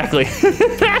 Yeah, exactly.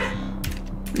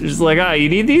 Just like, you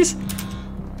need these?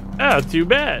 Too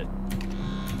bad.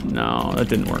 No, that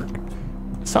didn't work.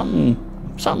 Something.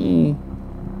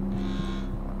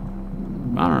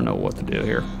 I don't know what to do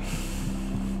here.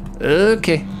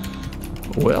 Okay.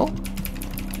 Well.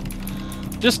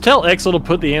 Just tell Exo to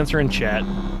put the answer in chat.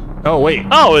 Oh, wait.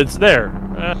 Oh, it's there.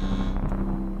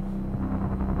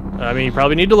 I mean, you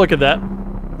probably need to look at that.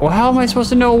 Well, how am I supposed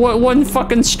to know what one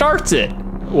fucking starts it?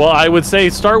 Well, I would say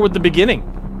start with the beginning.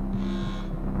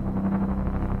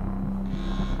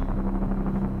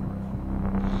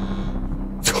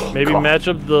 Maybe match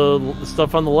up the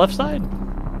stuff on the left side?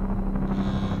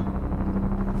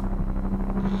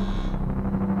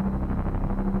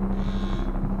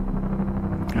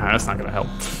 That's not gonna help.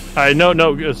 Alright,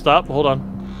 no, stop, hold on.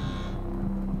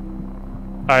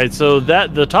 Alright, so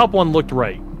the top one looked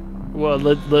right. Well,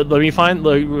 let me find,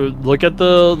 look at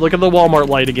the Walmart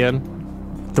light again.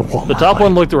 The top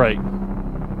one looked right.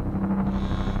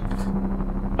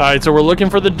 Alright, so we're looking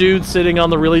for the dude sitting on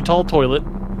the really tall toilet.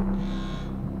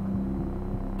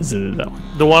 Is it that one?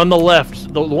 The one on the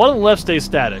left. The one on the left stays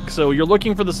static. So you're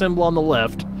looking for the symbol on the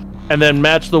left, and then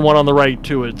match the one on the right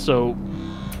to it. So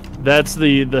that's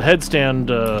the headstand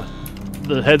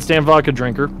vodka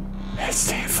drinker.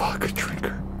 Headstand vodka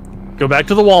drinker. Go back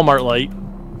to the Walmart light.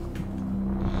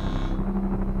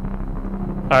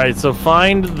 Alright, so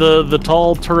find the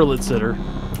tall turlet sitter.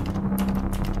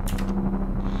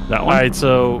 That one? Alright,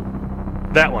 so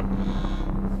that one.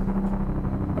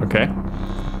 Okay.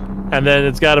 And then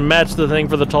it's got to match the thing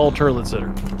for the tall turlet sitter.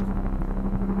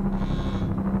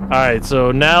 Alright,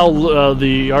 so now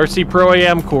the RC Pro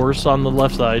AM course on the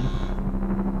left side.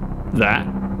 That.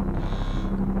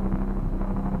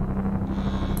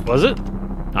 Was it?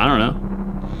 I don't know.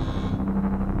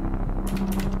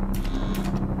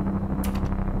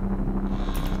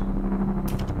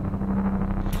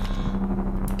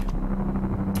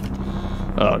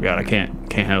 Oh god, I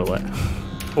can't handle it.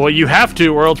 Well, you have to,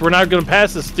 or else we're not going to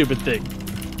pass this stupid thing.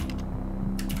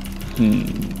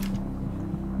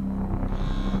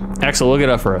 Axel, look it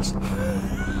up for us.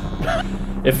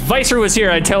 If Vicer was here,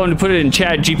 I'd tell him to put it in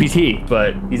Chat GPT,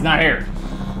 but he's not here.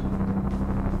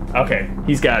 Okay,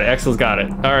 he's got it. Axel's got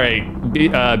it. All right,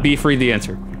 Beef, read the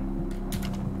answer.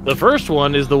 The first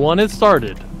one is the one it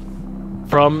started.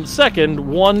 From second,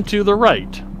 one to the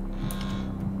right.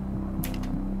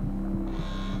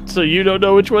 So you don't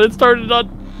know which one it started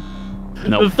on?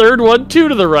 Nope. The third one, 2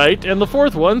 to the right, and the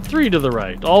fourth one, 3 to the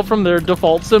right. All from their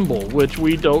default symbol, which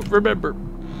we don't remember.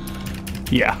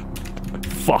 Yeah.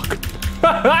 Fuck.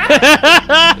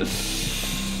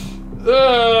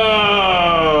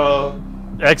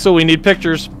 Axel, we need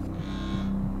pictures.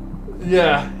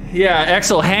 Yeah,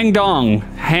 Axel, hang dong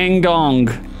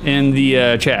in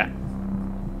the chat.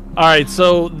 All right,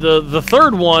 so the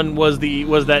third one was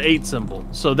that 8 symbol.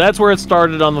 So that's where it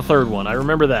started on the third one. I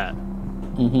remember that.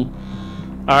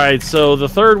 Mm-hmm. All right, so the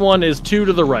third one is 2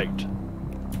 to the right.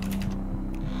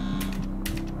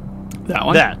 That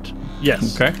one? That.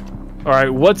 Yes. Okay. All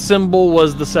right, what symbol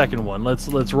was the second one?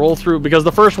 Let's roll through because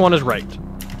the first one is right.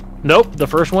 Nope, the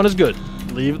first one is good.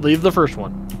 Leave the first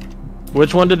one.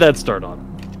 Which one did that start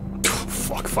on?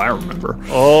 Fuck if I remember.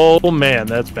 Oh man,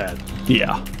 that's bad.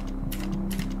 Yeah.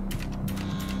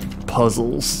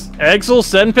 Puzzles. Axel,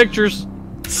 send pictures.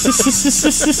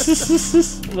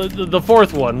 The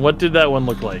fourth one, what did that one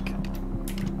look like?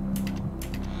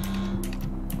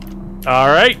 All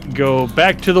right, go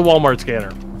back to the Walmart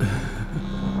scanner.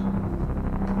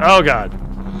 Oh god.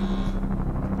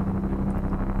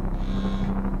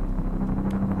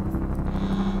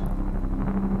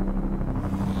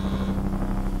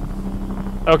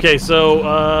 Okay,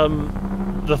 so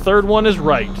the third one is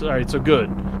right. All right, so good.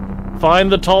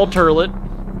 Find the tall turlet.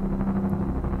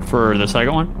 For the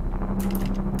second one?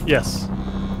 Yes.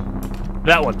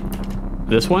 That one.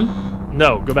 This one?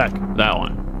 No, go back. That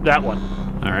one. That one.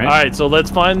 All right. All right, so let's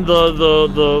find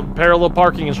the parallel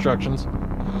parking instructions.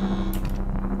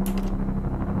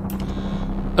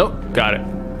 Oh, got it.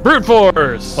 Brute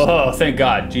force. Oh, thank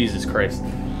God. Jesus Christ.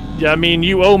 Yeah, I mean,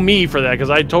 you owe me for that because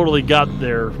I totally got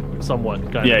there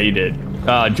somewhat. Yeah, you did.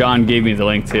 John gave me the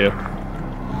link too.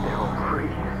 They're all free.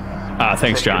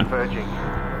 Thanks, John. Converging.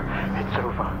 It's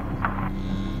over.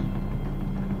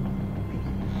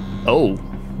 Oh,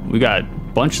 we got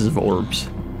bunches of orbs.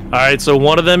 All right, so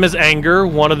one of them is anger,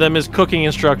 one of them is cooking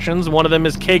instructions, one of them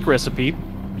is cake recipe.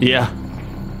 Yeah.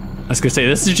 I was gonna say,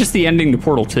 this is just the ending to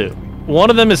Portal 2. One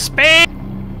of them is space.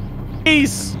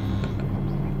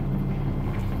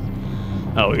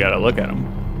 Oh, we gotta look at them.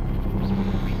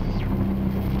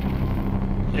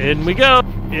 In we go.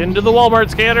 Into the Walmart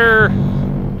scanner.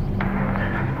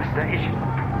 Mr. Asian,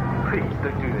 please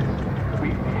don't do this.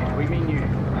 We mean you.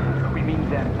 We mean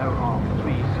them no harm.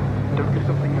 Please, don't do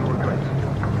something you'll regret.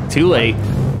 Too late.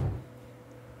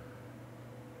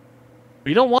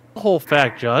 We don't want the whole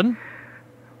fact, John.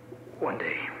 One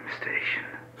day, Mr. Asian,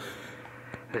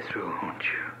 this will haunt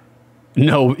you.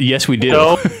 No, yes we do.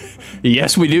 No.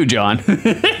 Yes we do, John.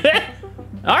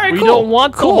 All right, We cool. don't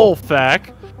want Cool. the whole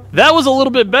fact. That was a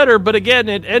little bit better, but again,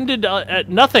 it ended at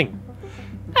nothing.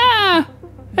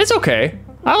 It's okay.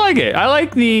 I like it. I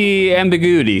like the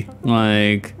ambiguity.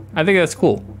 Like, I think that's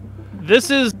cool.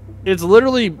 It's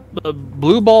literally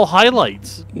blue ball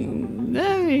highlights. I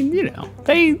mean, you know,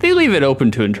 they leave it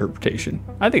open to interpretation.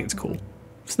 I think it's cool.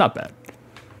 It's not bad.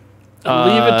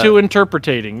 Leave it to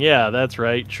interpreting. Yeah, that's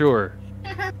right. Sure.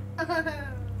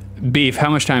 Beef, how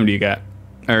much time do you got?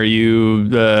 Are you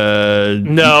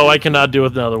No, I cannot do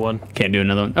another one. Can't do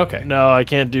another one. Okay. No, I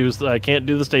can't do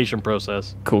the station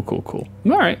process. Cool.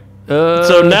 All right.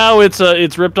 So now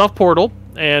it's ripped off Portal,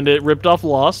 and it ripped off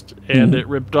Lost, and it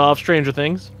ripped off Stranger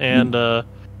Things, and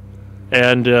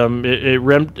it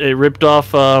ripped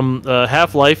off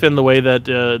Half-Life in the way that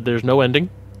there's no ending,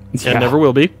 Yeah. and never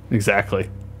will be. Exactly.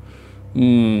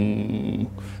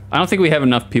 I don't think we have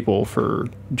enough people for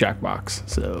Jackbox,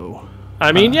 so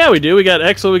I mean, yeah, we do. We got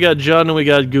Exo, we got Jun, and we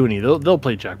got Goonie. They'll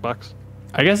play Jackbox.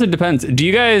 I guess it depends. Do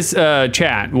you guys,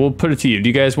 chat, we'll put it to you. Do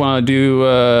you guys want to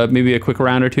do maybe a quick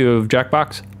round or two of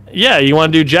Jackbox? Yeah, you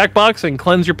want to do Jackbox and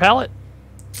cleanse your palate?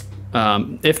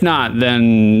 If not,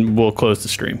 then we'll close the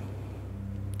stream.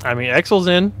 I mean, Exo's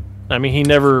in. I mean, he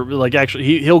never, like,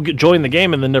 actually, he'll join the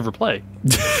game and then never play.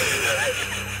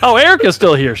 Oh, Erica's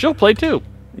still here. She'll play too.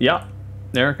 Yeah.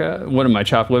 Erica, what am I,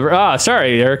 chopped liver? Ah,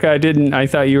 sorry, Erica, I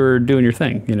thought you were doing your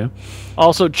thing, you know?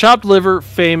 Also, chopped liver,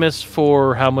 famous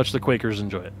for how much the Quakers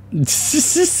enjoy it.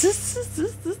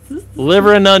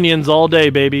 Liver and onions all day,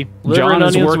 baby. Liver and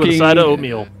onions with a side of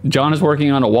oatmeal. John is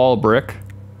working on a wall of brick.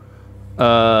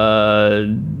 Allow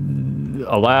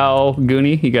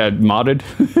Goonie, he got modded.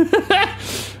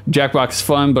 Jackbox is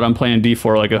fun, but I'm playing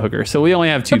D4 like a hooker. So we only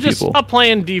have two people. Stop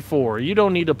playing D4. You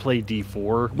don't need to play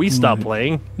D4. We stop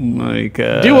playing. Like,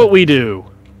 do what we do.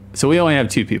 So we only have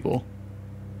two people.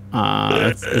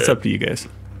 It's up to you guys.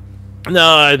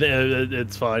 No,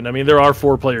 it's fine. I mean, there are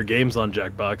 4-player games on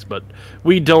Jackbox, but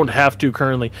we don't have to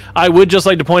currently. I would just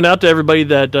like to point out to everybody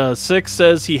that Six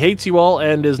says he hates you all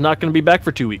and is not going to be back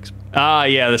for 2 weeks.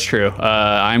 Yeah, that's true.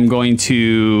 We're going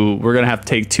to have to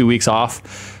take 2 weeks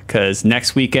off because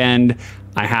next weekend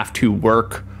I have to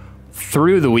work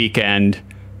through the weekend.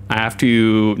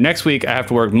 Next week I have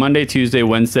to work Monday, Tuesday,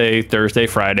 Wednesday, Thursday,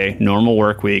 Friday, normal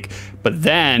work week. But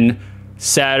then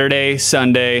Saturday,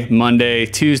 Sunday, Monday,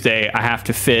 Tuesday, I have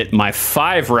to fit my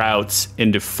 5 routes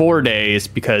into 4 days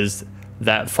because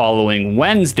that following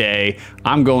Wednesday,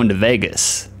 I'm going to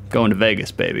Vegas. Going to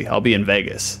Vegas, baby. I'll be in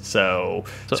Vegas. So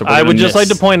I would just like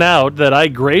to point out that I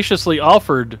graciously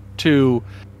offered to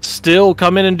still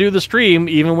come in and do the stream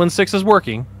even when Six is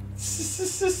working.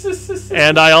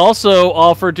 And I also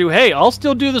offered to, hey, I'll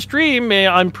still do the stream.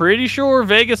 I'm pretty sure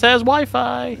Vegas has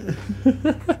Wi-Fi.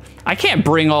 I can't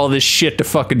bring all this shit to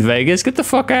fucking Vegas. Get the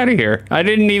fuck out of here. I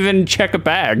didn't even check a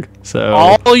bag. So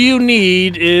all you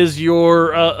need is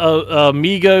your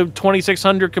Amiga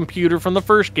 2600 computer from the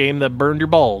first game that burned your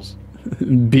balls.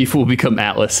 Beef will become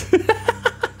Atlas.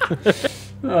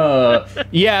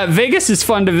 Yeah, Vegas is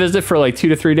fun to visit for like 2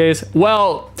 to 3 days.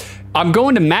 Well, I'm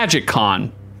going to Magic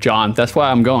Con, John. That's why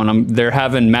I'm going. They're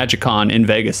having Magic Con in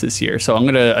Vegas this year. So I'm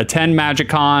going to attend Magic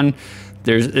Con.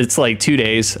 It's like 2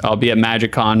 days. I'll be at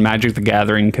Magic Con, Magic the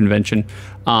Gathering convention.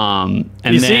 And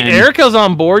you see, Erica's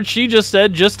on board. She just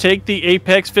said, just take the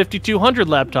Apex 5200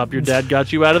 laptop your dad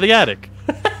got you out of the attic.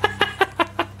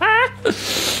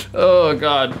 Oh,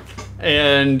 God.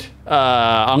 And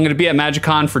I'm going to be at Magic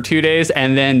Con for 2 days.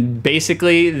 And then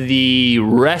basically the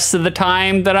rest of the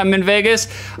time that I'm in Vegas,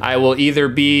 I will either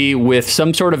be with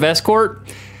some sort of escort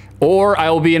or I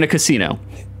will be in a casino.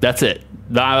 That's it.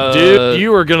 Dude,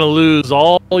 you are gonna lose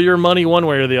all your money one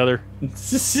way or the other.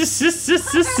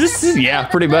 Yeah,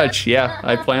 pretty much. Yeah,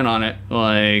 I plan on it.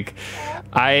 Like,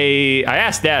 I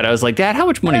asked Dad. I was like, Dad, how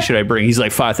much money should I bring? He's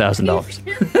like, $5,000.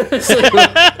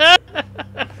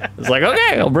 I was like,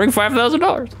 okay, I'll bring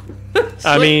 $5,000.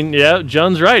 I mean, yeah,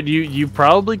 John's right. You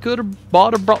probably could have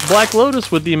bought a Black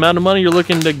Lotus with the amount of money you're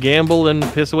looking to gamble and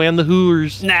piss away on the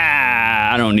Hoors. Nah,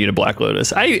 I don't need a Black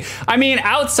Lotus. I mean,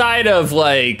 outside of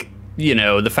like, you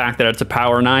know, the fact that it's a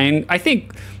Power 9, I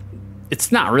think it's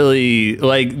not really,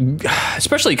 like,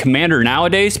 especially Commander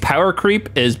nowadays, power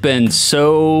creep has been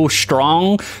so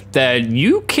strong that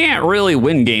you can't really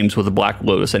win games with a Black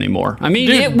Lotus anymore. I mean,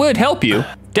 it would help you,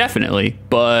 definitely,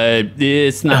 but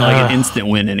it's not like an instant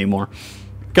win anymore.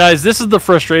 Guys, this is the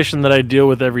frustration that I deal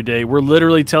with every day. We're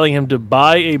literally telling him to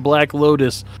buy a Black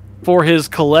Lotus for his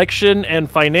collection and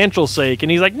financial sake,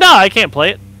 and he's like, nah, I can't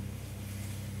play it.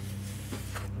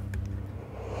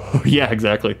 Yeah,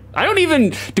 exactly. I don't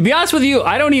even, to be honest with you,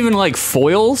 I don't even like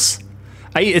foils.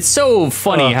 It's so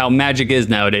funny how Magic is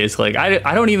nowadays. Like,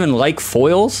 I don't even like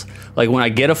foils. Like, when I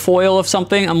get a foil of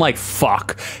something, I'm like,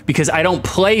 fuck. Because I don't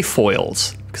play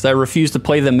foils. Because I refuse to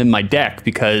play them in my deck.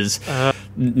 Because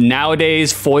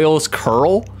nowadays, foils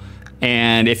curl.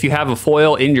 And if you have a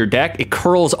foil in your deck, it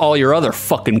curls all your other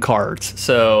fucking cards.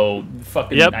 So,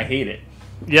 fucking, I hate it.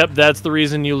 Yep, that's the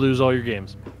reason you lose all your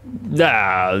games.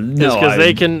 No, because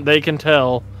they can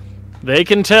tell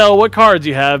what cards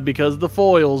you have because the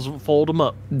foils fold them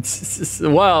up.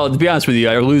 Well, to be honest with you,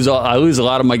 I lose a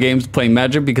lot of my games playing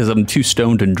Magic because I'm too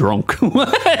stoned and drunk.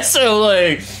 So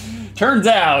like, turns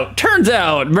out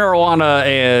marijuana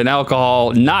and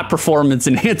alcohol not performance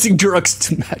enhancing drugs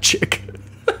to Magic.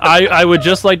 I would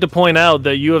just like to point out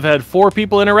that you have had 4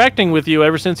 people interacting with you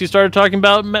ever since you started talking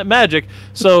about Magic.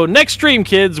 So next stream,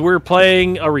 kids, we're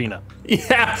playing Arena.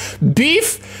 Yeah,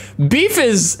 Beef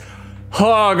is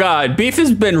Oh God, Beef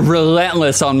has been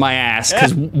relentless on my ass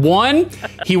because one,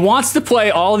 he wants to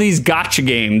play all these gotcha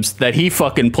games that he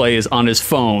fucking plays on his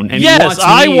phone, and yes,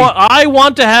 he wants I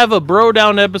want to have a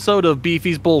BroDown episode of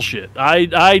Beefy's bullshit.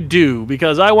 I do,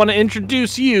 because I want to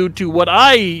introduce you to what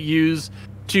I use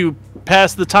to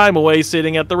pass the time away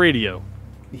sitting at the radio.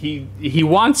 He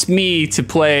wants me to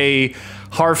play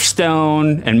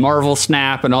Hearthstone and Marvel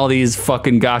Snap and all these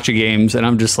fucking gotcha games, and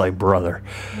I'm just like, brother.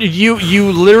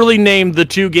 You literally named the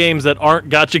 2 games that aren't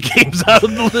gotcha games out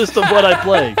of the list of what I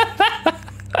play.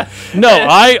 No,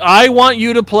 I want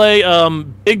you to play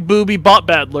Big Booby Bot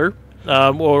Battler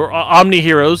or Omni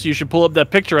Heroes. You should pull up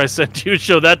that picture I sent you and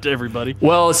show that to everybody.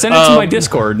 Well, send it to my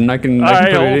Discord, and I can put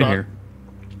it in here.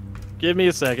 Give me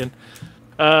a second.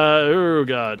 Oh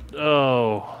God.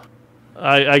 Oh.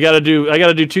 I gotta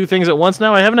do 2 things at once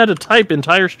now. I haven't had to type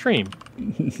entire stream.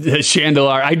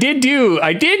 Chandelar. I did do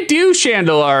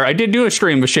Chandelar. I did do a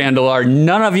stream with Chandelar.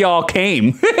 None of y'all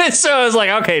came. So I was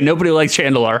like, okay, nobody likes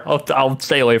Chandelar. I'll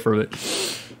stay away from it.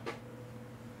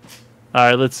 All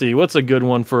right, let's see. What's a good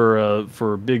one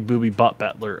for Big Booby Bot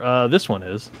Battler? This one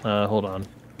is. Hold on.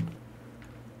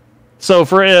 So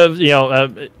for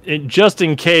just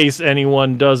in case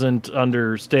anyone doesn't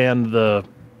understand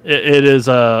it is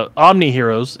Omni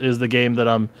Heroes is the game that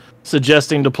I'm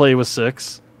suggesting to play with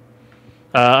Six.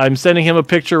 I'm sending him a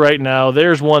picture right now.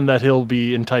 There's one that he'll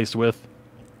be enticed with.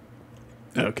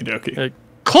 Okie dokie.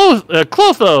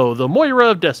 Clotho, the Moira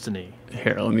of Destiny.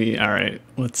 Here, alright,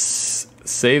 let's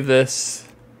save this.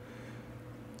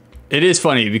 It is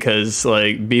funny because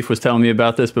like Beef was telling me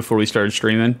about this before we started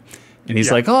streaming. And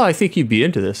he's like, oh, I think you'd be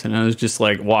into this. And I was just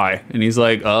like, why? And he's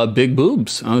like, big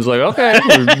boobs. I was like, okay.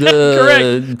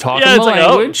 Correct. Talking the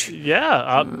language. Like,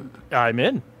 yeah, I'm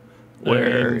in.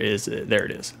 Where is it? There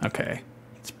it is. Okay.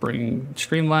 Let's bring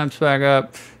Streamlabs back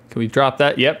up. Can we drop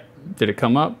that? Yep. Did it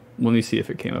come up? Let me see if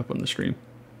it came up on the stream.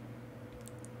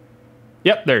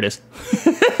 Yep, there it is.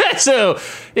 So,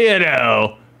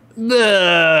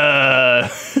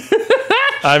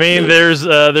 I mean, there's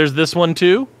this one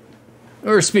too.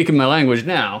 We're speaking my language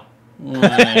now.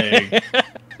 Like,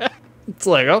 it's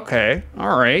like, okay,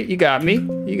 all right, you got me.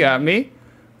 We'll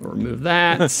remove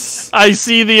that. I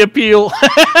see the appeal.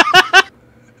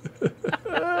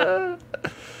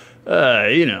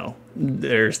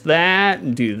 There's that,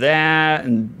 and do that,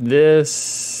 and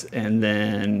this, and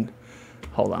then,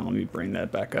 hold on, let me bring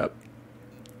that back up.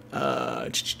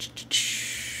 And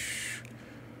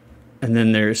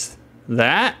then there's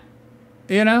that,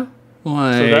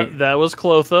 Like, so that was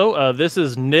Clotho. This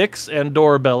is Nyx and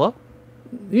Dorabella.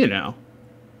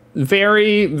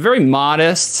 Very, very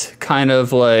modest, kind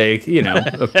of like,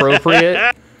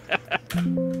 appropriate.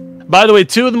 By the way,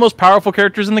 2 of the most powerful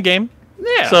characters in the game.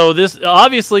 Yeah. So this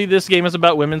game is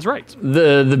about women's rights.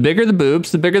 The bigger the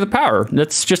boobs, the bigger the power.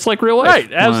 That's just like real life.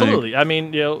 Right, absolutely. I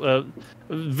mean,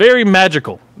 very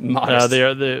magical.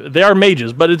 They are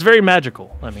mages, but it's very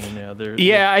magical. I mean,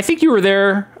 I think you were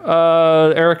there,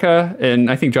 Erica, and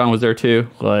I think John was there too.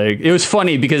 Like, it was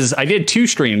funny because I did 2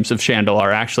 streams of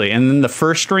Chandelar actually, and then the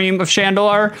first stream of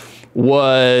Chandelar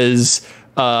was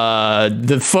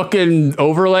the fucking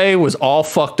overlay was all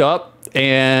fucked up.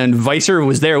 And Vicer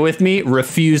was there with me,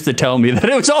 refused to tell me that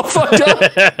it was all fucked up.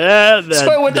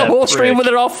 So I went the whole stream with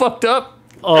it all fucked up.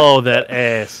 Oh, that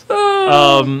ass.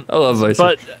 I love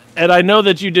Vicer. And I know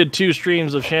that you did 2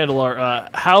 streams of Chandelar.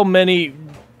 How many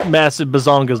massive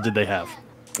bazongas did they have?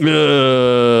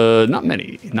 Not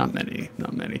many.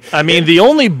 I mean, the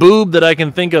only boob that I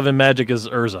can think of in Magic is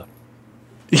Urza.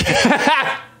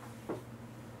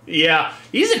 Yeah,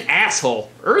 he's an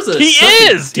asshole. Urza. He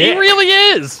is. He really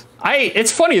is.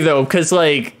 It's funny though, because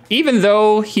like even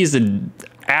though he's an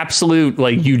absolute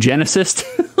like eugenicist,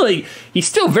 like he's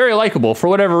still very likable for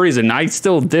whatever reason. I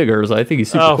still dig Urza. I think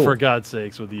he's super cool. For God's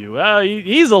sakes, with you,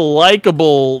 he's a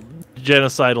likable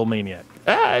genocidal maniac.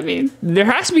 I mean, there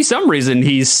has to be some reason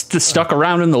he's stuck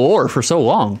around in the lore for so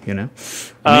long,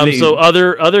 So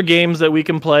other games that we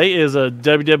can play is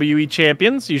WWE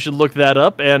Champions. You should look that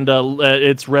up, and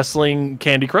it's wrestling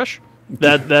Candy Crush.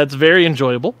 That's very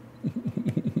enjoyable.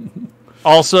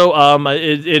 Also,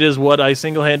 it is what I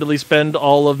single-handedly spend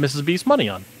all of Mrs. Beast's money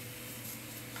on.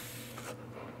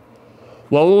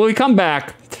 Well, when we come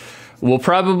back, we'll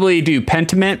probably do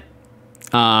Pentiment.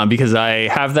 Because I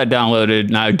have that downloaded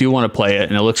and I do want to play it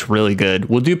and it looks really good.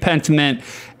 We'll do Pentiment,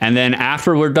 and then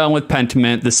after we're done with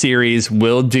Pentiment, the series,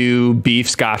 we'll do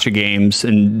Beef's gotcha games,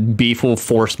 and Beef will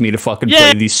force me to fucking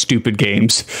play these stupid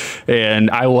games,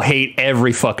 and I will hate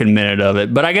every fucking minute of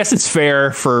it. But I guess it's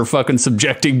fair for fucking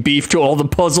subjecting Beef to all the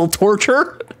puzzle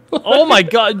torture. Oh my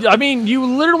god! I mean, you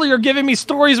literally are giving me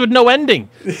stories with no ending.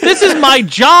 This is my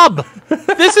job.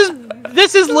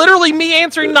 This is literally me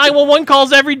answering 911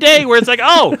 calls every day, where it's like,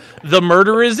 oh, the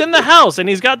murderer is in the house and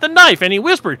he's got the knife and he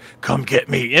whispered, "Come get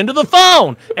me," into the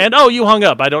phone, and oh, you hung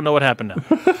up. I don't know what happened now.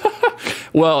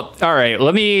 Well, all right.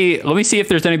 Let me see if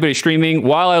there's anybody streaming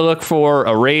while I look for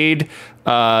a raid.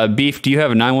 Beef, do you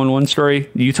have a 911 story?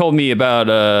 You told me about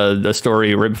the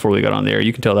story right before we got on there.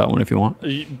 You can tell that one if you want.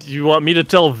 Do you want me to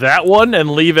tell that one and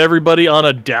leave everybody on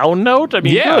a down note? I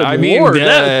mean, yeah, I mean, Lord,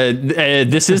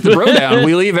 this is the BroDown.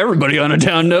 We leave everybody on a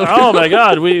down note. Oh my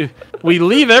God, we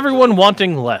leave everyone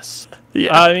wanting less.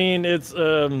 Yeah. I mean, it's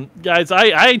guys.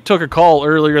 I took a call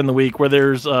earlier in the week where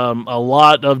there's a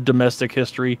lot of domestic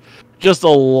history. Just a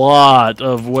lot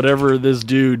of whatever this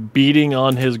dude beating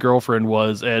on his girlfriend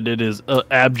was, and it is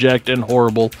abject and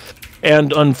horrible.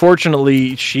 And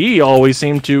unfortunately, she always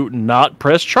seemed to not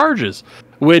press charges,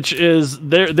 which is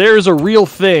there's a real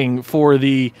thing for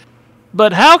the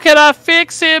 "but how can I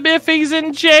fix him if he's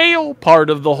in jail"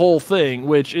 part of the whole thing,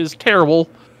 which is terrible.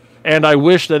 And I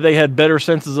wish that they had better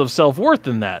senses of self-worth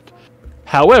than that.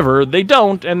 However, they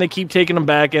don't, and they keep taking him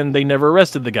back, and they never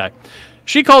arrested the guy.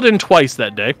 She called in twice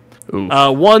that day.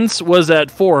 Once was at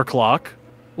 4 o'clock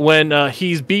when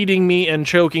he's beating me and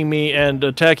choking me and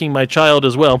attacking my child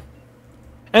as well.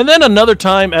 And then another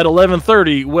time at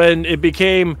 11:30 when it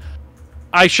became,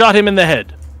 I shot him in the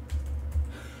head.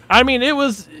 I mean, it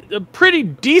was a pretty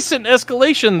decent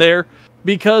escalation there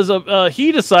because of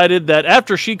he decided that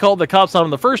after she called the cops on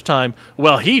him the first time,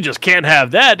 well, he just can't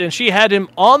have that. And she had him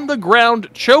on the ground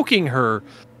choking her,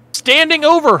 standing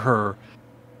over her.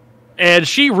 And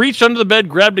she reached under the bed,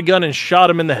 grabbed a gun, and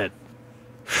shot him in the head.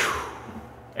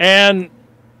 And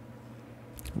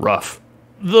rough.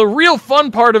 The real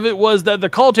fun part of it was that the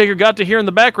call taker got to hear in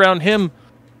the background him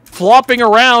flopping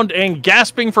around and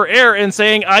gasping for air and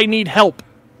saying, "I need help."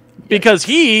 Because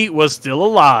he was still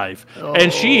alive. Oh.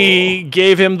 And she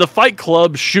gave him the Fight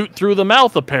Club shoot through the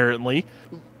mouth, apparently.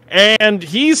 And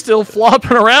he's still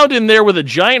flopping around in there with a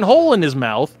giant hole in his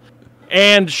mouth.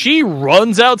 And she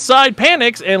runs outside,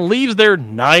 panics, and leaves their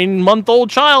 9-month-old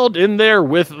child in there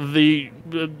with the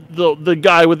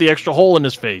guy with the extra hole in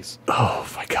his face. Oh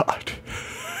my God!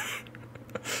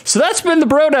 So that's been the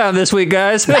BroDown this week,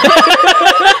 guys.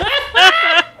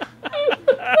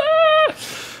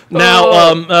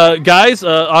 Now, guys,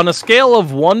 on a scale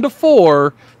of 1 to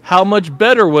 4, how much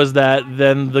better was that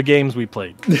than the games we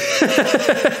played?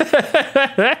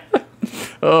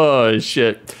 Oh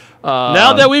shit!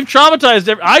 Now that we've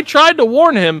traumatized I tried to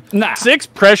warn him. Nah. 6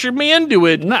 pressured me into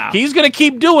it. Nah. He's going to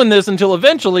keep doing this until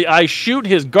eventually I shoot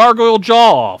his gargoyle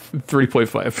jaw off.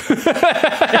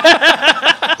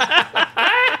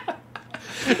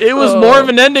 3.5. It was more of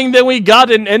an ending than we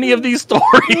got in any of these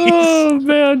stories. Oh,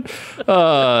 man.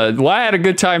 Well, I had a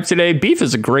good time today. Beef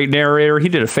is a great narrator. He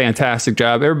did a fantastic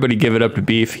job. Everybody give it up to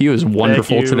Beef. He was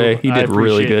wonderful today. He did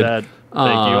really good. That.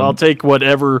 Thank you. I'll take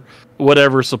whatever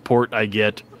support I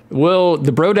get.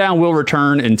 The BroDown will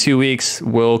return in 2 weeks.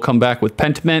 We'll come back with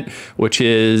Pentiment, which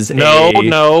is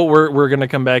No, we're gonna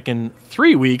come back in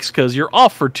 3 weeks because you're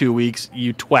off for 2 weeks,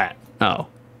 you twat. Oh,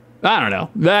 I don't know.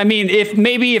 I mean,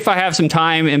 if I have some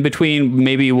time in between,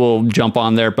 maybe we'll jump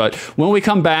on there. But when we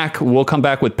come back, we'll come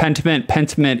back with Pentiment.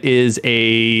 Pentiment is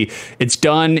it's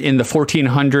done in the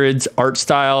 1400s art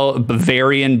style,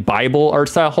 Bavarian Bible art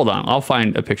style. Hold on, I'll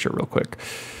find a picture real quick.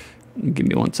 Give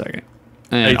me 1 second.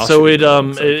 So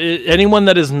anyone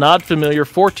that is not familiar,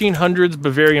 1400s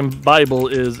Bavarian Bible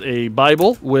is a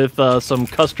Bible with some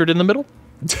custard in the middle,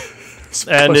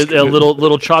 and a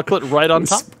little chocolate right on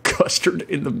top. Custard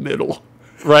in the middle.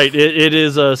 Right. It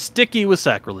is sticky with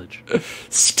sacrilege.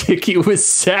 Sticky with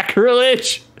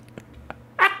sacrilege.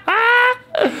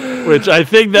 Which I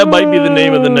think that might be the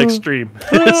name of the next stream.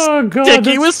 Oh, God,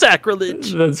 sticky with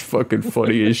sacrilege. That's fucking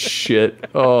funny as shit.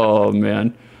 Oh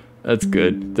man. That's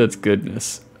good. That's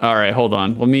goodness. All right, hold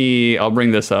on. I'll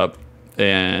bring this up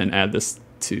and add this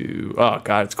to. Oh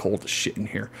God, it's cold as shit in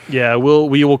here. Yeah,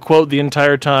 we will quote the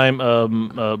entire time.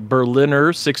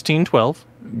 Berliner 1612.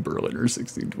 Berliner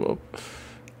 1612.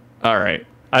 All right.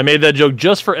 I made that joke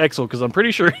just for Exel because I'm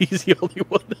pretty sure he's the only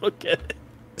one that'll get it.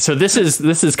 So this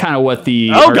is kind of what the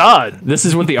this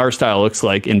is what the art style looks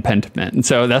like in Pentiment, and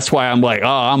so that's why I'm like,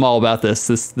 I'm all about this.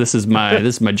 This is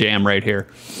my jam right here.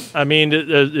 I mean,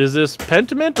 is this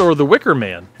Pentiment or the Wicker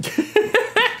Man?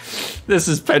 This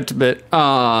is Pentiment.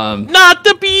 Not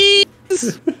the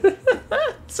bees.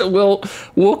 So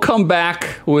we'll come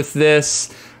back with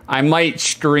this. I might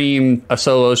stream a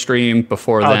solo stream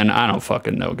before then. I don't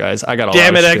fucking know, guys. I got a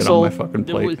lot of shit on my fucking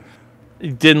plate.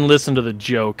 Didn't listen to the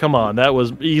joke. Come on, that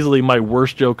was easily my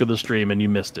worst joke of the stream, and you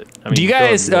missed it. I mean, do you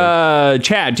guys,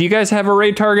 chat, do you guys have a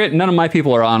raid target? None of my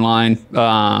people are online,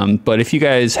 but if you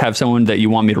guys have someone that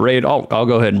you want me to raid, I'll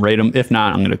go ahead and raid them. If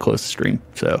not, I'm going to close the stream.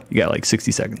 So you got like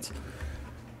 60 seconds.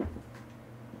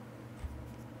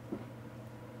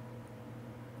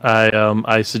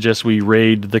 I suggest we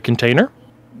raid the container.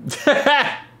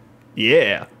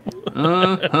 Yeah.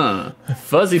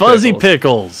 Fuzzy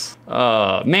pickles.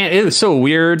 Man, it was so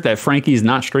weird that Frankie's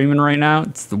not streaming right now.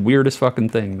 It's the weirdest fucking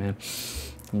thing, man.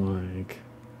 Like,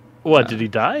 what, did he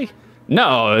die?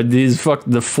 No,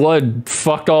 the flood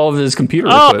fucked all of his computer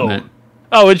equipment.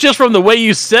 Oh, it's just from the way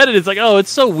you said it. It's like, oh,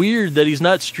 it's so weird that he's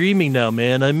not streaming now,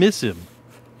 man. I miss him.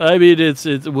 I mean,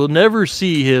 we'll never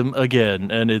see him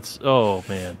again, and it's, oh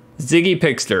man. Ziggy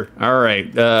Pixter. All right,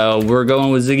 we're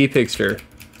going with Ziggy Pixter.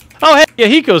 Oh, hey, yeah,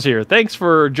 Hiko's here. Thanks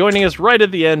for joining us right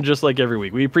at the end, just like every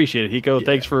week. We appreciate it, Hiko. Yeah.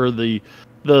 Thanks for the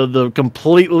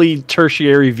completely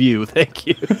tertiary view. Thank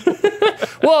you.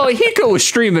 Well, Hiko was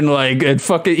streaming like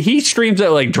at he streams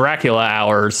at like Dracula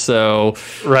hours, so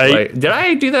right. Like, did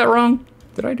I do that wrong?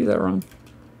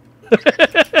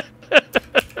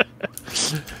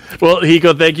 Well,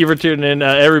 Hiko, thank you for tuning in.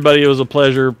 Everybody, it was a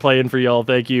pleasure playing for y'all.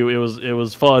 Thank you. It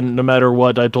was fun, no matter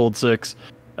what I told Six.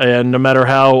 And no matter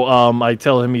how I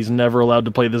tell him he's never allowed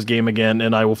to play this game again,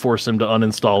 and I will force him to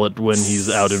uninstall it when he's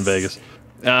out in Vegas.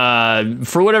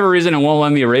 For whatever reason, it won't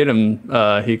let me rate him,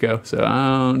 Hiko. So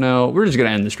I don't know. We're just gonna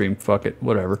end the stream. Fuck it.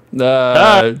 Whatever.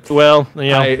 Well, you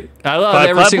know, I love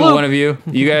every single one of you.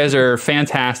 You guys are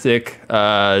fantastic.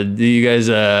 You guys,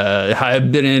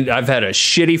 I've had a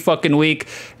shitty fucking week,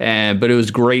 but it was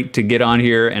great to get on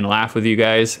here and laugh with you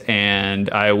guys.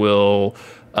 And I will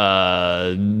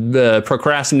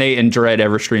procrastinate and dread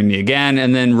ever streaming again,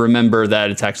 and then remember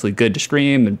that it's actually good to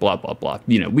stream and blah blah blah.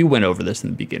 You know, we went over this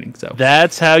in the beginning, so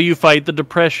that's how you fight the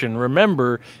depression.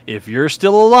 Remember, if you're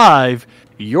still alive,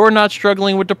 you're not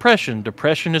struggling with depression.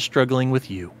 Depression is struggling with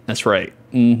you. That's right.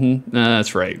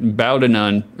 That's right. Bow to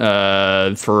none.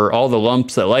 For all the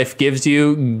lumps that life gives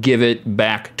you, give it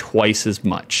back twice as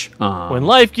much. When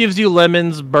life gives you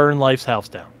lemons, burn life's house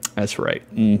down. That's right.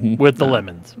 With the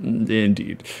lemons.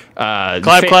 Indeed. Clap,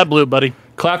 clap, bloop, buddy.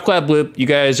 Clap, clap, bloop. You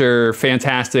guys are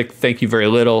fantastic. Thank you very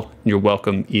little. You're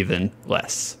welcome even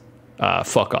less.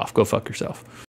 Fuck off. Go fuck yourself.